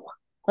 no,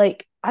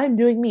 like, I'm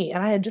doing me.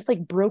 And I had just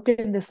like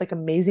broken this like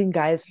amazing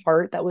guy's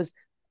heart that was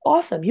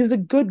awesome. He was a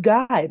good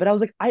guy, but I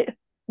was like, I'm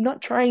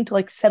not trying to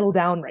like settle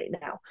down right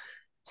now.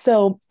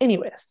 So,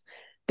 anyways,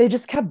 they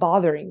just kept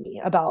bothering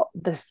me about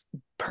this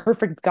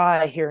perfect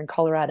guy here in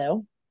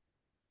Colorado.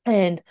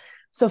 And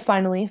so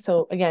finally,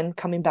 so again,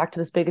 coming back to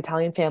this big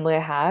Italian family I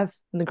have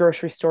in the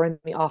grocery store in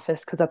the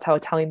office, because that's how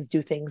Italians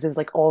do things, is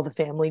like all the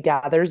family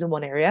gathers in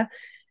one area.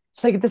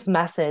 So I get this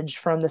message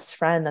from this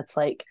friend that's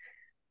like,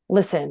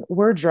 listen,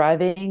 we're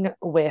driving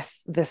with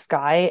this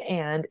guy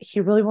and he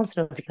really wants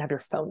to know if he can have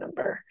your phone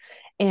number.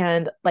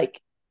 And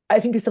like, I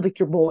think they said like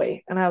your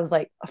boy. And I was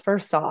like,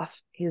 first off,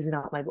 he's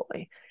not my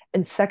boy.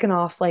 And second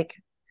off, like,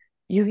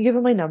 you can give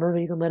him my number, but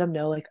you can let him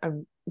know like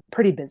I'm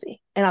pretty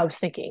busy. And I was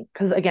thinking,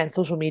 because again,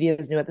 social media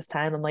is new at this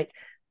time. I'm like,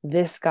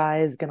 this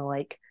guy is gonna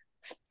like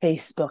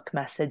Facebook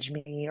message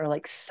me or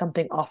like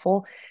something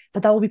awful,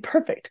 but that will be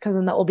perfect because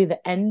then that will be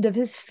the end of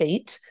his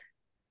fate.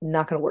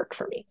 Not gonna work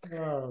for me.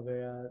 Oh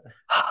man.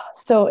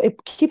 So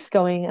it keeps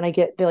going, and I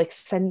get they like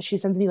she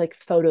sends me like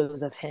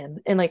photos of him,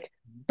 and like,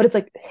 but it's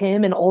like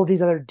him and all of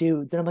these other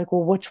dudes, and I'm like,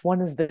 well, which one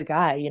is the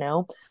guy, you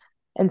know?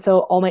 And so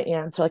all my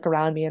aunts are like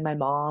around me and my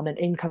mom, and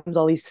in comes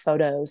all these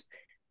photos.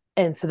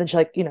 And so then she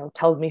like,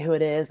 tells me who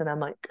it is. And I'm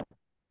like,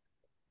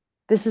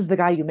 this is the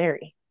guy you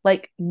marry.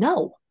 Like,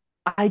 no,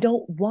 I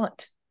don't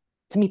want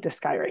to meet this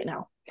guy right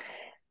now.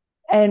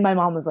 And my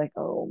mom was like,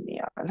 oh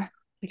man,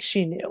 like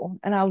she knew.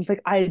 And I was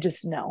like, I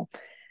just know.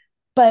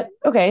 But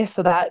okay,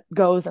 so that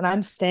goes, and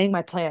I'm staying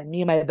my plan.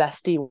 Me and my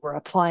bestie, we're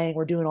applying,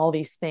 we're doing all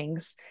these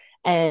things.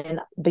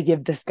 And they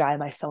give this guy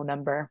my phone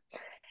number.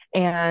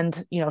 And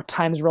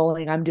time's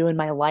rolling, I'm doing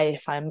my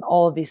life, I'm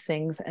all of these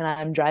things, and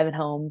I'm driving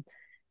home.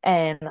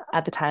 And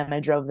at the time I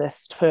drove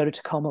this Toyota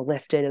Tacoma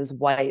lifted, it was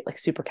white, like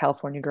super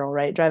California girl,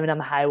 right? Driving down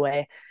the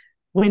highway,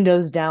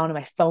 windows down, and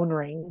my phone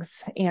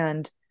rings.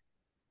 And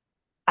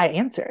I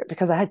answer it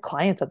because I had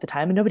clients at the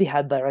time and nobody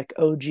had the like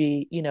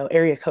OG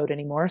area code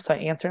anymore. So I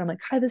answer, I'm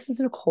like, hi, this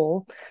is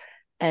Niccole.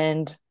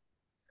 And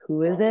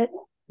who is it?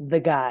 The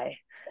guy.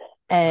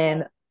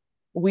 And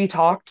we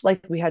talked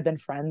like we had been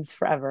friends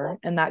forever,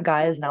 and that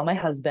guy is now my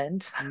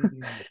husband.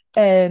 Mm.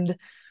 And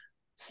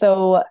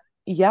so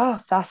yeah,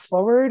 fast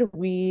forward,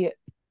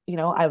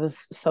 I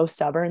was so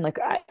stubborn, like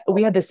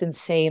we had this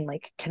insane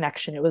like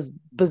connection. It was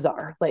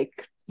bizarre,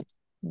 like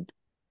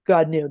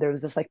God knew there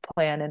was this like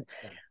plan, and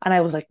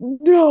I was like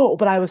no,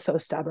 but I was so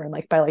stubborn.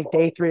 Like by like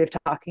day 3 of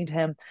talking to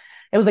him,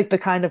 it was like the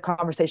kind of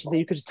conversations that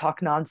you could just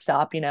talk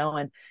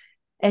nonstop,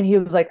 and he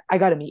was like, I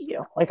got to meet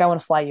you. Like, I want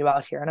to fly you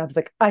out here. And I was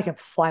like, I can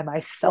fly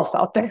myself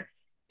out there.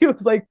 He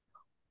was like,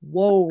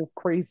 whoa,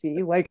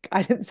 crazy. Like,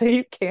 I didn't say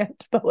you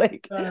can't, but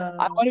like, I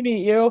Uh, want to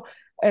meet you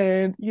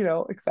and,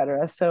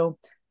 etc. So,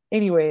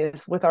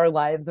 anyways, with our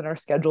lives and our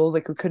schedules,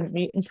 like, we couldn't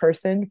meet in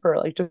person for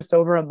like just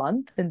over a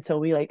month. And so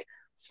we like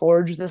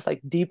forged this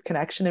like deep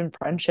connection and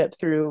friendship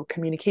through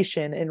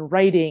communication and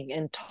writing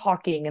and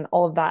talking and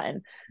all of that.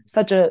 And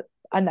such a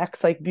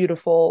next like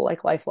beautiful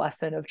like life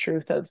lesson of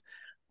truth of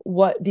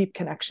what deep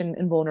connection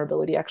and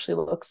vulnerability actually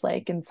looks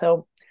like. And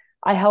so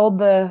I held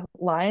the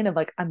line of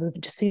like, I'm moving,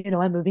 just so you know,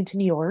 I'm moving to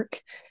New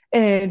York.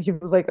 And he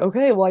was like,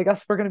 okay, well, I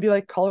guess we're going to be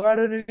like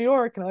Colorado to New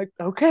York. And I'm like,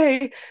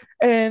 okay.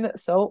 And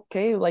so,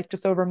 okay, like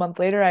just over a month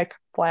later, I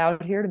fly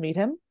out here to meet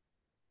him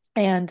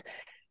and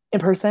in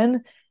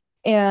person.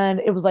 And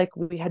it was like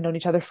we had known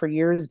each other for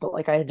years, but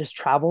like I had just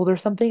traveled or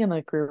something, and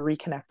like we were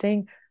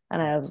reconnecting. And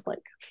I was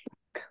like,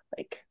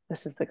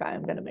 this is the guy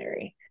I'm going to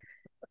marry.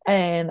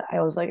 And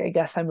I was like, I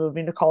guess I'm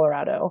moving to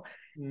Colorado.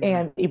 mm.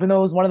 And even though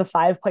it was one of the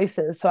 5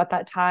 places, so at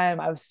that time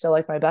I was still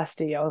like my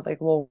bestie. I was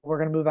like, well, we're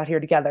gonna move out here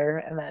together.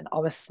 And then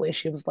obviously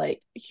she was like,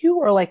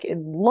 you are like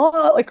in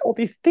love, like all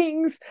these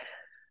things.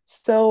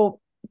 So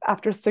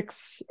after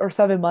 6 or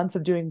 7 months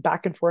of doing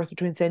back and forth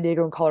between San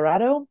Diego and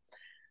Colorado,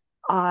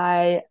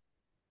 I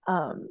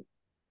um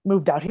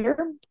moved out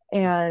here,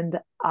 and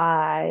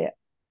I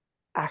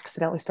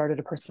accidentally started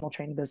a personal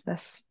training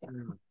business.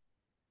 Mm.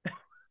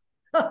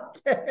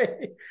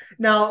 Okay.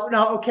 Now,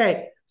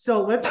 okay.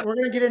 So we're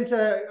gonna get into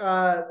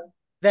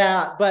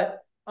that, but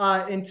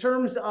in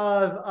terms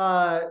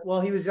of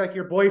well, he was like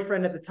your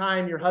boyfriend at the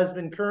time, your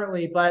husband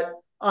currently, but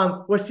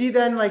was he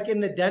then like in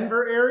the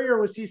Denver area,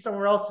 or was he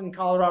somewhere else in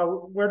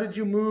Colorado? Where did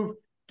you move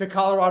to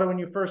Colorado when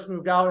you first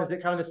moved out? Is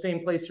it kind of the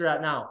same place you're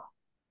at now?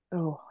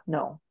 Oh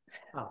no.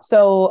 Oh,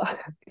 So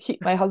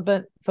my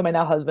husband, so my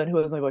now husband, who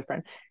was my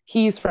boyfriend,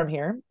 he's from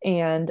here,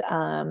 and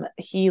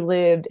he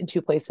lived in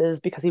 2 places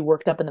because he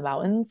worked up in the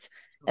mountains,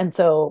 and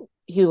so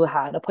he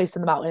had a place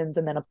in the mountains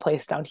and then a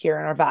place down here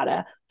in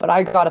Arvada. But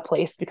I got a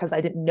place because I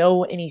didn't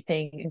know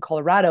anything in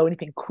Colorado,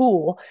 anything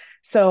cool.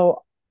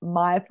 So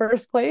my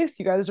first place,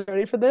 you guys are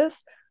ready for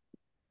this?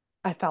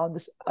 I found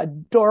this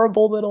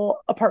adorable little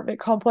apartment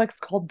complex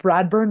called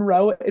Bradburn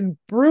Row in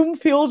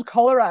Broomfield,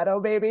 Colorado,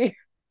 baby.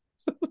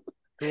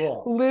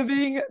 cool.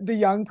 Living the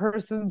young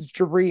person's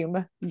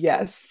dream.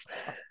 Yes.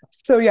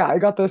 So yeah, I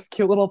got this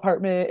cute little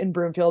apartment in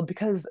Broomfield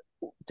because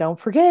don't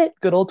forget,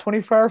 good old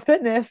 24-hour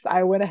fitness.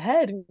 I went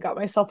ahead and got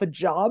myself a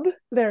job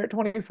there at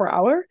 24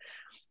 hour.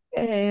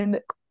 And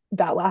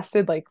that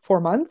lasted like 4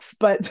 months,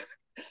 but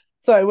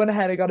so I went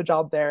ahead and got a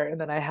job there, and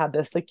then I had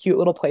this like cute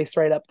little place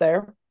right up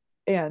there.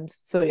 And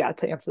so yeah,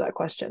 to answer that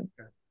question.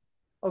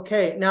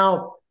 Okay,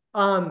 now,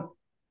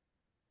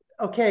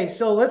 okay,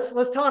 so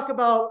let's talk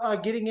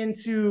about getting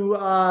into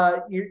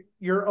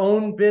your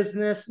own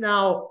business.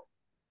 Now,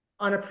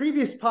 on a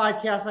previous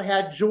podcast, I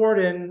had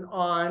Jordan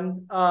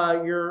on,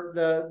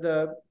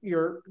 the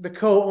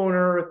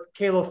co-owner of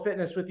Kalo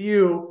Fitness with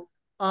you.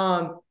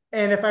 And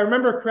if I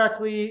remember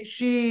correctly,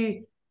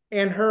 she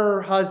and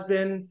her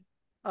husband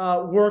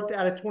worked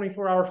at a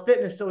 24-hour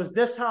fitness. So is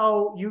this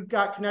how you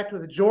got connected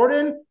with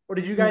Jordan, or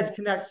did you guys Mm.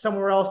 connect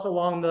somewhere else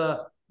along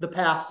the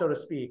path, so to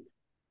speak?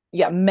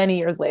 Yeah, many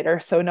years later.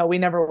 So no, we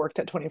never worked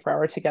at 24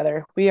 Hour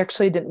together. We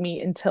actually didn't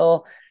meet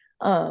until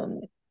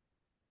um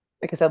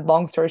like I said,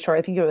 long story short,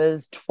 I think it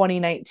was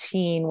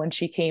 2019 when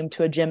she came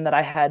to a gym that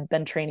I had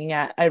been training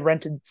at. I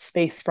rented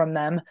space from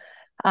them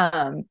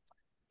um,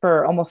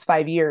 for almost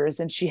 5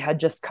 years, and she had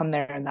just come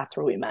there, and that's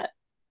where we met.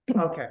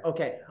 Okay,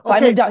 okay, So I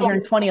okay. moved out here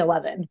in So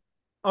 2011.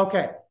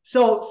 okay,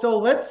 so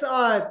let's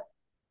I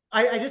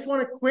just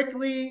want to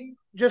quickly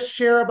just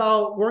share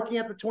about working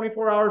at the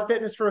 24-hour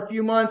fitness for a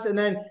few months and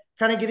then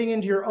kind of getting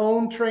into your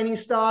own training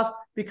stuff,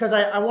 because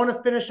I want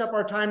to finish up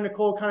our time,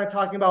 Niccole, kind of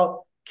talking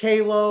about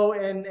Kalo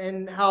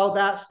and how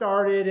that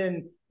started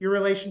and your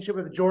relationship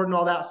with Jordan,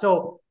 all that.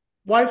 So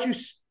why don't you,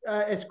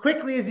 as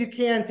quickly as you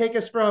can, take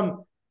us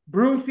from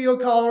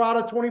Broomfield,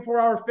 Colorado,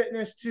 24-hour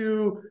fitness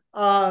to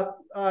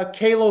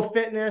Kalo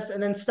Fitness,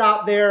 and then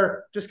stop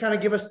there. Just kind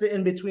of give us the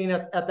in between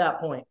at that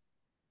point.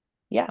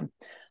 Yeah.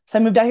 So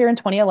I moved out here in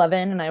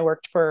 2011 and I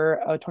worked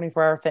for a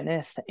 24-hour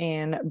fitness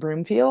in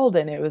Broomfield.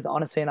 And it was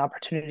honestly an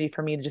opportunity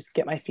for me to just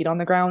get my feet on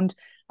the ground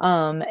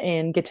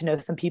and get to know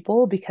some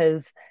people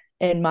because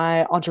in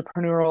my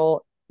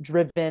entrepreneurial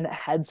driven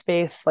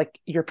headspace, like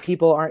your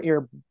people aren't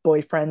your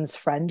boyfriend's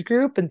friend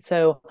group. And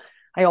so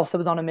I also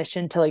was on a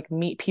mission to like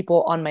meet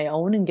people on my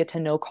own and get to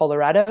know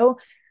Colorado.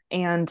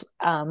 And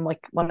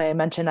like when I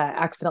mentioned, I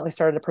accidentally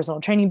started a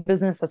personal training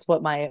business. That's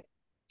what my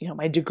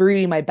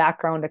degree, my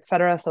background, et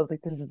cetera. So I was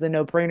like, this is a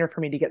no brainer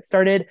for me to get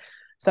started.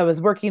 So I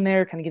was working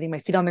there, kind of getting my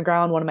feet on the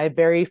ground. One of my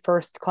very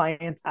first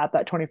clients at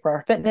that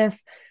 24-hour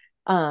fitness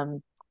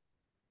um,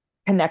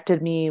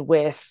 connected me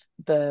with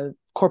the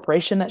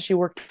corporation that she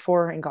worked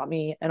for and got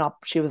me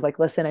she was like,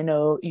 listen, I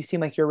know you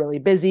seem like you're really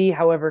busy.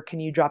 However,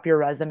 can you drop your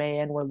resume?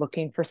 And we're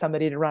looking for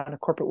somebody to run a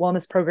corporate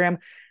wellness program.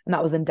 And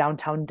that was in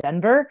downtown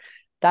Denver.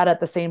 That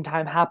at the same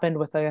time happened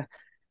with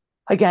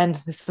again,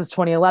 this was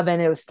 2011.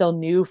 It was still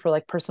new for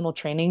like personal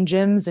training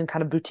gyms and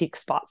kind of boutique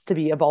spots to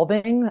be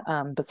evolving.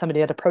 But somebody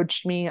had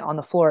approached me on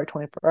the floor at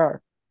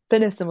 24-hour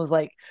fitness and was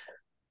like,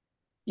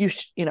 you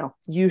should,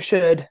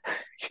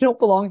 you don't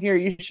belong here.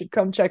 You should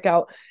come check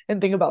out and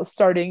think about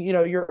starting,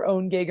 your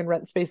own gig and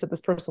rent space at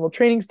this personal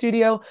training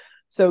studio.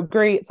 So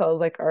great. So I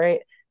was like, all right.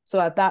 So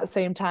at that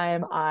same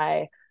time,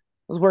 I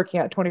was working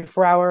at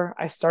 24-hour.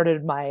 I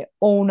started my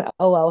own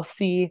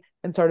LLC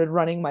and started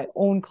running my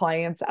own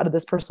clients out of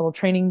this personal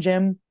training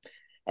gym.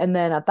 And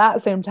then at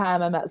that same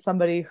time, I met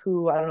somebody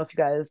who, I don't know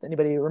if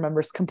anybody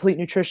remembers Complete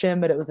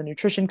Nutrition, but it was a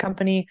nutrition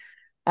company.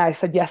 I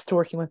said yes to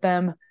working with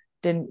them.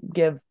 Didn't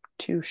give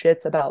two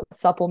shits about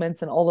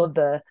supplements and all of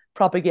the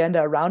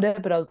propaganda around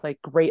it. But I was like,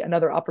 great,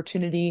 another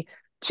opportunity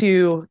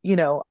to,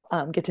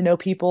 get to know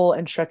people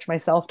and stretch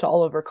myself to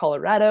all over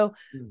Colorado.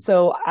 Mm.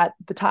 So at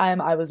the time,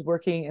 I was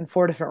working in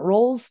 4 different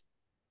roles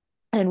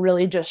and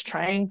really just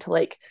trying to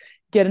like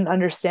get an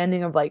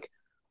understanding of like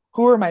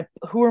who are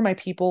my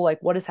people, like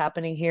what is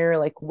happening here,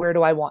 like where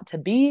do I want to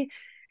be.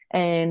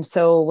 And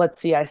so let's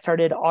see, I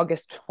started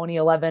August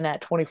 2011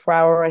 at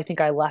 24-hour. I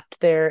think I left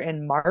there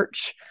in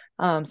March.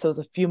 So it was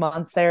a few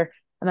months there.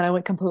 And then I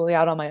went completely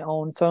out on my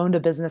own. So I owned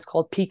a business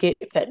called Peak 8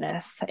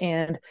 Fitness.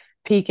 And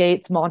Peak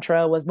 8's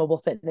mantra was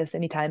mobile fitness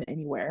anytime,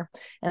 anywhere.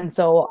 And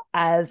so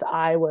as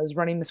I was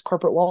running this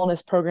corporate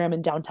wellness program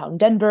in downtown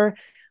Denver,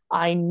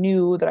 I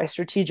knew that I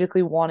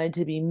strategically wanted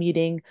to be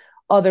meeting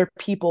other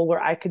people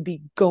where I could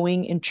be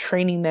going and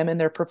training them in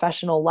their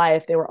professional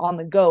life. They were on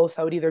the go.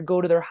 So I would either go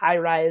to their high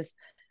rise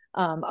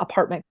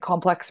apartment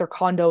complex or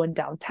condo in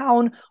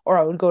downtown, or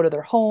I would go to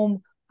their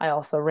home. I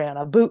also ran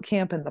a boot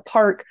camp in the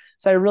park.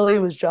 So I really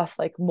was just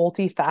like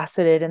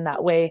multifaceted in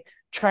that way,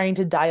 trying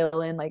to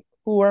dial in like,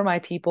 who are my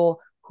people?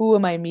 Who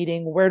am I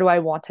meeting? Where do I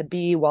want to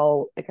be?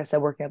 While, like I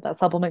said, working at that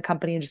supplement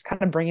company and just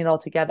kind of bringing it all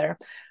together.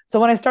 So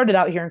when I started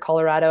out here in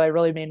Colorado, I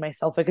really made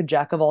myself like a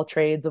jack of all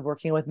trades of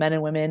working with men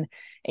and women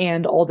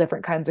and all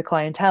different kinds of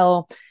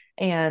clientele,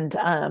 and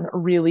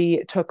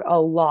really took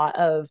a lot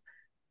of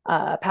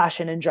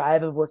passion and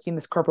drive of working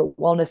this corporate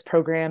wellness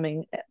program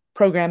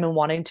and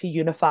wanting to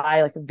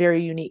unify like a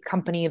very unique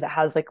company that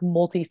has like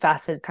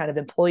multifaceted kind of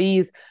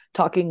employees,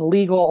 talking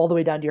legal all the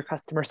way down to your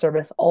customer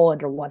service all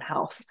under one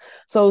house.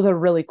 So it was a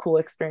really cool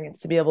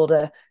experience to be able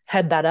to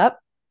head that up.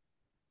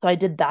 So I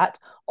did that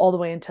all the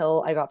way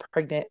until I got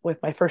pregnant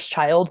with my first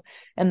child.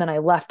 And then I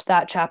left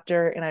that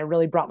chapter and I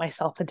really brought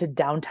myself into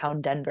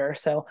downtown Denver.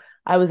 So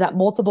I was at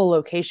multiple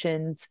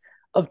locations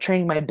of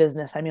training my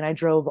business. I mean, I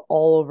drove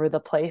all over the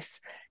place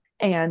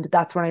And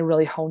that's when I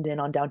really honed in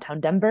on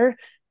downtown Denver.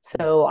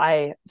 So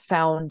I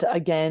found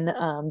again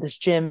this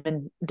gym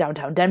in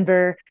downtown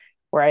Denver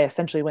where I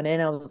essentially went in.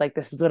 I was like,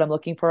 this is what I'm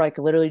looking for. Like,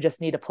 literally just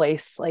need a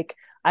place. Like,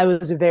 I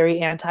was very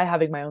anti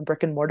having my own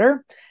brick and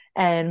mortar.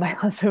 And my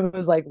husband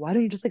was like, why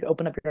don't you just like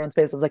open up your own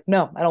space? I was like,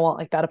 no, I don't want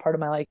like that a part of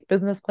my like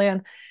business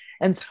plan.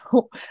 And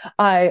so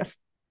I,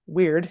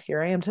 weird,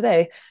 here I am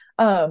today.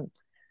 Um,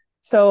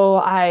 so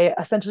I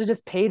essentially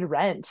just paid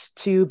rent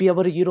to be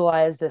able to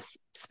utilize this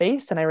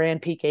space. And I ran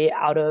Peak 8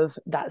 out of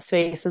that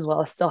space as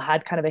well as still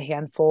had kind of a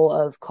handful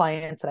of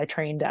clients that I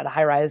trained at a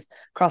high rise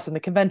across from the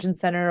convention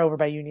center over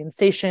by Union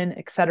Station,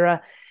 et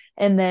cetera.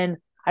 And then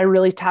I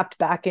really tapped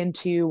back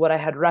into what I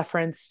had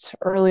referenced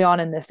early on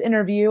in this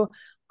interview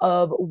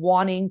of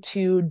wanting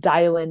to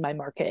dial in my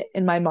market.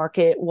 And my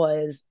market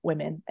was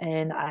women.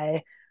 And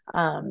I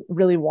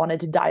really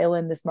wanted to dial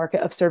in this market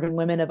of serving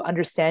women, of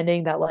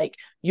understanding that like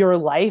your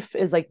life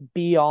is like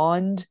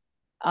beyond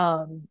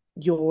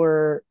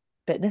your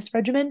fitness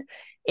regimen.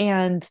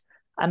 And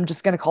I'm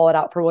just going to call it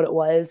out for what it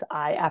was.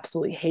 I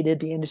absolutely hated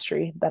the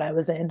industry that I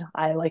was in.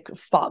 I like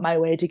fought my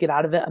way to get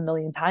out of it a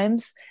million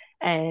times,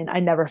 and I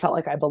never felt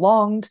like I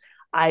belonged.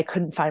 I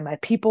couldn't find my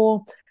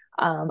people.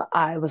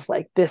 I was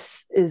like,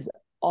 this is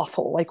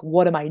awful. Like,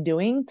 what am I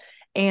doing?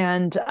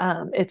 And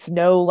it's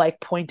no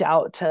like point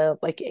out to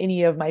like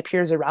any of my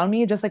peers around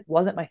me. It just like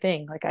wasn't my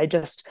thing. Like, I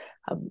just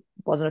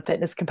wasn't a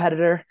fitness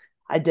competitor.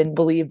 I didn't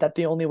believe that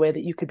the only way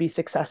that you could be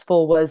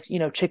successful was, you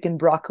know, chicken,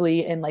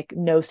 broccoli, and like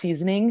no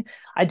seasoning.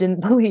 I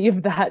didn't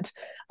believe that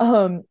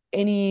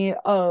any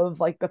of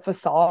like the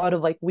facade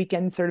of like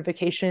weekend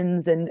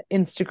certifications and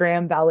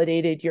Instagram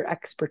validated your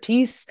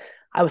expertise.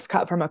 I was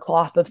cut from a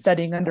cloth of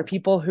studying under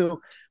people who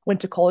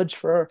went to college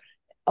for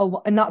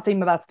and not saying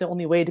that that's the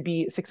only way to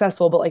be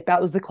successful, but like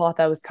that was the cloth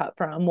I was cut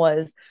from,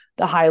 was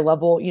the high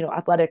level, you know,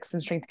 athletics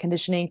and strength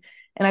conditioning.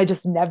 And I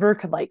just never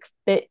could like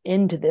fit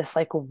into this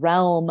like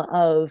realm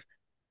of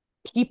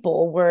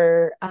people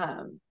where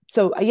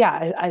so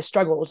yeah, I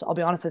struggled, I'll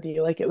be honest with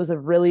you. Like, it was a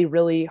really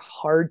really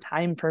hard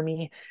time for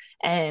me.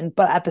 And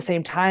but at the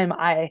same time,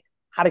 I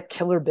had a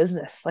killer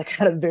business, like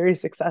had a very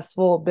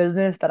successful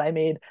business that I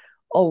made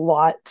a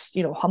lot,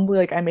 you know, humbly,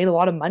 like I made a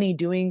lot of money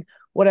doing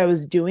what I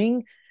was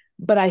doing,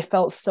 but I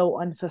felt so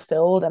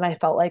unfulfilled. And I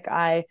felt like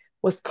I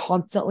was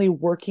constantly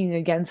working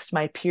against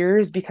my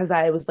peers because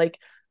I was like,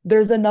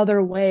 there's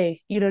another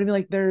way, you know what I mean?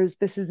 Like,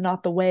 this is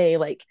not the way.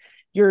 Like,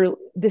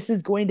 this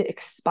is going to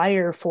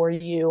expire for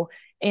you,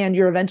 and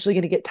you're eventually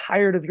going to get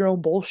tired of your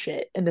own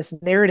bullshit and this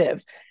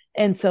narrative.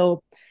 And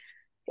so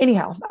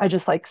anyhow, I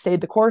just like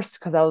stayed the course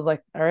because I was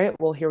like, all right,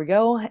 well, here we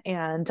go.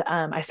 And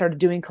I started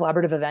doing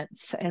collaborative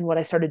events. And what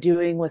I started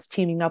doing was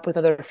teaming up with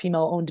other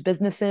female owned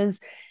businesses.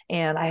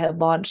 And I had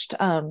launched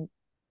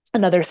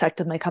another sect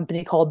of my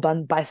company called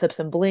Buns, Biceps,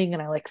 and Bling.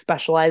 And I like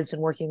specialized in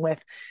working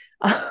with,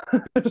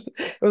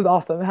 it was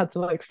awesome. It had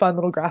some like fun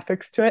little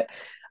graphics to it.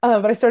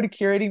 But I started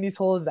curating these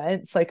whole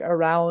events like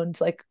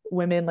around like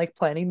women like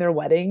planning their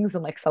weddings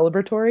and like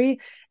celebratory.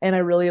 And I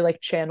really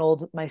like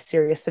channeled my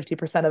serious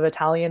 50% of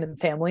Italian and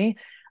family,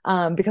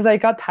 because I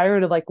got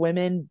tired of like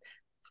women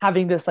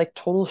having this like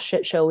total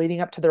shit show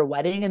leading up to their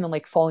wedding and then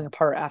like falling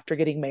apart after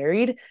getting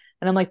married.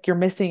 And I'm like, you're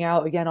missing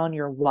out again on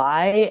your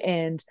why.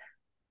 And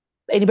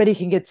anybody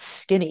can get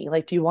skinny.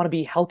 Like, do you want to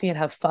be healthy and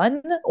have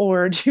fun,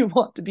 or do you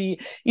want to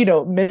be, you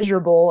know,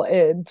 miserable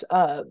and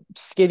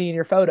skinny in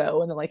your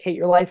photo and then like hate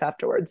your life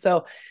afterwards?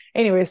 So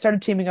anyway, I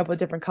started teaming up with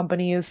different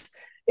companies.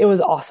 It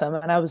was awesome.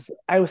 And I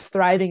was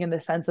thriving in the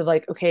sense of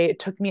like, okay, it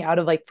took me out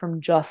of like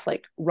from just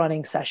like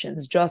running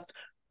sessions, just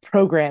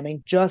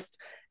programming, just,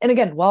 and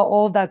again, while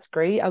all of that's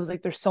great, I was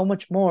like, there's so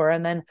much more.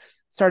 And then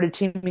started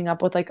teaming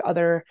up with like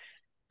other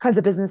kinds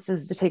of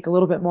businesses to take a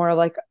little bit more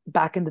like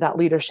back into that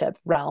leadership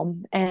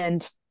realm.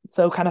 And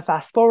so kind of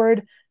fast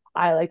forward,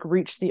 I like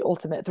reached the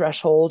ultimate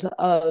threshold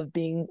of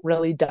being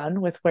really done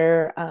with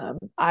where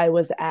I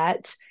was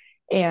at.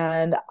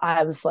 And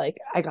I was like,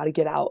 I got to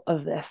get out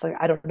of this. Like,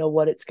 I don't know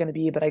what it's going to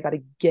be, but I got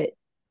to get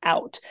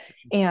out.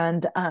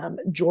 And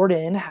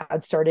Jordan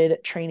had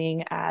started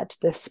training at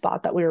this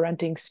spot that we were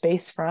renting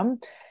space from.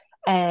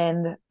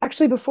 And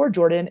actually, before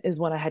Jordan is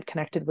when I had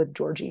connected with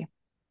Georgie.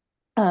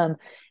 Um,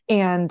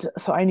 and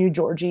so I knew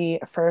Georgie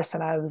first,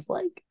 and I was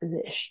like,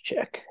 this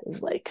chick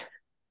is like,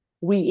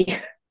 we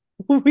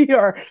we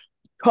are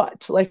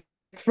cut like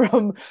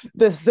from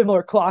this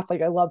similar cloth.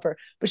 Like, I love her.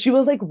 But she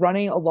was like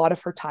running a lot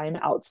of her time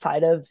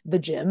outside of the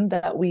gym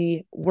that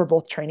we were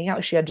both training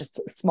out. She had just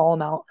a small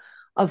amount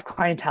of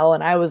clientele,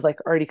 and I was like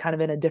already kind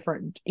of in a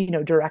different, you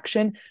know,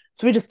 direction.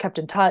 So we just kept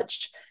in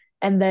touch.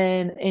 And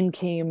then in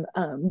came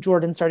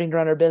Jordan starting to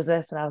run her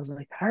business. And I was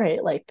like, all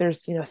right, like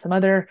there's, you know, some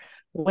other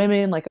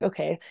women, like,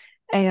 okay.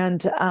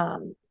 And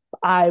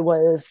I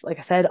was, like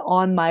I said,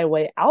 on my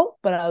way out,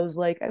 but I was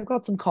like, I've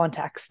got some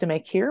contacts to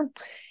make here.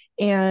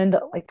 And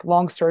like,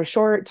 long story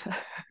short,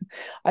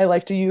 I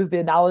like to use the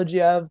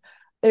analogy of,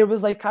 it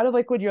was like kind of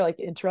like when you're like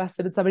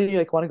interested in somebody, you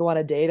like want to go on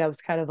a date. I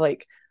was kind of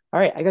like, all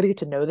right, I got to get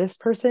to know this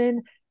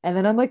person. And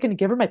then I'm like going to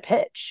give her my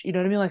pitch. You know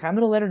what I mean? Like, I'm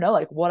going to let her know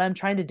like what I'm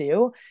trying to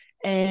do.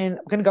 and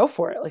I'm gonna go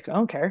for it. Like, I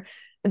don't care.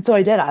 And so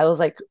I did. I was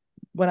like,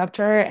 went up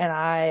to her and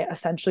I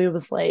essentially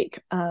was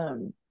like,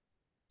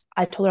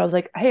 I told her, I was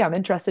like, hey, I'm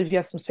interested if you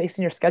have some space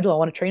in your schedule. I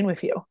want to train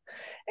with you.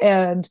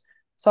 And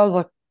so I was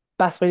like,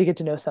 best way to get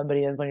to know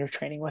somebody is when you're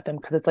training with them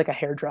because it's like a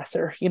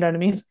hairdresser. You know what I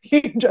mean?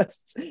 You can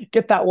just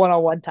get that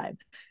one-on-one time.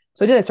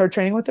 So I did. I started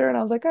training with her and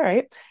I was like, all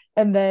right.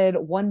 And then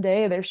one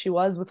day there she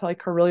was with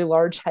like her really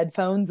large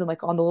headphones and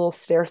like on the little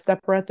stair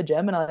stepper at the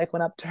gym. And I like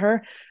went up to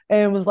her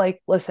and was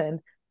like, listen,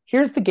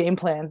 here's the game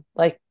plan.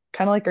 Like,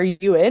 kind of like, are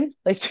you in?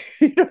 Like,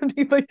 you know what I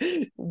mean?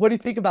 Like, what do you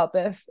think about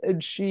this?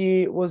 And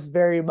she was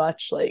very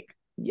much like,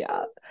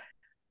 yeah,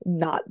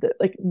 not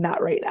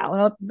right now.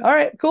 And I'm like, all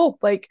right, cool.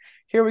 Like,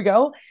 here we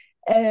go.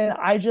 And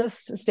I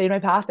just stayed my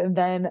path. And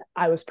then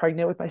I was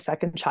pregnant with my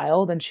second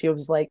child. And she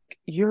was like,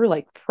 you're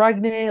like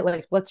pregnant.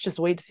 Like, let's just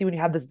wait to see when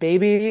you have this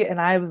baby. And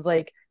I was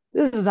like,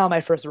 this is not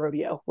my first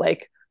rodeo.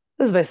 Like,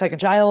 this is my second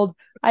child.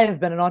 I have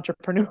been an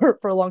entrepreneur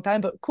for a long time,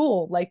 but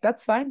cool. Like,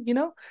 that's fine,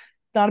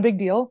 not a big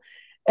deal.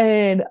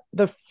 And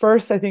the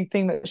first, I think,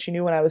 thing that she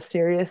knew when I was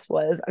serious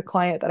was a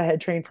client that I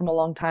had trained from a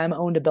long time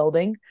owned a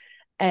building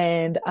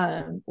and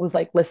was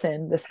like,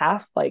 listen, this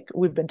half, like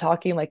we've been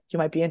talking, like you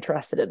might be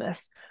interested in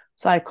this.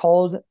 So I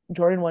called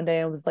Jordan one day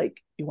and was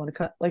like, you want to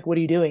cut? Like, what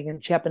are you doing?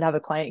 And she happened to have a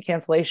client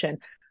cancellation.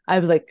 I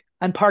was like,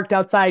 I'm parked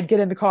outside, get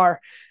in the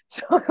car.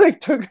 So I like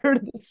took her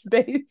to the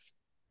space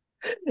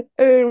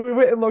and we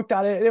went and looked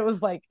at it. And it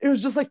was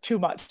just like too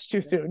much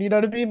too soon. You know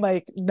what I mean?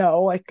 Like,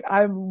 no, like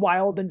I'm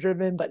wild and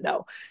driven, but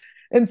no.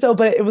 And so,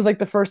 but it was like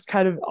the first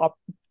kind of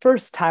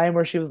first time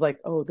where she was like,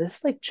 oh,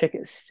 this like chick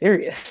is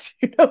serious,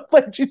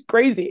 like she's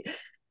crazy.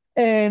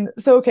 And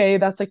so, okay,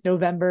 that's like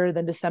November,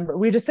 then December.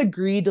 We just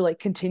agreed to like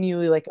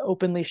continually like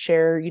openly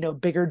share,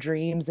 bigger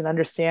dreams and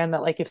understand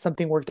that like if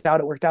something worked out,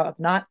 it worked out. If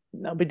not,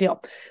 no big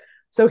deal.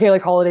 So, okay,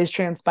 like holidays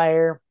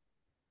transpire,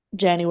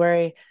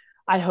 January.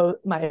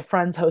 My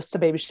friends host a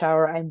baby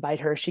shower. I invite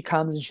her. She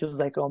comes and she was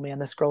like, "Oh man,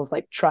 this girl's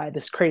like try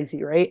this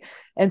crazy, right?"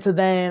 And so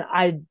then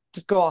I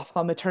just go off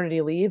on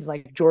maternity leave.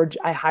 Like George,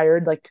 I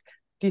hired like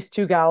these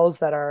two gals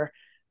that are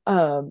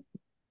um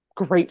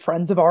great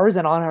friends of ours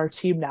and on our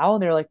team now.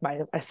 And they're like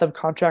I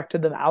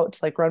subcontracted them out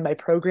to like run my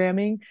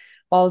programming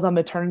while I was on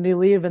maternity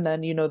leave. And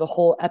then, the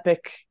whole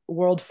epic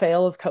world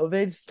fail of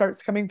COVID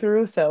starts coming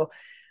through. So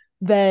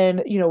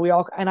then we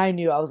all, and I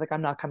knew, I was like,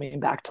 I'm not coming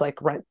back to like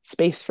rent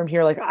space from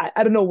here. Like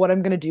I don't know what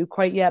I'm going to do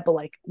quite yet, but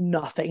like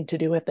nothing to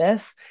do with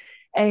this.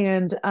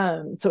 And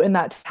so in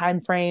that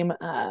time frame,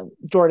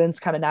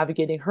 Jordan's kind of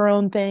navigating her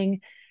own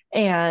thing,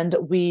 and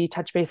we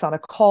touch base on a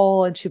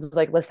call, and she was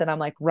like, listen, I'm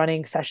like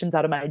running sessions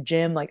out of my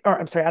gym, like, or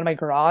I'm sorry, out of my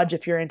garage,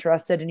 if you're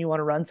interested and you want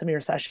to run some of your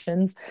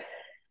sessions.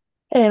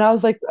 And I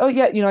was like, oh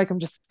yeah, like I'm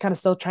just kind of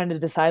still trying to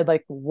decide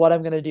like what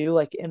I'm going to do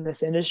like in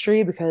this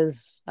industry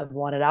because I've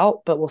wanted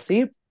out, but we'll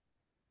see.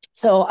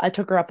 So I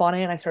took her up on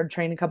it and I started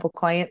training a couple of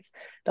clients.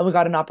 Then we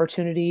got an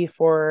opportunity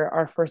for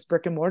our first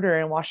brick and mortar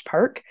in Wash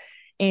Park.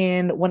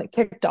 And when it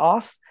kicked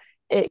off,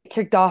 there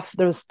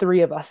was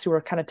three of us who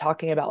were kind of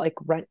talking about like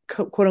rent,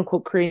 quote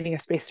unquote, creating a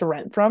space to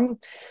rent from.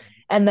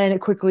 And then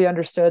it quickly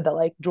understood that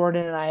like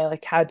Jordan and I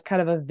like had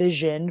kind of a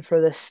vision for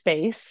this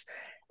space.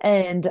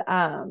 And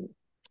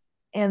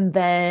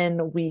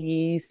then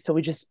we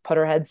just put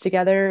our heads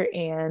together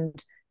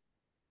and,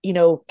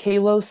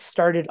 Kalos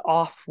started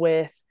off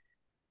with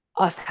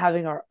us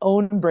having our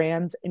own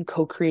brands and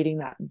co-creating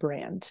that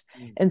brand.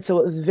 Mm. And so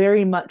it was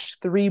very much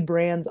three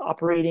brands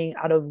operating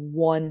out of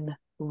one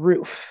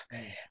roof.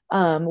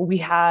 We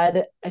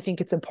had, I think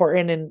it's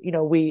important, and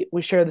we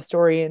share the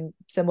story in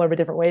similar but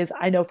different ways.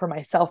 I know for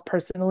myself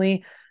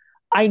personally,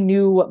 I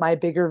knew what my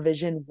bigger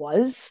vision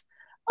was.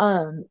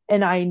 And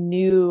I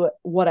knew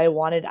what I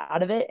wanted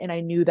out of it. And I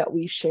knew that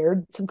we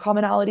shared some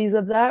commonalities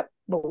of that,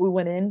 but we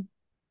went in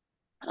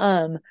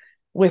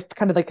with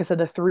kind of, like I said,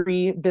 the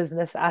three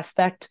business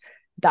aspect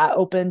that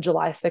opened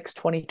July 6,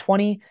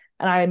 2020.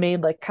 And I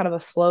made like kind of a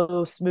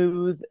slow,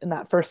 smooth in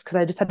that first, because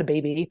I just had a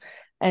baby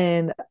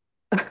and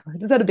I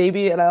just had a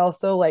baby. And I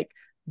also like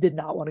did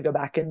not want to go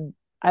back. And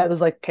I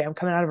was like, okay, I'm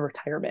coming out of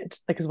retirement,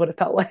 like is what it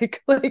felt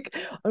like. Like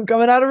I'm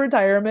coming out of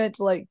retirement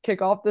to like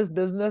kick off this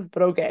business,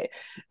 but okay.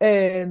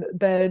 And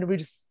then we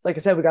just, like I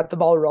said, we got the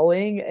ball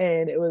rolling,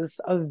 and it was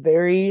a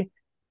very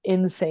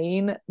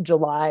insane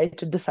July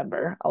to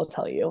December, I'll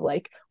tell you,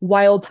 like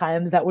wild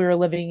times that we were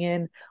living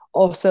in.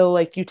 Also,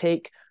 like you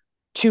take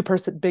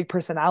big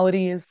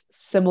personalities,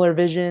 similar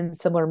vision,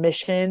 similar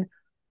mission,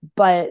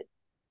 but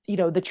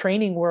the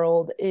training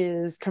world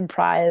is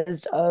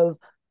comprised of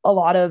a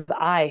lot of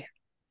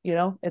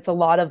it's a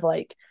lot of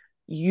like,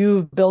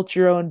 you've built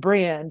your own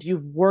brand,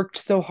 you've worked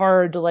so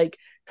hard to like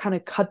kind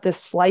of cut this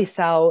slice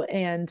out.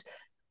 And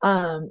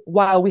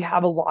while we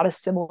have a lot of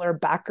similar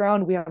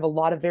background, we have a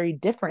lot of very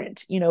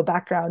different,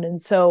 background.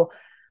 And so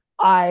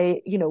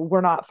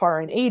we're not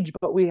far in age,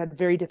 but we had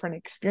very different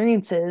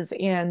experiences.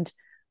 And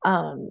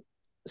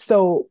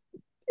so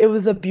it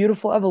was a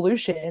beautiful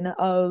evolution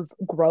of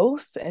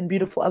growth and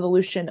beautiful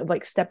evolution of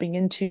like stepping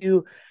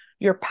into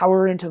your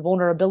power, into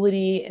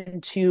vulnerability,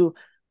 into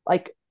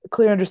like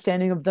clear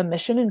understanding of the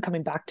mission and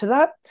coming back to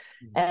that.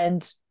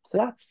 And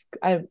so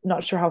I'm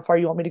not sure how far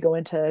you want me to go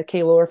into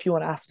Kalo or if you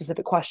want to ask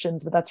specific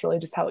questions, but that's really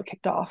just how it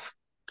kicked off.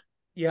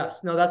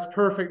 Yes, no, that's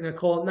perfect,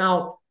 Niccole.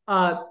 Now,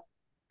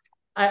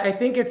 I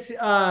think it's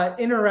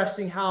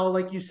interesting how,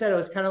 like you said, it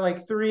was kind of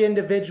like three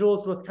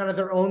individuals with kind of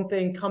their own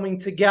thing coming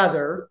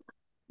together.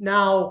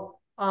 Now,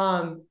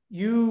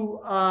 you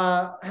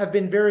have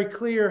been very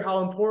clear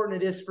how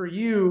important it is for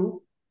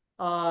you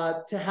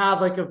to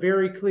have like a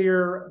very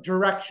clear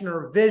direction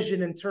or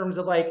vision in terms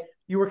of like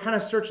you were kind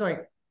of searching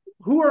like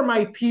who are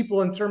my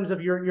people in terms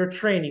of your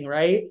training,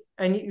 right?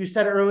 And you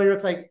said earlier,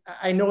 it's like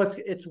I know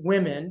it's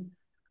women.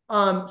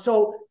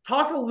 So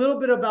talk a little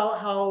bit about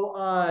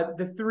how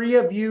the three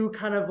of you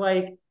kind of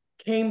like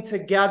came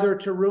together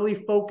to really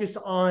focus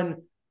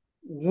on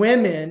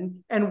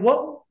women and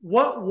what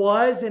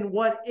was and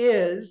what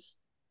is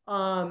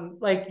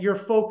like your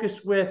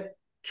focus with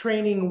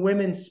training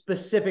women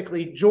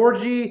specifically.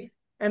 Georgie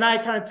and I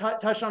kind of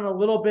touched on a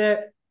little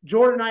bit.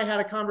 Jordan and I had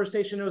a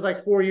conversation. It was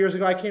like 4 years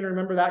ago. I can't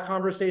remember that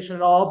conversation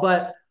at all,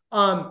 but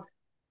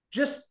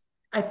just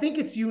I think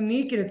it's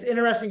unique and it's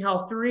interesting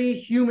how three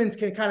humans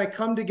can kind of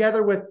come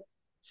together with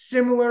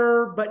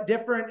similar but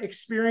different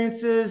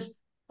experiences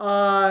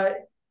to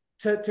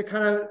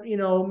kind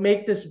of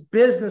make this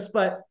business,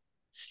 but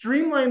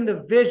streamline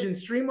the vision,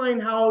 streamline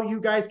how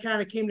you guys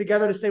kind of came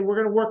together to say we're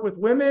going to work with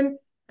women,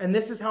 and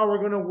this is how we're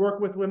going to work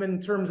with women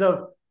in terms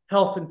of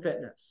health and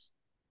fitness.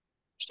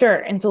 Sure.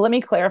 And so let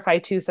me clarify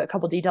too, so a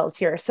couple details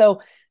here.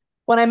 So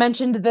when I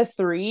mentioned the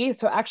three,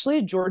 so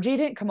actually Georgie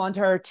didn't come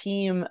onto our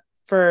team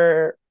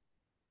for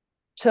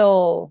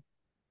till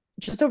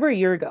just over a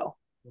year ago.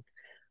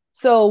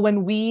 So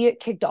when we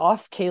kicked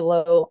off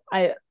Kalo,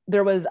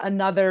 there was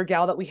another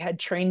gal that we had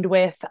trained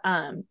with.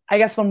 I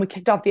guess when we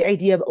kicked off the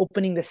idea of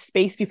opening the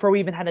space before we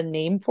even had a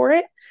name for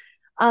it,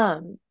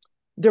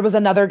 there was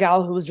another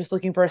gal who was just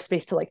looking for a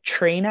space to like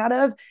train out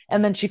of.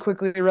 And then she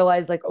quickly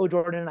realized like, oh,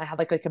 Jordan and I had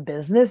like a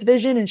business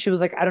vision. And she was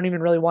like, I don't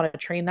even really want to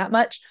train that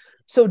much.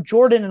 So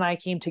Jordan and I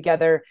came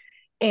together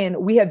and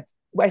we had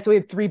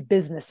three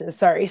businesses.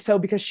 Sorry. So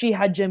because she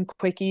had Gym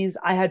Quickies,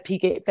 I had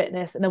Peak8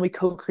 Fitness, and then we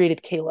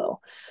co-created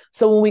Kalo.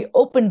 So when we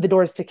opened the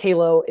doors to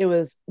Kalo, it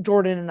was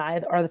Jordan and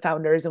I are the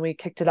founders, and we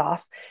kicked it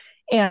off.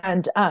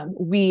 And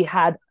we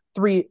had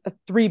three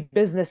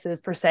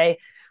businesses per se.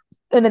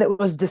 And then it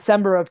was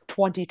December of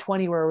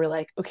 2020 where we're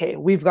like, okay,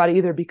 we've got to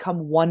either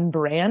become one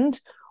brand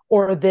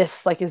or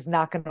this like is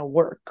not going to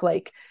work.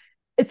 Like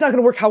it's not going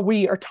to work how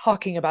we are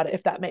talking about it,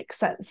 if that makes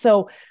sense.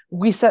 So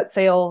we set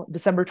sail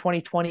December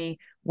 2020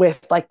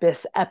 with like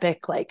this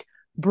epic like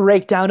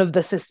breakdown of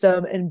the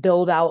system and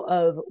build out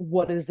of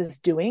what is this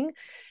doing,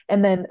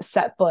 and then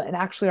set foot. And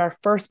actually our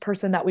first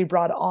person that we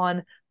brought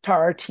on to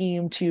our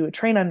team to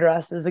train under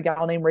us is a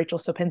gal named Rachel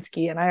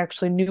Sopinski. And I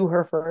actually knew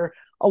her for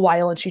a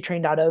while, and she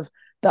trained out of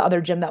the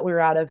other gym that we were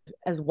out of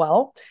as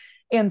well.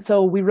 And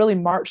so we really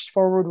marched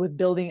forward with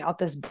building out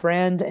this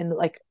brand and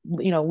like,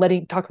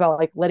 letting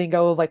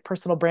go of like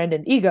personal brand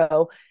and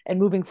ego and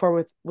moving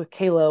forward with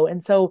Kalo.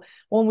 And so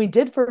when we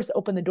did first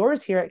open the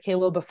doors here at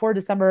Kalo before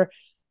December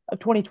of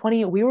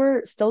 2020, we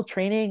were still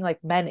training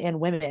like men and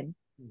women.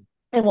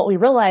 And what we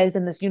realized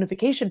in this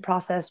unification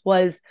process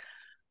was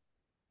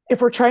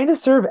if we're trying to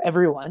serve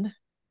everyone,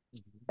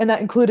 and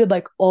that included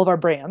like all of our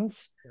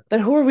brands, then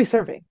who are we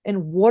serving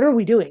and what are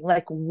we doing?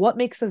 Like what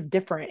makes us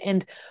different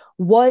and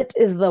what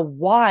is the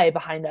why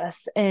behind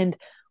us, and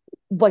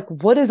like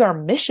what is our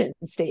mission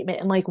statement,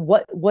 and like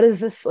what is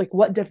this, like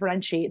what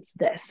differentiates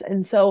this?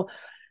 And so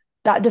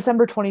that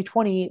December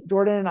 2020,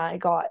 Jordan and I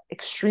got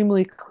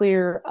extremely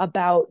clear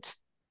about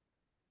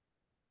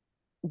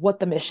what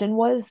the mission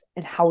was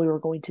and how we were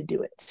going to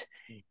do it.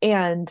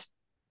 And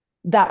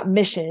that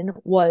mission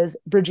was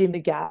bridging the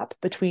gap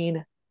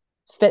between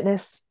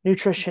fitness,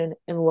 nutrition,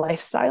 and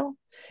lifestyle,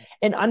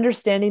 and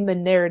understanding the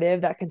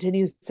narrative that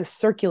continues to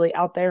circulate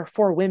out there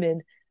for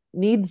women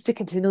needs to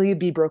continually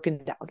be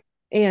broken down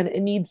and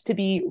it needs to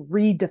be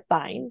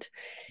redefined.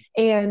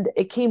 And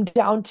it came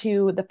down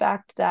to the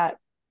fact that,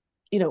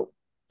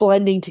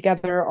 blending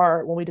together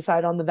when we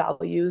decide on the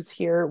values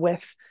here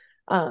with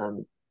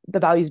the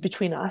values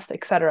between us,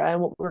 et cetera.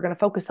 And what we're going to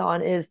focus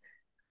on is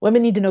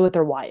women need to know what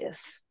their why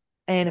is.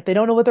 And if they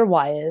don't know what their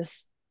why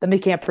is, then they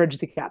can't bridge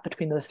the gap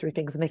between those three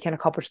things and they can't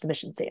accomplish the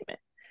mission statement.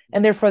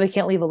 And therefore they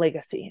can't leave a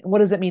legacy. And what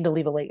does it mean to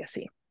leave a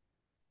legacy?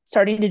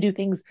 Starting to do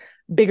things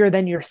bigger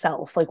than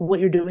yourself, like what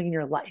you're doing in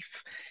your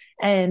life.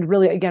 And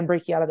really, again,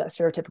 breaking out of that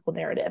stereotypical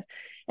narrative.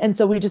 And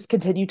so we just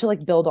continue to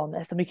like build on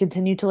this, and we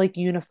continue to like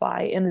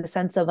unify in the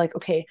sense of like,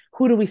 okay,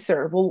 who do we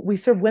serve? Well, we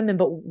serve women,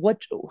 but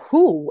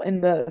who in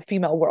the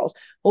female world?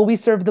 Well, we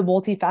serve the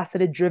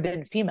multifaceted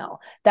driven female,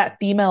 that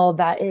female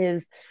that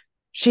is,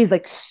 she's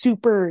like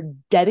super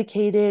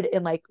dedicated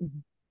and like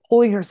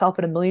pulling herself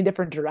in a million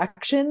different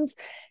directions.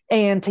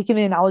 And taking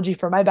the analogy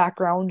from my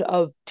background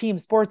of team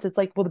sports, it's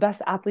like, well, the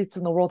best athletes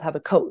in the world have a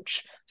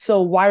coach.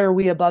 So why are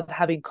we above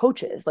having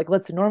coaches? Like,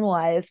 let's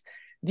normalize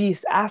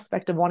this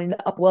aspect of wanting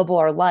to up level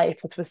our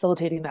life with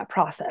facilitating that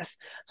process.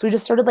 So we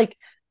just started like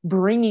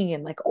bringing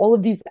in like all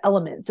of these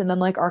elements. And then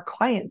like our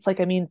clients, like,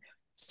 I mean,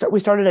 so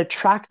we started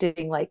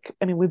attracting like,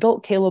 I mean, we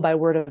built Kalo by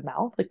word of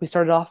mouth. Like we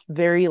started off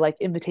very like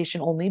invitation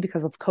only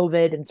because of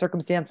COVID and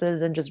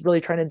circumstances and just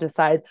really trying to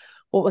decide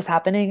what was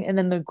happening. And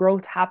then the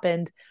growth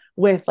happened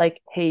with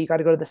like, hey, you got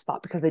to go to the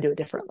spot because they do it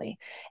differently.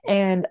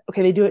 And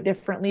okay, they do it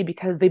differently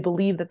because they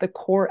believe that the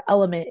core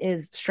element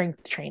is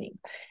strength training.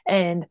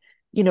 And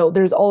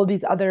there's all of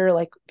these other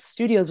like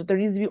studios, but there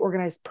needs to be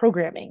organized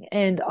programming.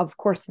 And of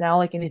course, now,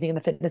 like anything in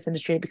the fitness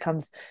industry, it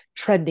becomes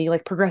trendy.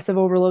 Like progressive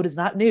overload is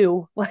not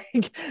new. Like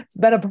it's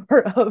been a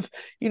part of,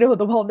 the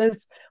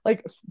wellness,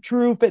 like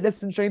true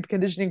fitness and strength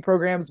conditioning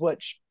programs,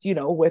 which,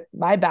 with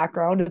my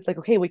background, it's like,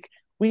 okay, we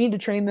need to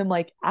train them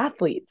like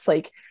athletes.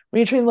 Like we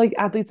need to train them like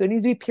athletes. There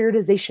needs to be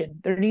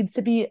periodization. There needs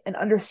to be an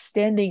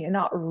understanding and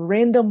not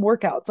random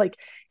workouts. Like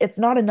it's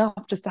not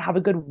enough just to have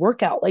a good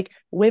workout. Like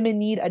women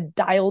need a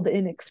dialed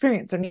in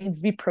experience. There needs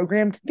to be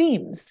programmed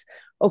themes.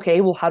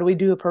 Okay, well, how do we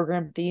do a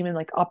program theme and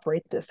like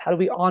operate this? How do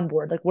we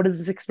onboard? Like, what does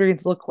this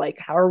experience look like?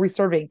 How are we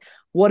serving?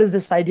 What does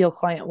this ideal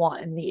client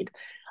want and need?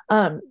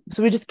 So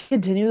we just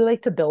continue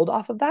like to build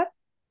off of that.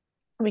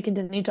 And we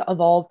continue to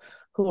evolve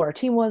who our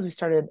team was. We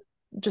started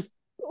just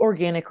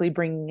organically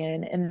bringing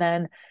in, and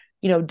then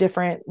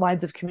different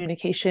lines of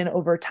communication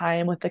over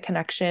time with the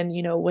connection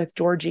with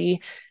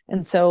Georgie.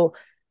 And so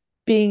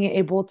being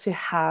able to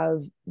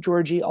have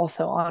Georgie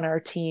also on our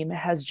team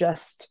has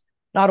just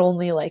not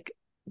only like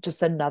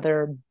just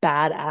another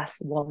badass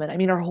woman. I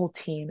mean, our whole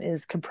team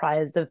is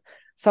comprised of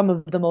some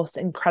of the most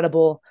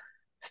incredible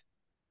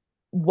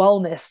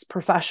wellness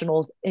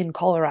professionals in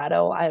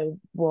Colorado. I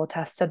will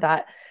attest to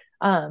that.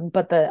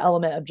 But the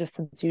element of, just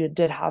since you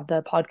did have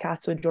the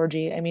podcast with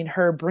Georgie, I mean,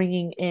 her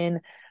bringing in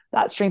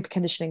that strength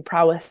conditioning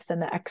prowess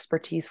and the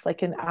expertise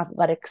like in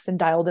athletics and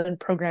dialed in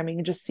programming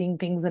and just seeing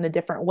things in a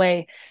different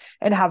way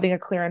and having a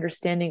clear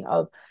understanding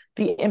of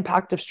the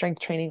impact of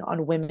strength training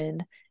on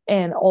women,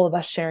 and all of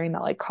us sharing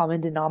that like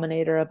common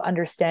denominator of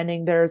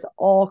understanding there's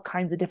all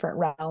kinds of different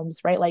realms,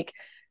 right? Like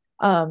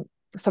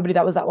somebody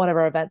that was at one of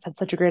our events had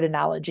such a great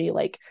analogy.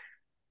 Like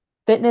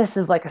fitness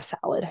is like a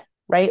salad,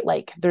 right?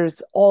 Like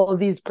there's all of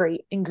these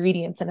great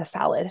ingredients in a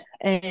salad,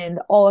 and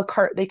a la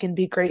carte, they can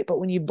be great, but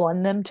when you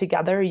blend them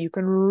together, you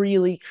can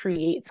really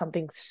create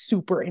something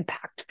super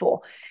impactful.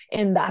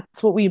 And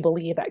that's what we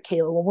believe at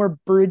Kayla. When we're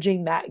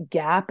bridging that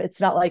gap,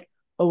 it's not like,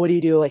 oh, what do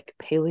you do? Like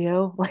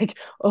paleo? Like,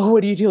 oh,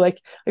 what do you do? Like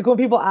when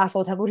people ask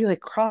all the time, what do you like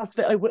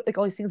CrossFit? Like, what, like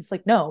all these things. It's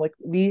like, no, like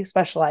we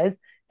specialize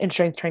in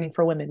strength training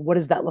for women. What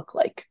does that look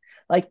like?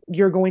 Like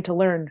you're going to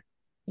learn,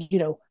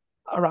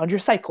 around your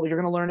cycle. You're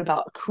going to learn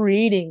about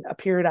creating a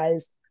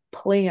periodized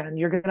plan.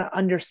 You're going to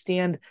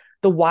understand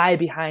the why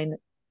behind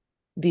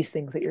these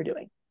things that you're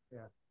doing.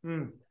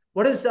 Yeah.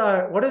 What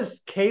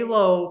is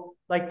Kalo,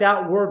 like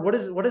that word?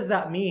 What does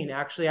that mean?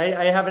 Actually,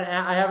 I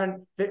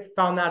haven't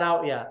found that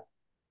out yet.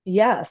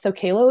 Yeah. So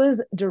Kalo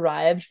is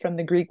derived from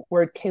the Greek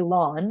word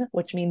kalon,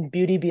 which means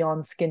beauty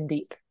beyond skin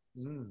deep.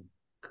 Mm,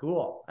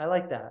 cool. I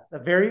like that.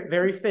 Very,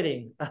 very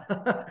fitting.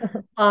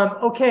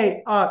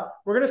 Okay.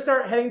 We're gonna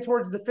start heading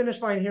towards the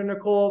finish line here,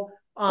 Niccole.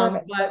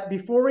 Perfect. But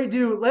before we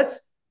do,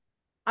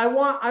 I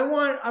want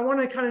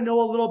to kind of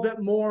know a little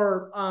bit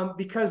more,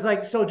 because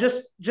like, so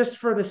just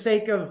for the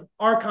sake of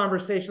our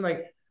conversation,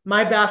 like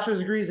my bachelor's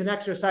degree is in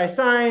exercise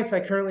science. I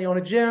currently own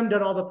a gym,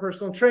 done all the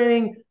personal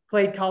training,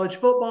 played college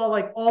football,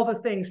 like all the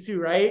things too,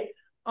 right?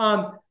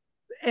 Um,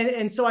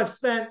 and so I've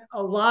spent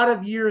a lot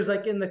of years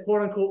like in the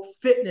quote unquote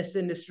fitness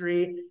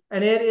industry,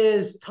 and it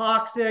is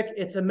toxic,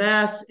 it's a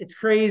mess, it's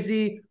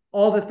crazy,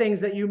 all the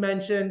things that you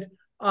mentioned.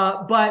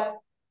 But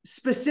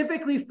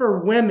specifically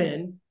for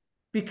women,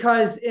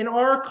 because in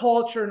our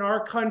culture, in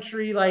our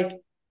country, like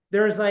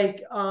there's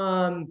like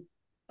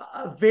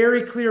a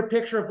very clear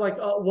picture of like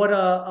what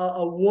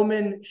a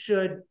woman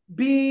should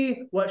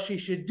be, what she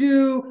should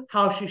do,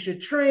 how she should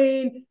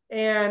train.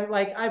 And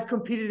like I've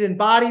competed in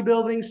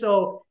bodybuilding.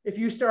 So if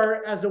you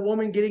start as a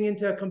woman getting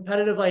into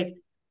competitive, like,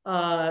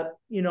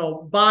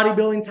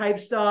 bodybuilding type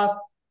stuff,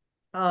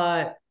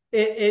 uh,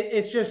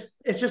 it's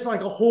just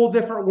like a whole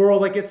different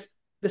world. Like it's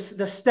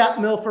the step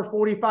mill for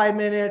 45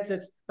 minutes.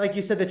 It's like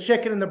you said, the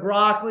chicken and the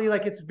broccoli.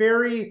 Like it's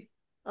very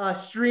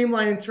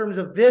streamlined in terms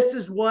of this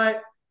is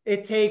what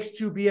it takes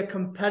to be a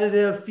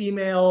competitive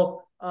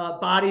female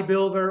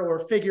bodybuilder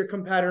or figure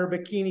competitor,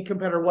 bikini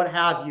competitor, what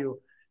have you.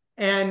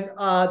 And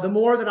the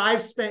more that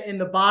I've spent in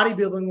the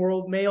bodybuilding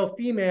world, male,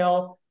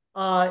 female,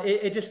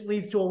 it just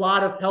leads to a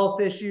lot of health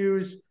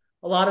issues,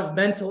 a lot of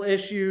mental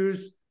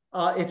issues.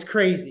 It's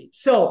crazy.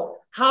 So,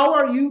 how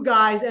are you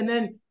guys? And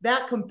then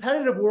that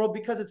competitive world,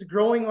 because it's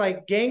growing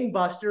like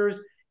gangbusters,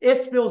 it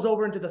spills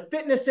over into the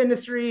fitness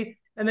industry.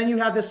 And then you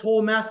have this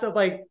whole mess of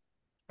like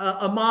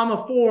a mom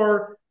of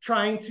four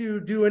trying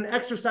to do an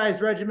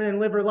exercise regimen and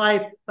live her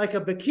life like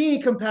a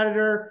bikini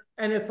competitor.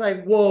 And it's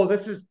like, whoa,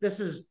 this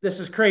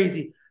is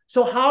crazy.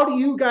 So, how do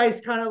you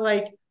guys kind of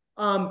like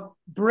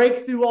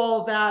break through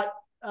all of that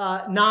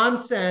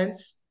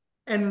nonsense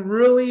and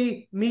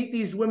really meet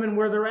these women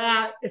where they're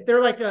at? If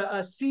they're like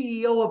a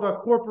CEO of a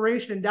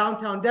corporation in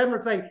downtown Denver,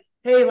 it's like,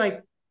 hey,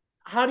 like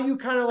how do you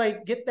kind of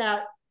like get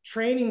that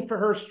training for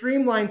her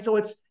streamlined so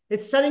it's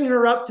setting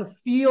her up to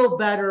feel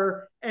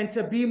better and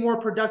to be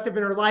more productive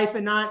in her life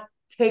and not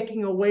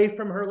taking away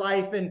from her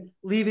life and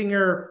leaving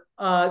her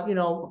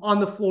on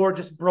the floor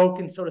just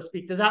broken, so to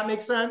speak. Does that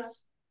make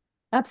sense?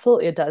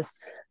 Absolutely, it does.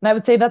 And I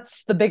would say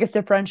that's the biggest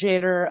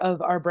differentiator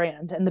of our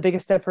brand and the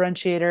biggest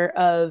differentiator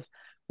of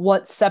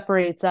what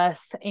separates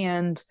us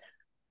and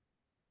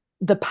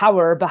the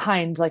power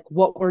behind like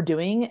what we're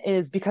doing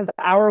is because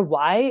our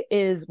why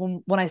is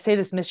when I say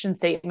this mission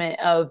statement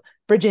of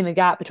bridging the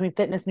gap between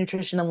fitness,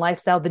 nutrition, and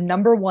lifestyle, the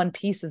number one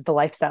piece is the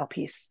lifestyle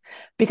piece.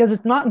 Because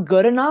it's not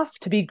good enough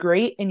to be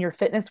great in your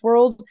fitness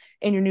world,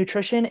 in your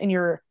nutrition, and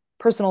your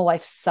personal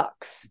life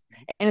sucks.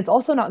 And it's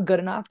also not good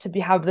enough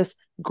to have this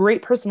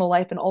great personal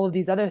life and all of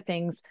these other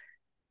things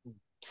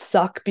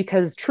suck,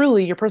 because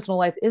truly your personal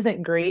life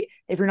isn't great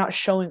if you're not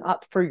showing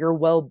up for your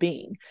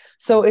well-being.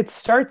 So it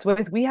starts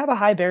with, we have a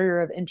high barrier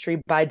of entry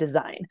by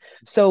design.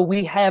 So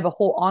we have a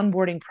whole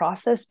onboarding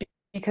process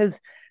because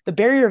the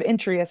barrier of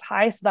entry is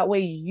high. So that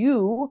way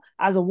you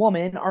as a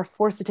woman are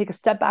forced to take a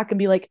step back and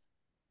be like,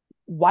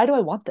 why do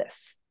I want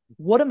this?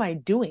 What am I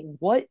doing?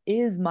 What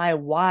is my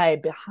why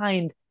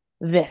behind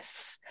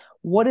this?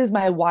 What is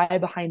my why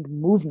behind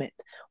movement?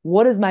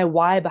 What is my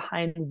why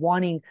behind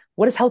wanting,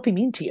 what does healthy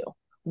mean to you?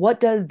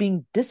 What does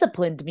being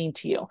disciplined mean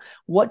to you?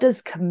 What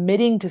does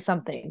committing to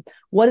something?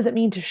 What does it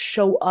mean to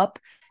show up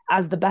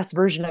as the best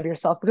version of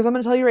yourself? Because I'm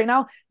going to tell you right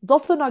now, it's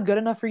also not good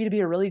enough for you to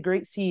be a really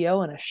great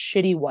CEO and a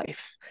shitty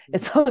wife.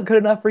 It's not good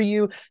enough for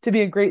you to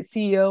be a great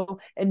CEO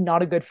and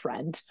not a good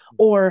friend,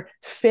 or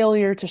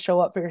failure to show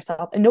up for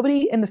yourself. And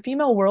nobody in the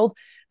female world,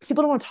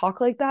 people don't want to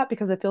talk like that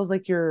because it feels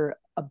like you're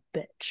a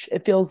bitch.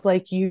 It feels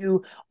like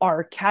you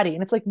are catty.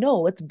 And it's like, no,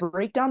 let's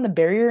break down the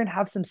barrier and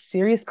have some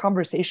serious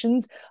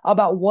conversations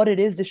about what it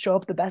is to show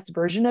up the best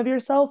version of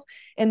yourself.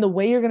 And the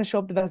way you're going to show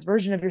up the best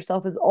version of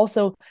yourself is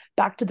also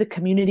back to the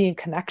community and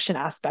connection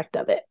aspect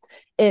of it.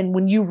 And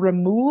when you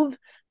remove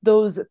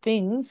those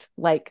things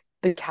like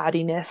the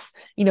cattiness,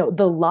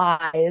 the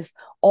lies,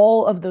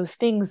 all of those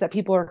things that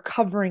people are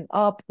covering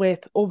up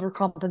with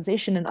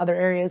overcompensation in other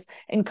areas,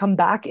 and come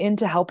back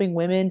into helping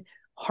women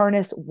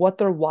harness what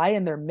their why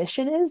and their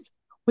mission is,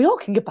 we all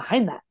can get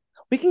behind that.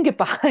 We can get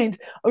behind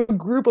a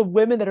group of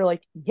women that are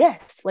like,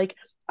 yes, like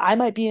I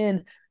might be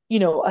in,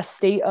 a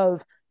state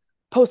of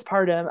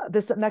postpartum.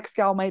 This next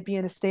gal might be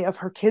in a state of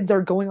her kids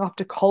are going off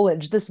to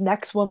college. This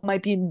next one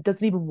might be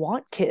doesn't even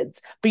want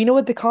kids. But you know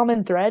what the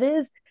common thread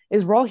is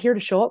we're all here to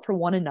show up for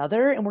one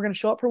another, and we're going to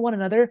show up for one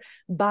another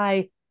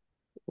by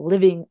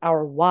living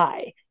our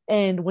why.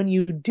 And when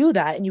you do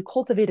that and you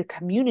cultivate a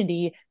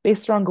community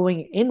based around going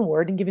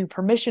inward and giving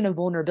permission of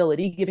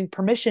vulnerability, giving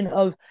permission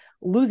of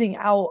losing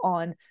out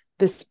on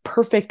this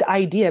perfect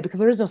idea, because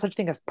there is no such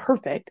thing as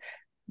perfect.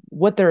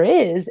 What there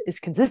is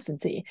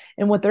consistency.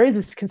 And what there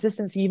is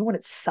consistency even when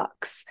it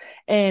sucks.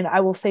 And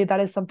I will say that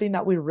is something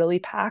that we really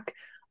pack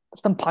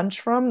some punch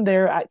from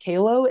there at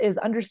Kalo, is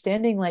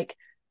understanding like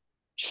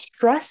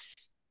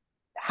stress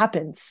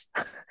happens.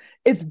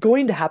 It's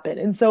going to happen.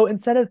 And so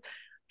instead of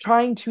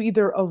trying to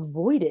either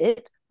avoid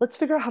it, let's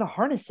figure out how to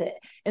harness it.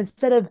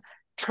 Instead of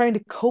trying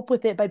to cope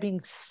with it by being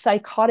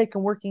psychotic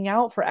and working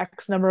out for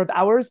X number of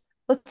hours,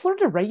 let's learn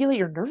to regulate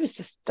your nervous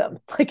system.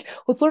 Like,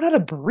 let's learn how to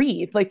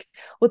breathe. Like,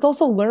 let's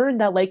also learn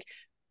that, like,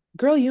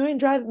 girl, you ain't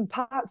driving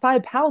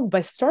 5 pounds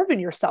by starving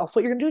yourself.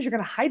 What you're going to do is you're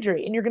going to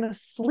hydrate and you're going to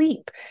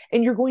sleep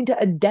and you're going to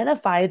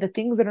identify the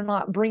things that are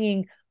not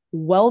bringing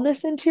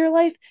wellness into your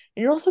life.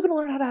 And you're also going to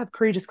learn how to have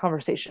courageous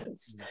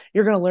conversations.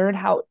 You're going to learn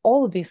how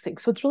all of these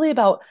things. So it's really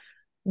about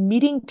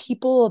meeting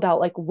people, about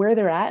like where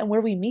they're at, and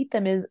where we meet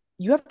them is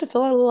you have to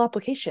fill out a little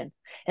application.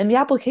 And the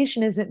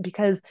application isn't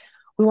because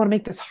we want to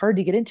make this hard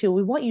to get into.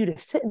 We want you to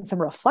sit in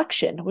some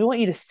reflection. We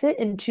want you to sit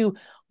into,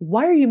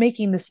 why are you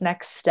making this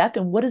next step?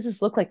 And what does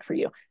this look like for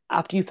you?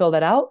 After you fill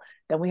that out,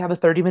 then we have a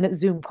 30-minute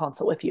Zoom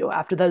consult with you.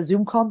 After that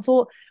Zoom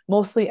consult,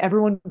 mostly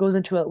everyone goes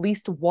into at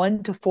least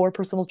 1 to 4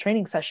 personal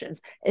training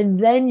sessions. And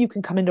then you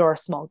can come into our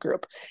small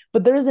group.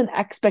 But there's an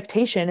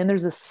expectation and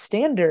there's a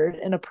standard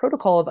and a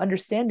protocol of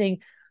understanding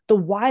the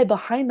why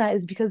behind that,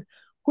 is because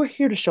we're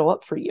here to show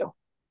up for you.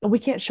 And we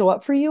can't show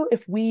up for you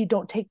if we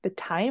don't take the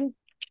time,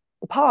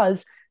 the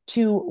pause,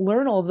 to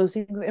learn all of those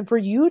things and for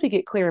you to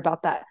get clear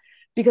about that.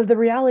 Because the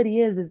reality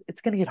is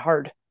it's going to get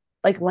hard.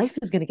 Like, life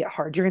is going to get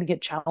hard. You're going to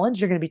get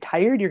challenged. You're going to be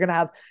tired. You're going to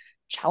have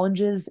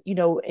challenges,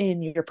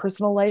 in your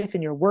personal life,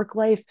 in your work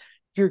life.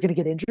 You're going to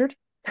get injured.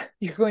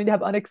 You're going to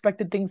have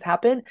unexpected things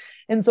happen.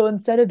 And so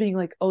instead of being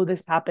like, oh,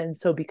 this happened,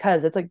 so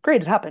because, it's like,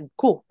 great, it happened.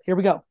 Cool. Here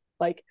we go.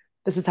 Like,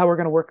 this is how we're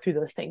going to work through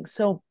those things.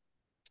 So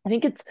I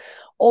think it's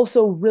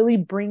also really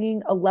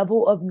bringing a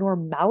level of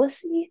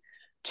normalcy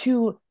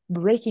to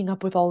breaking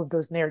up with all of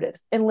those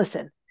narratives. And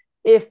listen,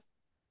 if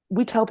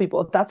we tell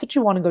people, if that's what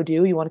you want to go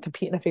do, you want to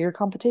compete in a figure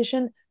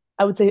competition,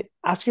 I would say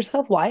ask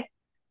yourself why,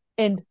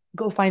 and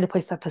go find a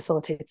place that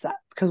facilitates that,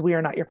 because we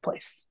are not your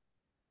place.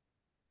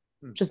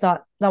 Just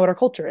not what our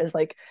culture is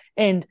like.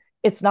 And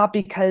it's not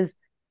because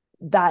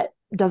that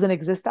doesn't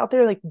exist out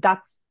there. Like,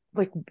 that's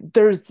like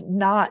there's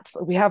not,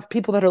 we have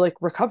people that are like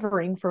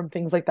recovering from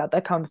things like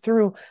that come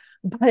through,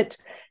 but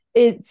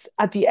it's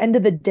at the end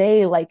of the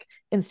day, like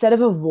instead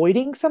of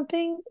avoiding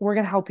something, we're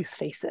going to help you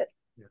face it.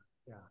 Yeah.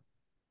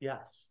 Yeah.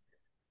 Yes.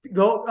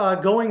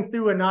 Going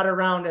through and not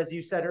around, as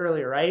you said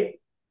earlier, right?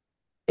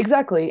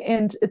 Exactly.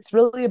 And it's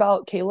really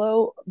about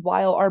Kalo,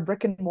 while our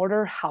brick and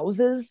mortar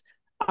houses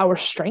our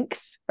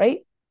strength, right?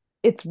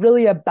 It's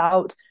really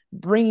about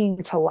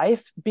bringing to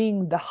life,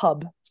 being the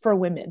hub for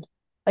women.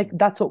 Like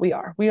that's what we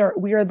are. We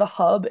are the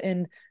hub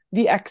and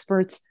the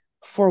experts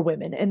for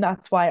women. And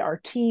that's why our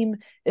team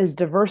is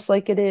diverse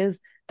like it is.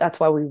 That's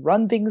why we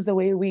run things the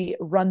way we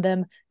run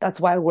them. That's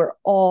why we're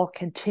all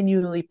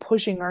continually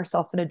pushing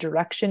ourselves in a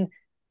direction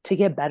to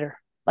get better.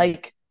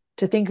 Like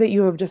to think that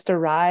you have just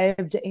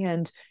arrived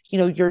and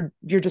you're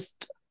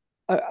just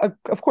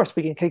of course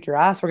we can kick your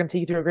ass, we're going to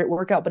take you through a great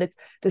workout, but it's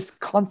this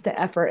constant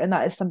effort. And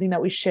that is something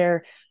that we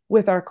share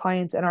with our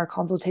clients in our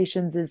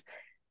consultations, is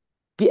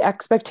the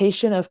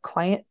expectation of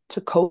client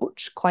to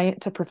coach,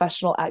 client to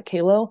professional at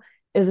Kalo,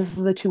 is this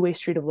is a two-way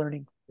street of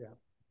learning. Yeah.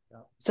 Yeah.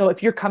 So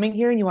if you're coming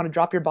here and you want to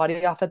drop your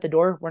body off at the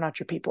door, we're not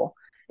your people.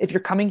 If you're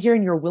coming here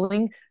and you're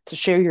willing to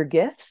share your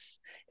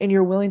gifts and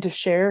you're willing to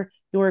share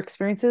your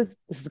experiences,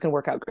 this is going to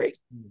work out great.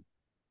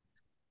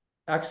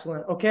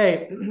 Excellent.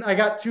 Okay, I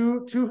got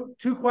two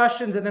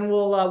questions, and then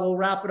we'll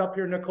wrap it up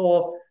here,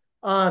 Niccole.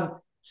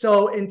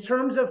 So in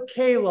terms of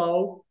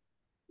Kalo,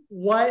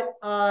 what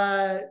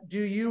do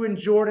you and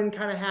Jordan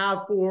kind of have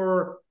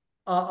for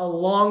a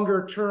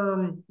longer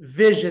term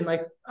vision?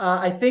 Like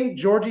I think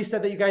Georgie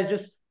said that you guys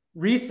just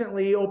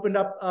recently opened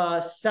up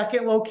a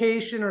second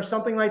location or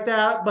something like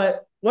that.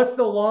 But what's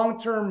the long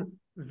term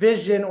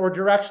vision or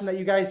direction that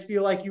you guys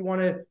feel like you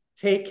want to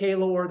take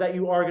Kalo, or that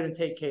you are going to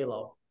take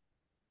Kalo?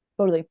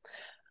 Totally.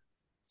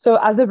 So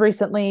as of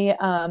recently,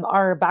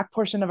 our back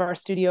portion of our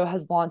studio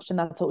has launched, and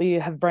that's what we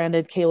have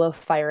branded Kalo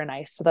Fire and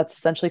Ice. So that's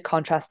essentially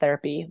contrast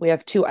therapy. We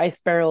have 2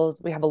 ice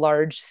barrels. We have a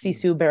large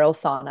Sisu barrel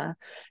sauna.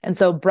 And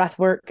so breath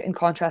work and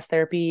contrast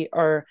therapy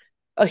are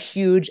a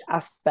huge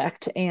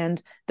aspect. And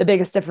the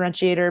biggest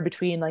differentiator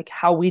between like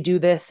how we do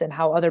this and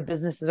how other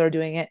businesses are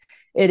doing it,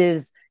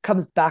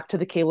 comes back to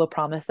the Kalo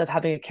promise of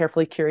having a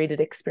carefully curated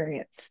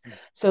experience.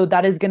 So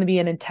that is going to be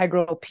an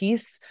integral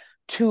piece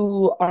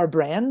to our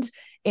brand.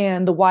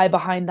 And the why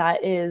behind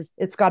that is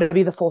it's got to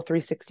be the full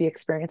 360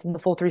 experience. And the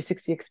full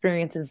 360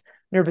 experience is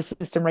nervous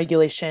system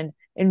regulation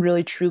and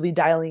really truly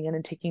dialing in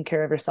and taking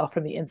care of yourself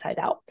from the inside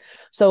out.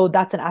 So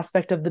that's an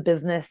aspect of the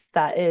business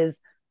that is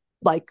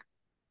like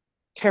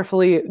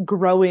carefully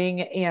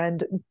growing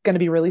and going to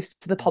be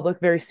released to the public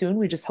very soon.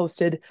 We just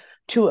hosted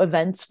 2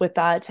 events with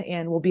that,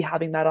 and we'll be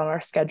having that on our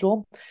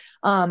schedule.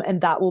 And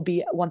that will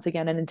be, once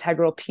again, an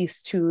integral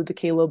piece to the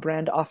Kalo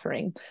brand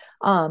offering.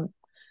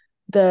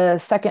 The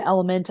second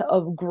element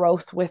of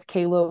growth with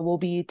Kalo will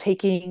be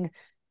taking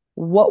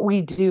what we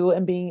do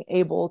and being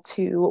able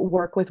to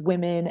work with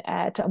women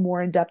at a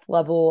more in-depth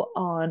level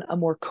on a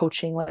more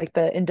coaching, like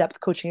the in-depth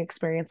coaching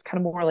experience, kind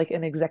of more like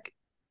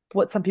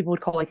what some people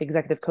would call like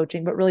executive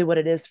coaching, but really what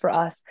it is for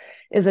us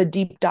is a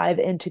deep dive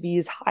into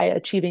these high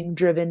achieving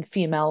driven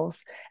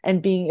females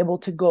and being able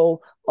to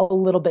go a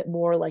little bit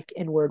more like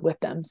inward with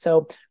them.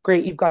 So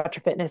great, you've got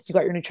your fitness, you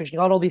got your nutrition, you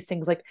got all these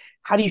things. Like,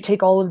 how do you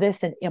take all of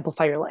this and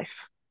amplify your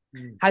life?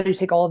 How do you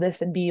take all of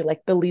this and be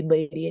like the lead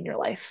lady in your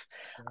life?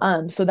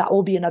 So that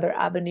will be another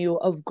avenue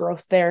of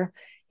growth there.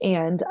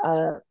 And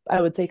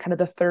I would say kind of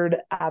the third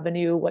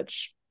avenue,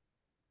 which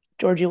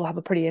Georgie will have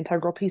a pretty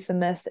integral piece in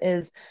this,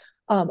 is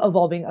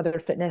evolving other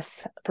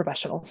fitness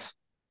professionals.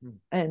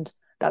 And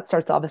that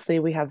starts, obviously,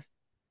 we have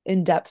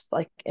in-depth,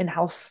 like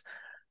in-house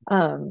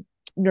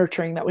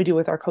nurturing that we do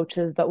with our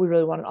coaches, but we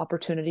really want an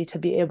opportunity to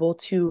be able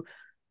to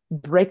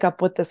break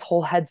up with this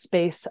whole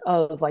headspace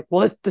of like,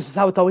 well, this is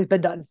how it's always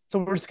been done, so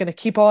we're just going to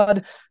keep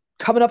on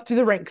coming up through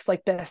the ranks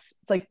like this.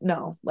 It's like,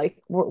 no, like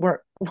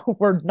we're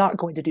not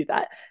going to do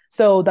that.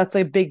 So that's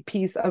a big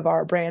piece of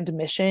our brand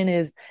mission,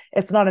 is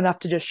it's not enough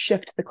to just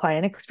shift the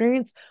client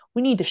experience.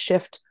 We need to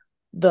shift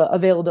the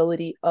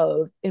availability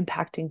of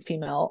impacting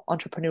female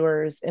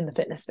entrepreneurs in the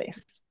fitness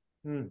space.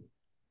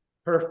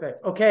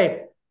 Perfect.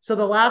 Okay, so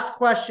the last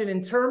question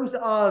in terms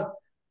of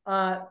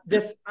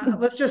this,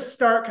 let's just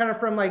start kind of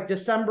from like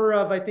December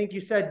of, I think you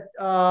said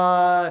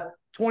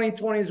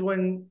 2020 is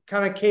when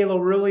kind of Kalo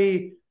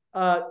really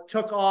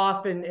took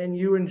off, and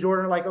you and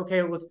Jordan are like,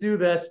 okay, let's do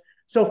this.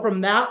 So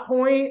from that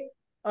point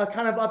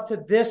kind of up to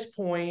this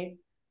point,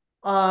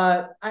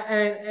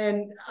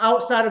 and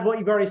outside of what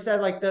you've already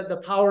said, like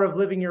the power of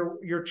living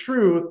your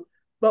truth,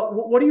 but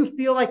what do you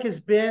feel like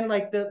has been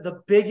like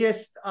the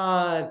biggest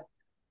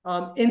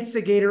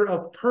instigator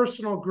of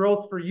personal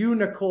growth for you,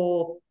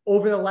 Niccole,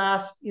 over the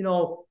last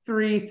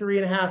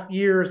 3.5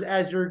 years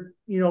as you're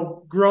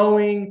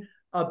growing,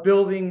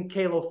 building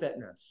Kalo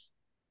Fitness?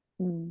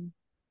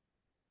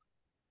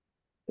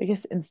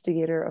 Biggest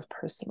instigator of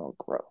personal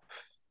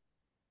growth,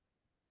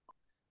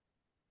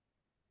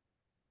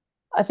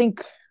 I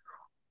think it's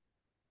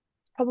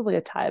probably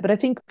a tie, but I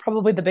think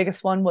probably the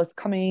biggest one was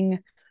coming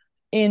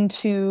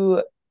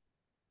into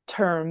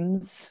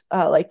terms,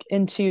 like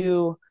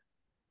into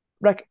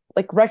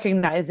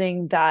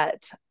recognizing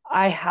that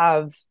I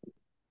have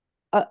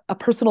a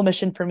personal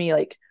mission for me,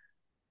 like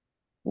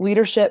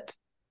leadership,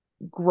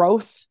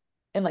 growth,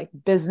 and like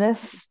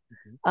business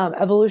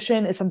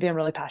evolution is something I'm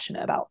really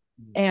passionate about.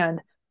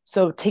 And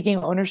so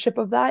taking ownership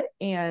of that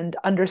and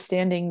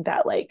understanding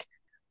that, like,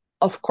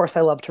 of course,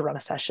 I love to run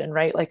a session,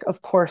 right? Like,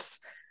 of course,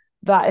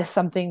 that is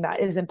something that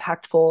is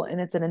impactful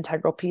and it's an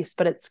integral piece,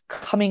 but it's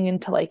coming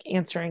into like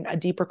answering a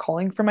deeper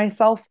calling for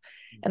myself.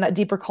 And that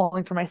deeper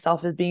calling for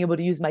myself is being able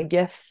to use my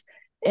gifts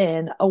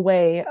in a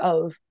way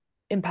of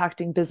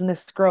impacting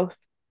business growth,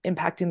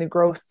 impacting the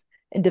growth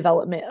and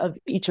development of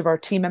each of our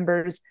team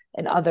members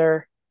and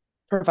other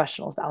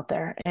professionals out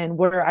there. And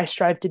where I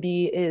strive to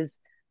be is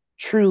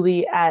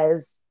truly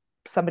as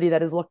somebody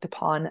that is looked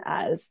upon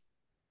as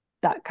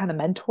that kind of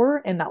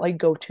mentor and that like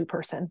go-to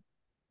person.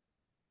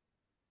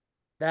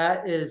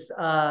 That is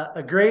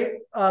a great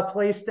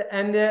place to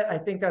end it. I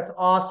think that's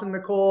awesome,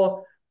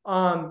 Niccole.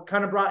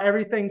 Kind of brought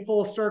everything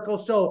full circle.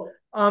 So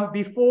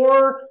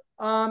before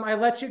I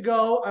let you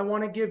go, I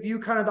want to give you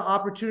kind of the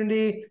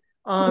opportunity.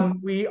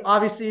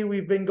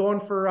 We've been going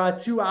for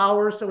 2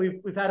 hours, so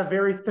we've had a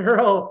very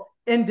thorough,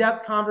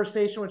 in-depth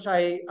conversation, which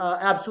I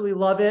absolutely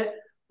love it.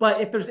 But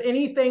if there's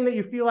anything that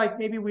you feel like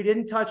maybe we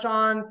didn't touch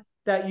on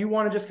that you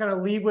want to just kind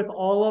of leave with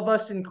all of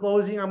us in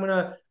closing, I'm going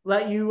to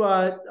let you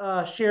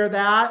share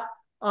that.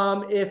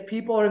 If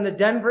people are in the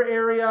Denver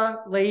area,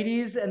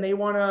 ladies, and they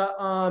want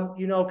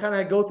to, kind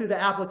of go through the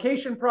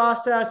application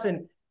process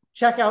and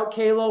check out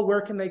Kayla,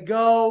 where can they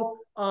go?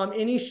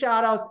 Any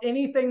shout outs,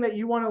 anything that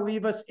you want to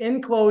leave us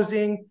in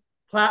closing,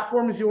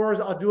 platform is yours.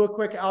 I'll do a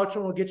quick outro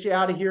and we'll get you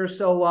out of here.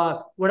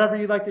 So whatever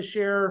you'd like to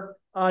share,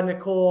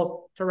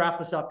 Niccole, to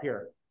wrap us up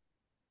here.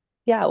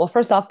 Yeah, well,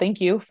 first off, thank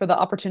you for the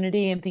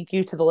opportunity and thank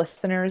you to the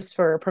listeners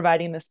for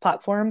providing this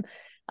platform.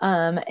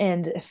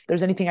 And if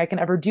there's anything I can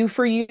ever do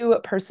for you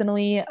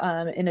personally,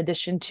 in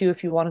addition to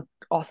if you want an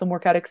awesome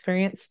workout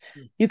experience,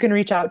 you can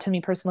reach out to me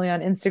personally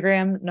on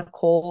Instagram,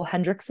 Niccole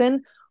Hendrickson,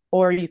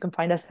 or you can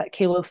find us at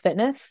Kalo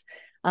Fitness.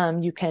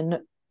 You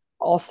can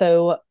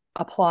also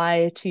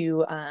apply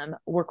to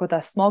work with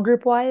us small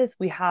group wise.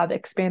 We have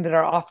expanded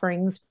our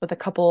offerings with a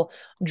couple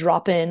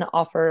drop-in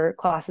offer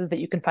classes that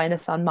you can find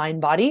us on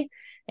Mind Body,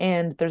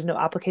 and there's no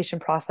application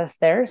process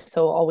there.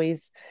 So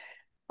always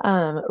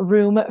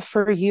room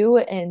for you.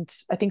 And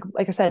I think,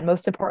 like I said,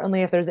 most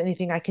importantly, if there's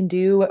anything I can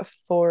do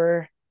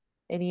for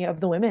any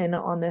of the women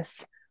on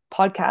this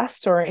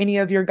podcast or any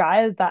of your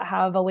guys that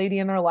have a lady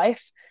in their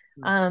life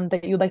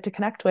that you'd like to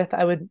connect with,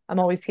 I'm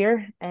always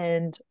here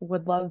and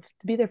would love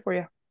to be there for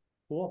you.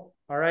 Cool.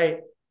 All right.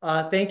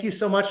 Thank you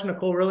so much,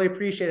 Niccole. Really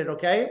appreciate it.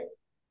 Okay.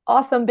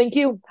 Awesome. Thank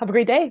you. Have a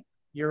great day.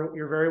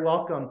 You're very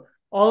welcome.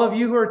 All of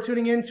you who are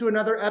tuning in to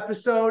another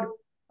episode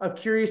of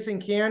Curious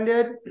and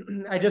Candid,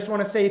 I just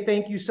want to say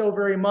thank you so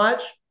very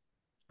much.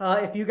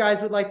 If you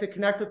guys would like to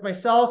connect with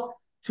myself,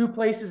 two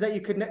places that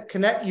you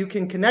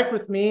can connect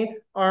with me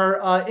are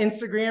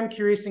Instagram,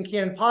 Curious and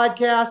Candid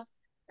Podcast,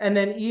 and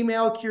then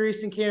email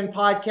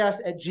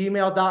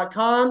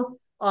curiousandcandidpodcast@gmail.com.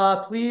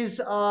 Please,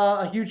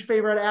 a huge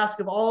favor I'd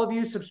ask of all of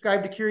you,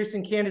 subscribe to Curious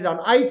and Candid on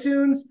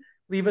iTunes,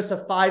 leave us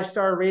a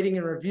 5-star rating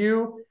and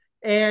review.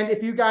 And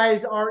if you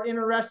guys are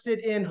interested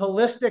in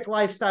holistic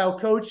lifestyle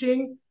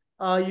coaching,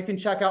 you can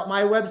check out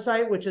my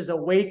website, which is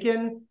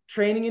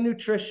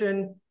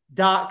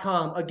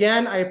awakentrainingandnutrition.com.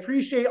 Again, I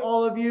appreciate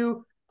all of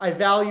you. I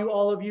value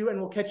all of you, and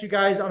we'll catch you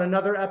guys on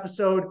another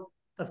episode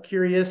of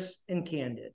Curious and Candid.